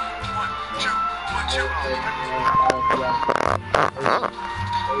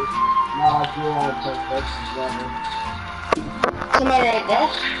now I do want to take versus level. Somebody right there.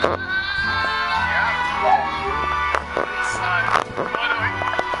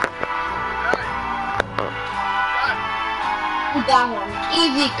 We got him.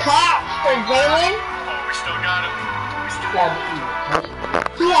 Easy clap for Jalen. Oh, we still got him.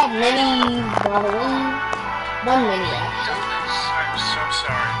 He had minis, by the way. One mini, actually. I'm so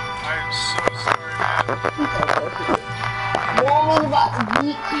sorry. I'm so sorry, man. One was about to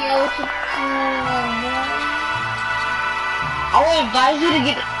GTO to I would advise you to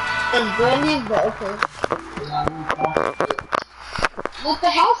get as goodies, but okay. What the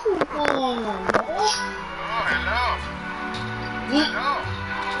house is going on, bro? Oh, hello. Hello.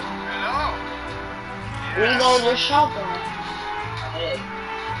 Hello. Reload your shotgun. Hey.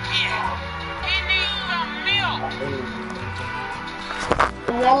 He needs some milk.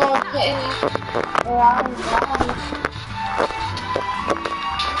 Yellow kitty. Around guys.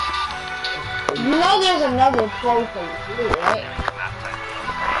 You know there's another place in blue, right?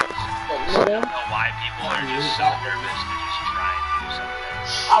 I don't know why people are just so nervous to just try and do something.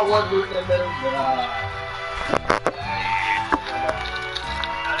 I was looking at them, but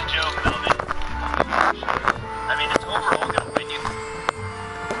Not a joke, Melvin. I mean, it's overall gonna win you.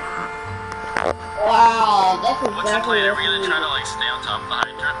 Wow, that's What's the exactly plan? Are what we gonna try to like stay on top of the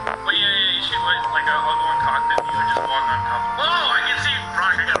Hydra? But yeah, you should like I'll go in cockpit. You would just walk on top. Whoa! I can see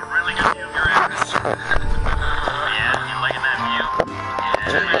Brock. I got a really good view of your ass. Yeah, you liking that view?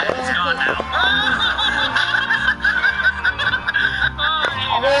 Yeah, it's gone now.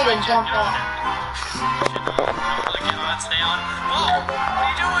 I'm ready to jump off. Really get on, stay on. Whoa! What are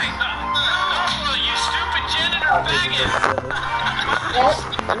you doing? Oh, you stupid janitor faggot!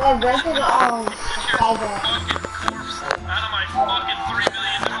 No, go to the skyline. Fucking corpse out of my fucking $3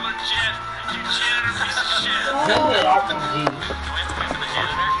 million jet. You janitor piece of shit. they did RPG. Do we have to wait for the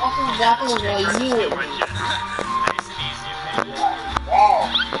janitor? That's exactly what you would My do. jet. Nice and easy, baby.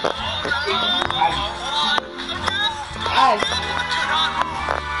 Wow. Guys,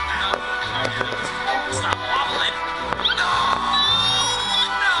 Stop wobbling. No!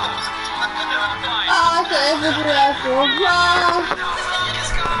 I said this is for fun.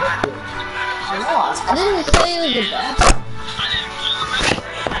 I know, I didn't say it was a bad.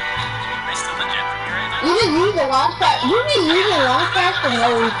 You just use a launch pad. You just use a launch pad for no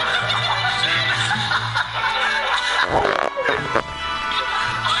reason.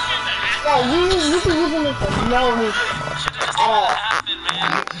 No, you can use it for no reason at all.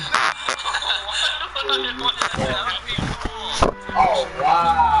 Oh,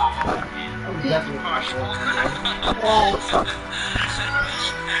 wow. I'm definitely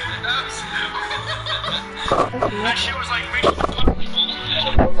That shit was like big.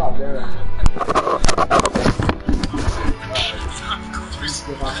 What's up there?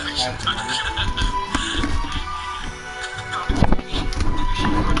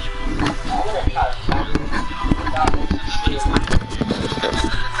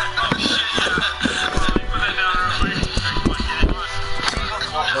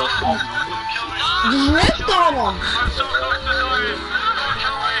 Drift on him. I'm so close to dying.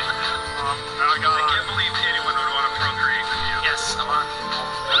 Kill me. I can't believe anyone would want to procreate with you. Yes, I'm on.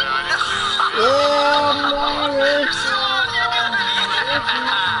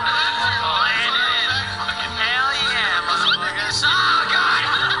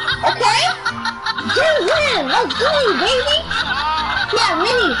 Okay? You win! Let's go, baby! Yeah,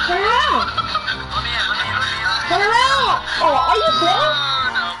 Minnie, turn around! Turn around! Oh, are you slow?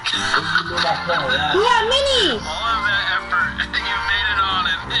 Yeah, Minnie! All of that effort, you made it on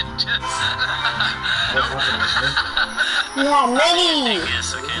and it just... Yeah, many.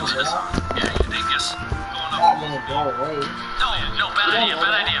 Yes, okay, Liz. Yeah, you think yes? That gonna go away. No, bad idea.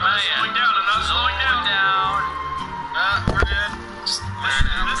 Slowing down, I'm not slowing down. We're good. Just listen,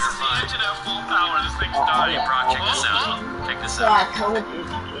 this is the engine at full power. This thing's dying, bro. Check this out. So I told you.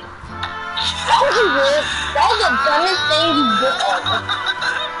 That was good. That was the dumbest thing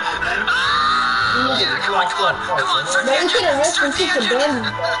you did. Come on, sir. But you could have risked and took the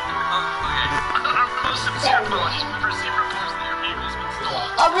damage.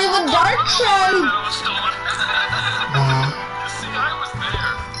 Over the dark side. See, I was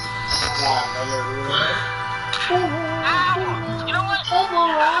there. You know what?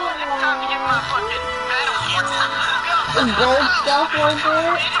 Time to get my fucking battle gear. The gold stuff right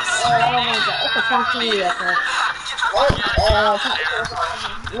there. Oh my god, it's a fucking record.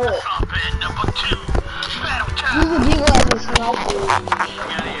 Look. Number 2. Battle time. These are people as a sniper.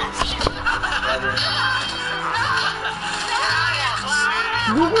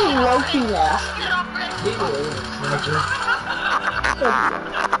 These are low-key last.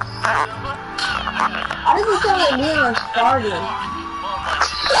 I didn't tell you me was starting.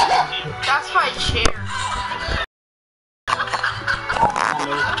 That's my chair.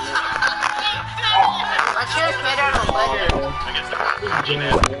 My chair's made out of leather.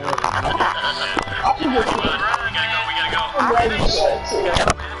 I can get you. I'm ready to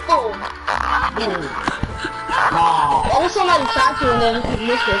go. What if somebody shot you and then you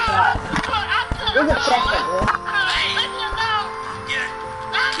missed your shot? There's a checkpoint, bro.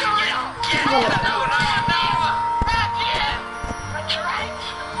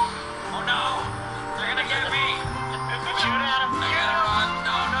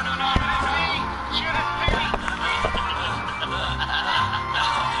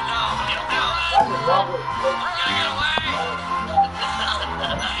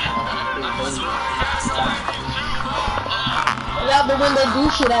 Yeah, but when they do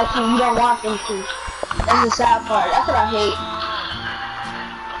shit at you, you don't want them to. That's the sad part. That's what I hate.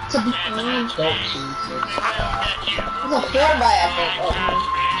 To be mean. It's a 4x, I think.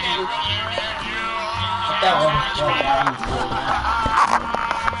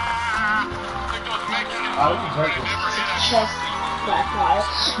 Chest backfire.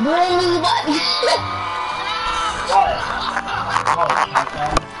 Bring me the button.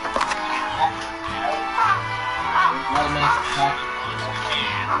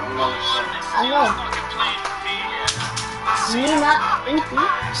 I know. You not easy.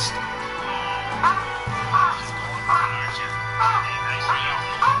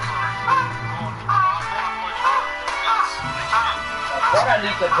 What I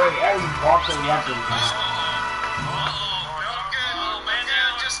need to bring every walking weapon.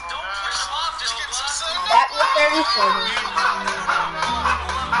 Back with 37.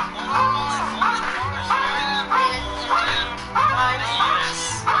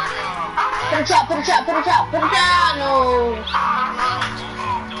 Put a trap, no.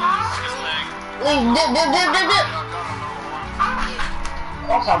 Leave, dip.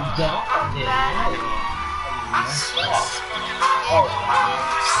 That's how I'm done.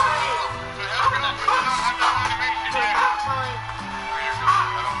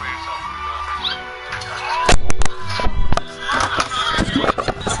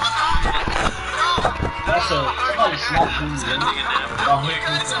 Somebody slapped me.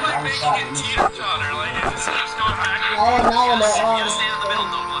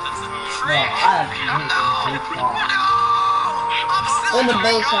 In the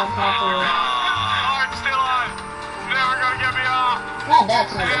base on top of it. Not that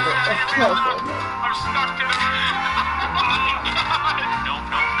kind of bit. It's close.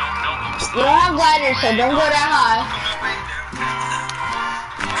 You don't have gliders, so don't go that high.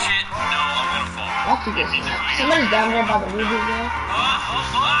 That's a good snap. Somebody's down there by the movie there.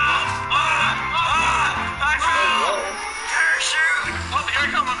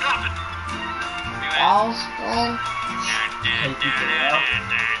 Balls, man.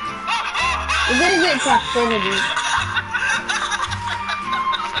 We're gonna get proximity.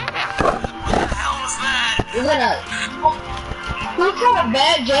 We're gonna... Who's trying to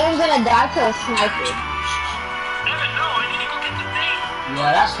bet James gonna die to a sniper? Yeah,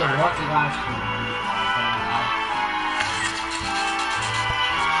 that's the one thing I should do.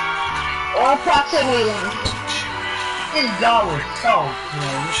 Or proximity. This guy was so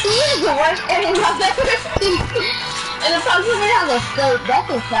close. He is the worst enemy I've ever seen. And the proximity has a scope. That's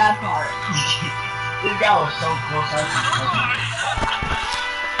the sad part. This guy was so close.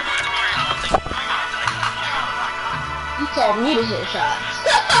 You told me to hit shots.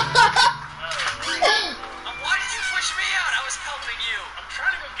 Why did you push me out? I was helping you. I'm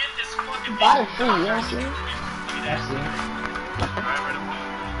trying to go get this fucking Bought it free, you know what I'm saying? That's it. Alright, right up.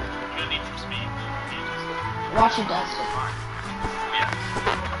 You're gonna need some speed. Watch it, Dustin. Yeah.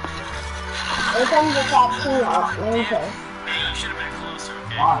 Here comes the top 2. Let me play. Hey, you should have been closer,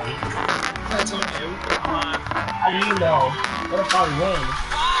 okay? Why? That's okay. Come on. How do you know? What if I win?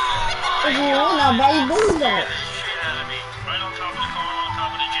 If you win, I'll buy you booze that. Shit out of me. Right on top of the car, on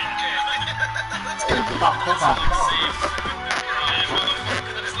top of the jet. Fuck, fuck, fuck.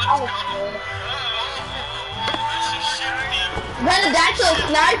 Brother, that's a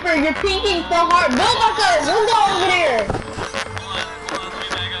sniper. You're peeking so hard. Build like a window over there.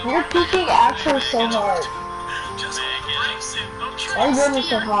 You're peeking actually so hard. Why are you doing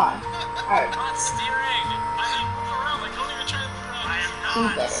so hard? Alright. Not steering. I didn't move around. Like, don't even try to move around. I am See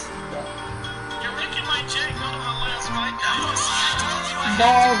not. better. You're making my jet go to the last right now.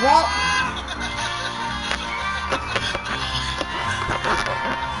 Balls up.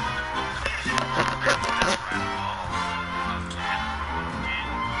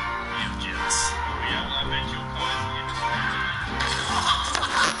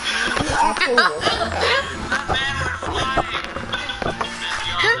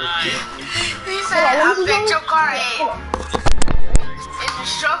 He said, I bet your car ain't.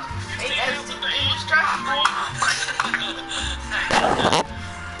 Shout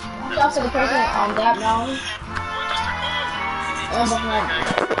to the person on that mountain. And behind me.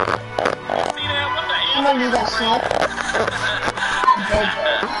 Somebody got sniped. Dead.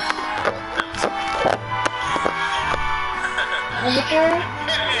 Okay.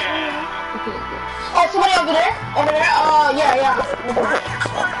 Oh, somebody over there? Over there? Yeah.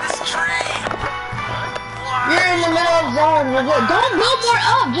 You're in the middle of the zone. You're good. Don't build more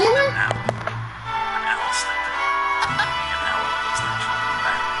up, Jalen.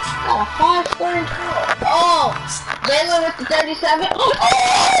 Got a 5-star. Oh, Jalen with the 37. Oh!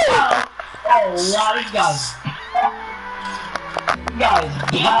 Oh, wow, these guys. You guys,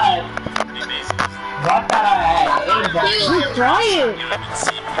 bad. What that I had? He's trying.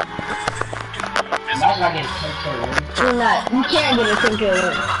 That's not getting 10 kills. You're not. You can't get a 10 kill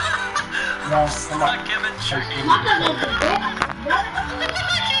win. No, come on.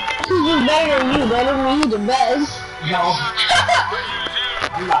 He's just better than you. That doesn't mean he's the best. No.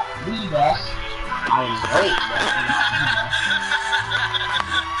 I'm not the best. I'm great, but I'm not the best.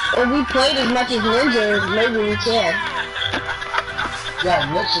 If we played as much as Ninja, maybe we can. Yeah,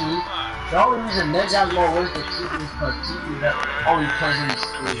 literally. The only reason Ninja has more wins than TV is because TV only plays in the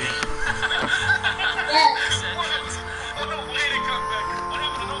school.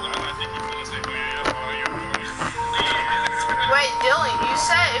 Wait, Dylan, you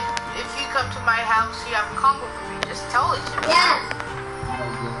said if you come to my house, you have a combo for me. Just tell it to me. Yeah.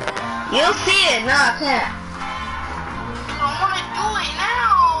 You'll see it. No, I can't. I want to do it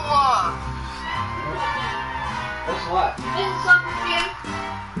now. What's what? This is something for you.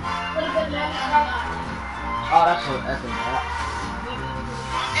 Oh, that's what that's what.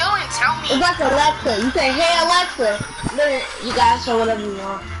 Dylan, tell me. It's like Alexa. You say, hey Alexa. Then you guys say whatever you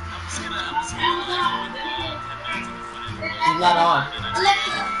want. She's not on.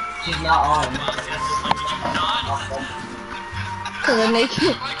 Alexa. She's not on. Cause I make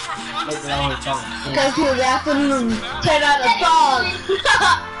it. Make it on her phone. Cause he was asking me to turn on a song.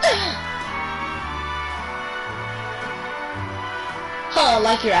 Oh,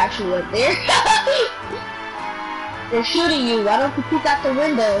 like you're actually up there. They're shooting you. Why don't you peek out the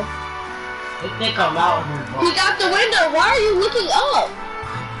window? They think I'm out here. Peek out the window. Why are you looking up?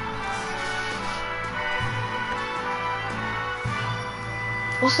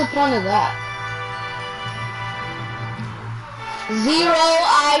 What's the point of that? 0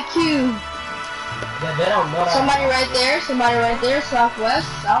 IQ. Yeah, they don't know that. Somebody right there. Somebody right there. Southwest.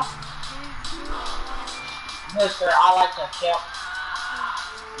 South. Mister, I like to camp.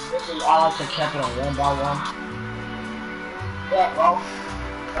 Mister, I like to camp it on 1 by 1. Yeah, bro.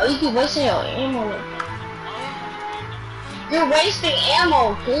 Oh, you keep wasting your ammo. You're wasting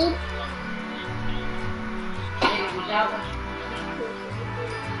ammo, dude.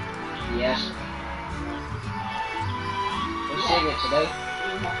 Yes. We're singing today.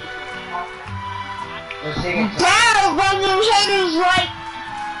 We're singing today. Damn, brother, haters right.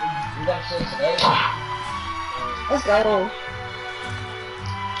 We gotta sing today. Let's go.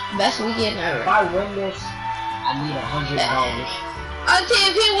 Best weekend If ever. I win this, I need $100. Until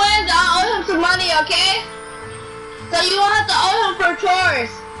if he wins, I'll owe him some money, okay? So you won't have to owe him for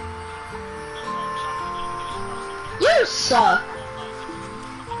chores. You suck.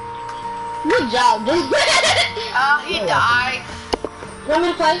 Good job, dude. He died. Want me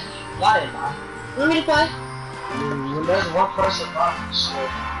to play? Why didn't I? Want me to play? When there's one person left, sure.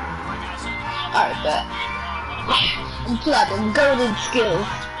 Alright, bet. You pull out them golden skills.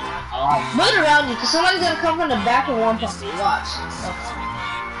 Build around you, cause somebody's gonna come from the back and one pump you. Watch.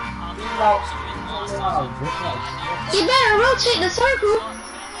 You better rotate the circle.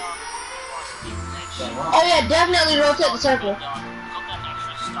 Oh yeah, definitely rotate the circle.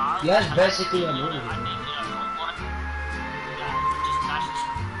 Yeah, it's basically a movie.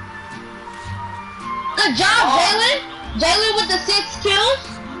 Good job, Jalen. Jalen with the 6 kills.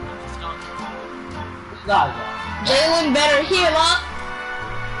 Jalen better heal up.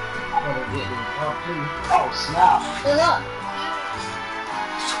 Oh snap! Heal up.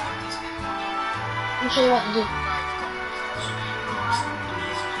 Let me show you what to do.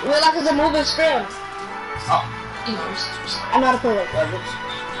 We're like it's a moving screen. Oh. I know how to play like that.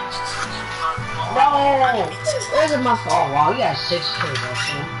 No! Where's my phone? Oh wow, you got 6 kills,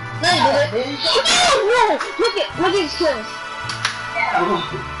 okay? No, you didn't. No! Look at these kills.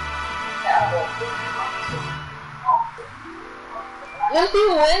 If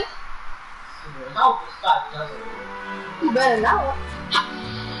you win, you better not.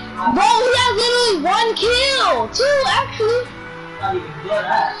 Bro, he has literally 1 kill! 2 actually. Not even good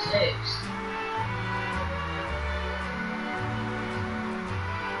at 6.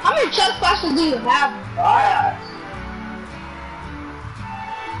 How many chest flashes do you have?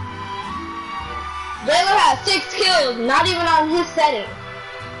 Jalen has 6 kills, not even on his setting.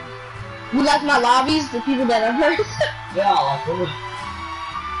 You like my lobbies, the people that are hurt? Yeah, like what?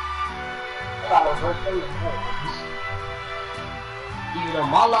 Even though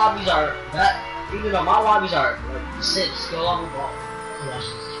my lobbies are like 6, still on the ball.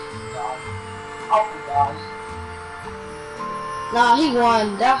 Nah, he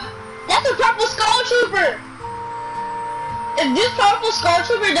won. That's a purple skull trooper. If this purple skull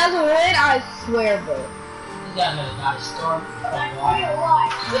trooper doesn't win, I swear, bro. You got another guy storm.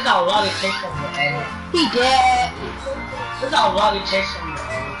 Look how long it takes from the end. He dead. Look how long it takes from the end.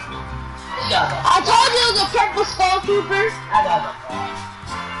 I told you it was a purple skull trooper. I got the ball.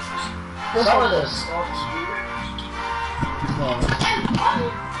 Some of the skull troopers.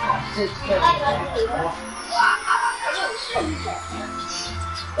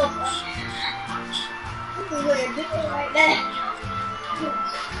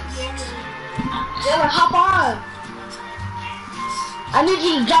 Jalen, hop on. I need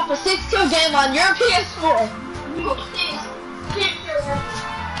you to drop a 6-kill game on your PS4.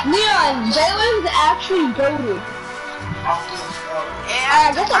 Leon, Jalen's actually goated. I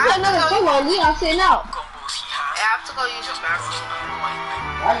guess I'll play another solo. Leon, sitting out. I have to go use the bathroom.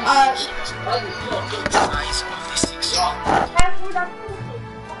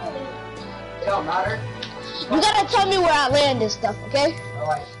 It don't matter. You gotta tell me where I land and stuff, okay?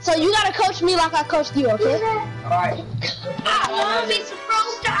 Alright. So you gotta coach me like I coached you, okay? Alright. I wanna be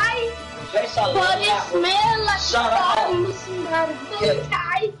surprised, guys. Based on But it that, smells like shut up.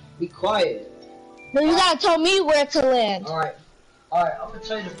 guys. Be quiet. But you gotta tell me where to land. Alright. Alright, I'm gonna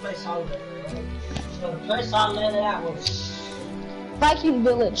tell you the place I landed. So the place I landed at was Viking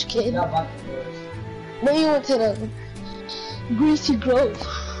Village, kid. not Viking Village. Then you went to the Greasy Grove.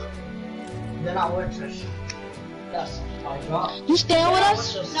 Then I went to that's my God. You staying with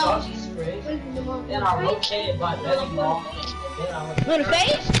us? I went to Salty Springs. Then I located by Betty Mall. Then I went You wanna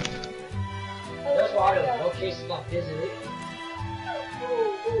face? That's why the locations got visited.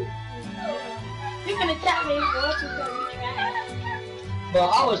 You're gonna tap me for what you're gonna try. But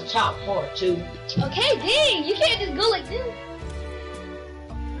I was top 4 too. Okay, dang, you can't just go like this.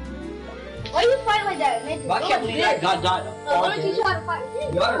 Why you fight like that? Make But I can't believe that guy died. I'm gonna teach you how to fight.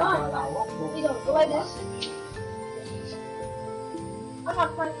 You already died at one point. You don't go like this. I'm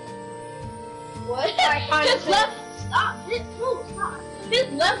not fighting. What? His left, stop. Stop. His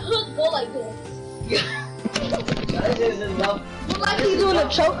left hook go like this. That isn't enough. Look like he's doing a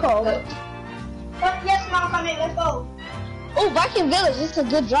chokehold. Yes, Mom, come in. Let's go. Oh, Viking Village. This is a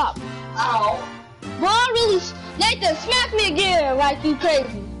good drop. Ow. Well, I really... Nathan, smack me again like you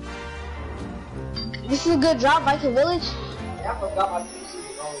crazy. This is a good drop, Viking Village. I forgot my PC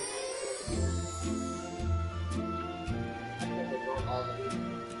was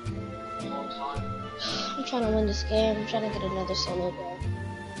I'm trying to win this game. I'm trying to get another solo ball.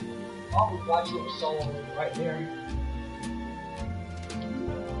 I was watching a solo right there.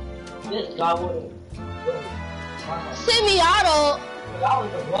 This guy would've Semi-auto. that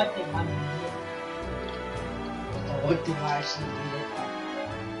was the one thing I needed. The one thing I actually needed.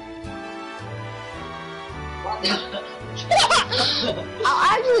 I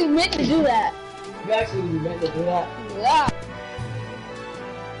actually meant to do that. You actually meant to do that? Yeah.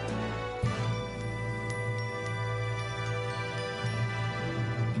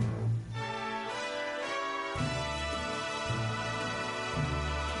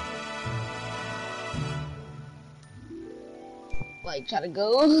 like try to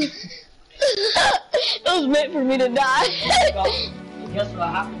go. It was meant for me to die. Guess what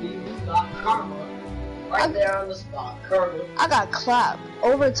happened to you? You got karma. Right there on the spot. Karma. I got clapped.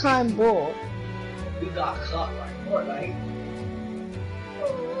 Overtime bull. You got clapped by Fortnite.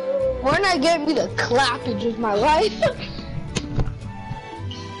 Fortnite gave me the clappage of my life.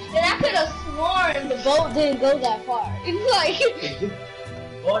 And I could have sworn the boat didn't go that far. It's like...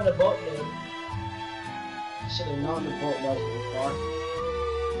 On the boat, then. I should have known the boat wasn't far.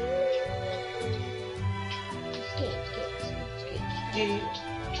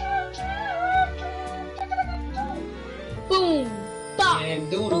 Boom! Bop!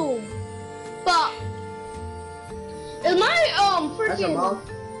 And doodle. Boom! Bop! Is my That's your mom?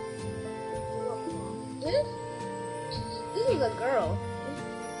 freaking... This is a girl.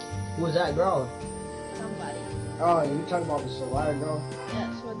 Who's that girl? Somebody. Oh, you talking about the Solana girl?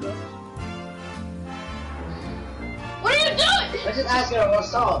 Yeah, it's my girl. What are you doing? Let's just ask her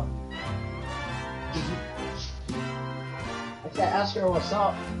what's up. Let's just ask her what's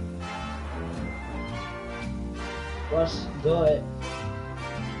up. What's good?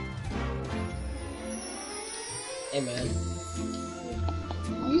 Hey man.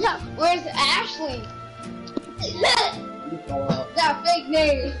 Yeah, where's Ashley? You fall out. That fake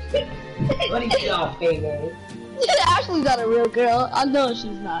name. What do you got, fake name? Ashley's not a real girl. I know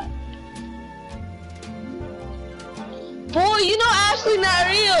she's not. Boy, you know Ashley not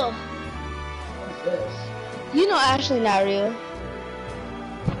real. What's this? You know Ashley not real.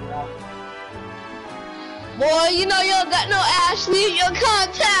 Yeah. Boy, you know you don't got no Ashley in your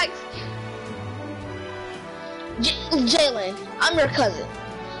contacts. Jalen, I'm your cousin.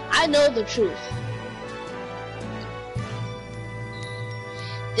 I know the truth.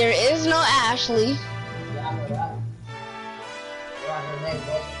 There is no Ashley. Yeah, I know that. Yeah, her name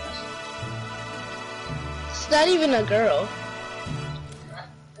was It's not even a girl.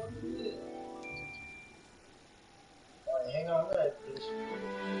 Alright, hang on a minute, please.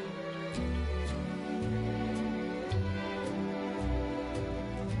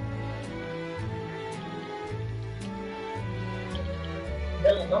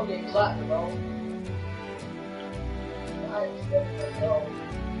 Dylan, don't get clapped, bro.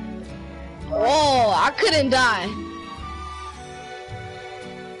 Whoa, I couldn't die.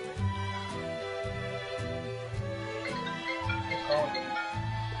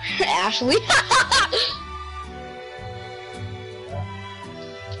 Ashley.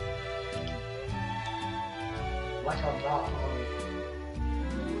 Watch out, bro.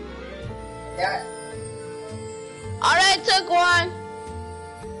 Yeah. Alright, took one.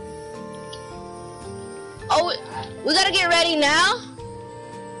 Oh, we gotta get ready now?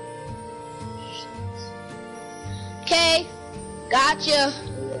 Okay, gotcha.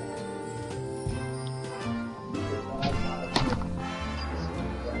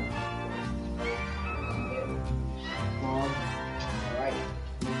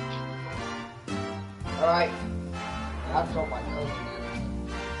 Alright. I've told my cousin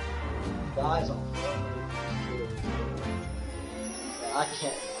guys on I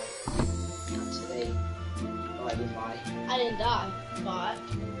can't die. Not today. No, I didn't die. I didn't die, but...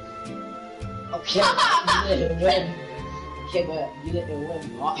 Okay, you didn't win. Okay, but you didn't win,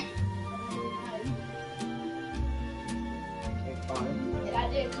 bot. Okay, fine. And I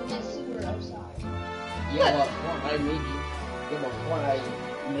didn't commit suicide. Yeah, well, I made you. Yeah, before I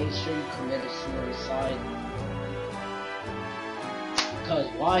made sure you committed suicide. Because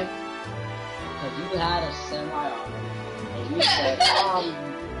why? Because you had a semi-auto. And you said,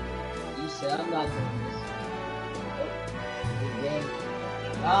 I'm not doing this. And then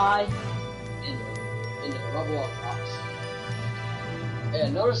you died in the rubble of rocks.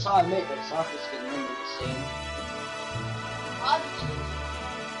 And notice how I made the surface get number the same.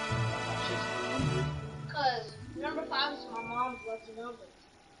 Because number 5 is my mom's lucky number.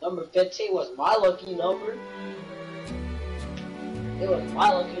 Number 15 was my lucky number. It was my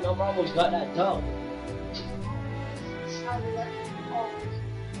lucky number. I almost got that done.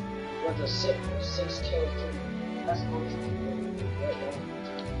 With a 6 kills. That's supposed to be good.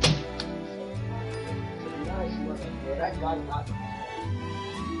 Nice looking, bro. That guy got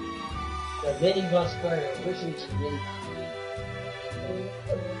the mini bus player. Wishing to be.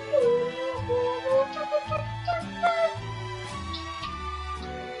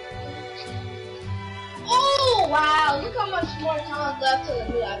 Oh, wow. Look how much more time left to the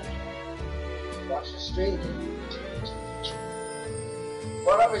new item. Watch the stream.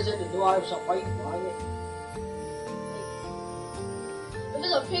 Whatever's in the new item shop, why you buying it? If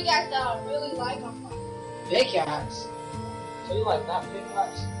there's a pickaxe that I really like, I'm fine. Pickaxe? So you like that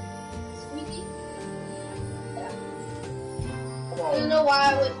pickaxe? Squeaky? Come You know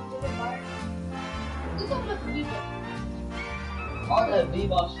why I wouldn't do it, Mark? Look at my people. All the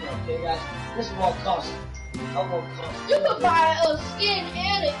V-Bucks for okay, guys. This won't cost. That won't cost. You can buy a skin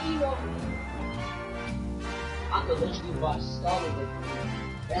and an emote. I could literally buy started with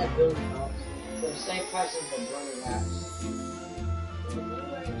bad building blocks for the same price as the burning maps.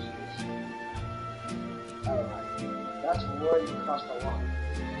 Alright. That's where you cost a lot.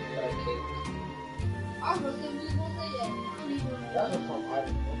 Okay. I was gonna say that. That's what from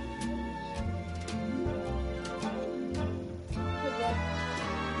Iron.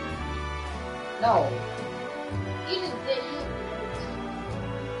 No. Even they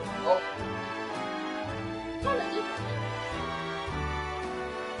Oh. kind of different.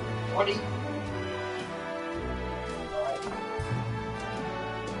 20.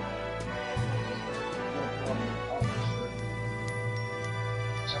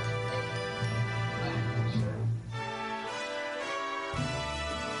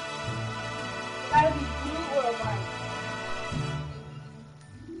 Gotta be blue or white.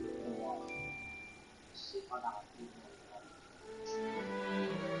 I'm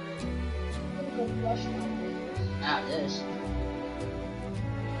gonna go brush my fingers. Now this.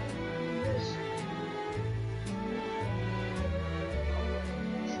 This.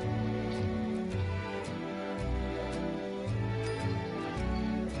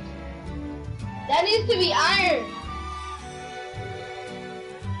 That needs to be iron.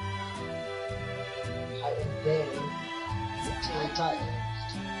 Then, tight.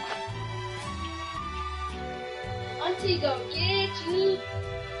 Auntie gonna get you.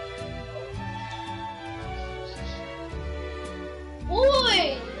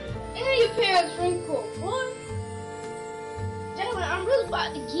 Boy! And your parents wrinkle, boy. Jalen, I'm really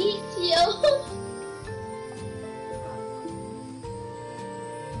about to get you.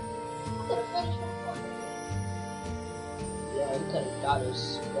 I could've finished my part. Yeah, you could have got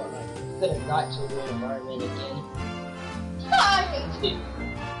us. Could have got to the environment again. I hate you.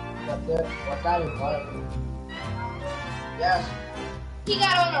 But that environment. Yes. He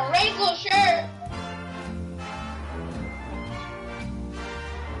got on a wrinkled shirt.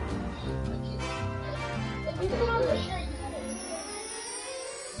 If you put on the shirt,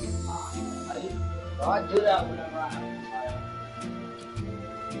 I do that whenever I have a child.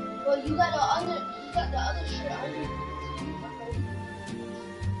 well, you got the other shirt under.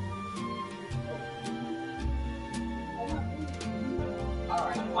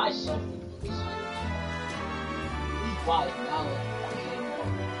 Alright, buy something for this item. Please buy it now.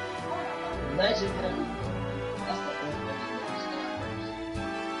 Legendary. That's the best legendary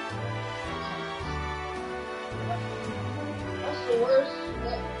That's the worst.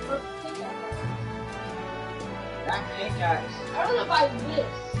 That pickaxe. I don't know if I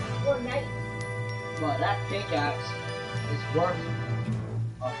this or night. But that pickaxe is worth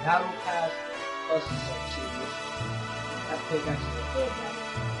a battle pass plus some cheapers. That pickaxe is a good one.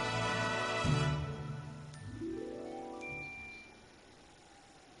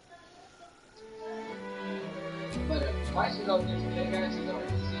 But the prices of these pickaxes are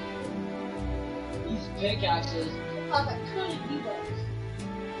insane. These pickaxes Cost like 20 V-Bucks.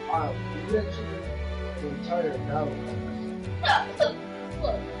 are literally retarded battle pass.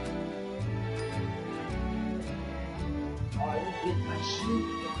 Look. Oh, you get my shoe.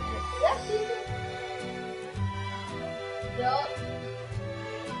 That's it. Yup.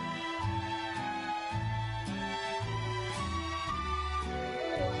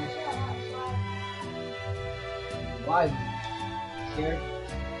 Why? Here?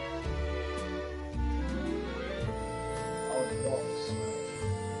 Oh, the balls.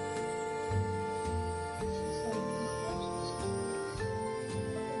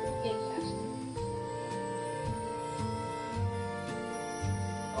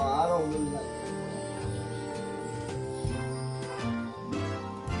 Oh, I don't really like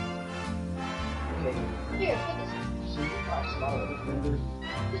okay, Here, put this. so you buy smaller vendors.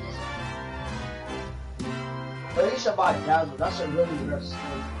 Put this. But you should buy Dazzle, that's a really rare skin.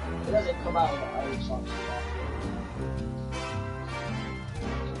 It doesn't come out in the item shop too often.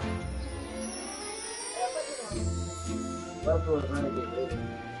 What if it was Renegade later?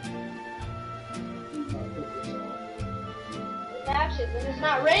 Put this on. It matches and it's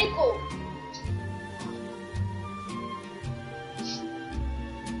not wrinkled.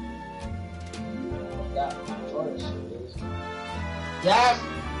 That Jordan shirt is. Yes!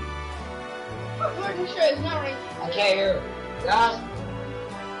 Jordan shirt is not wrinkled. I can't hear it. Yes!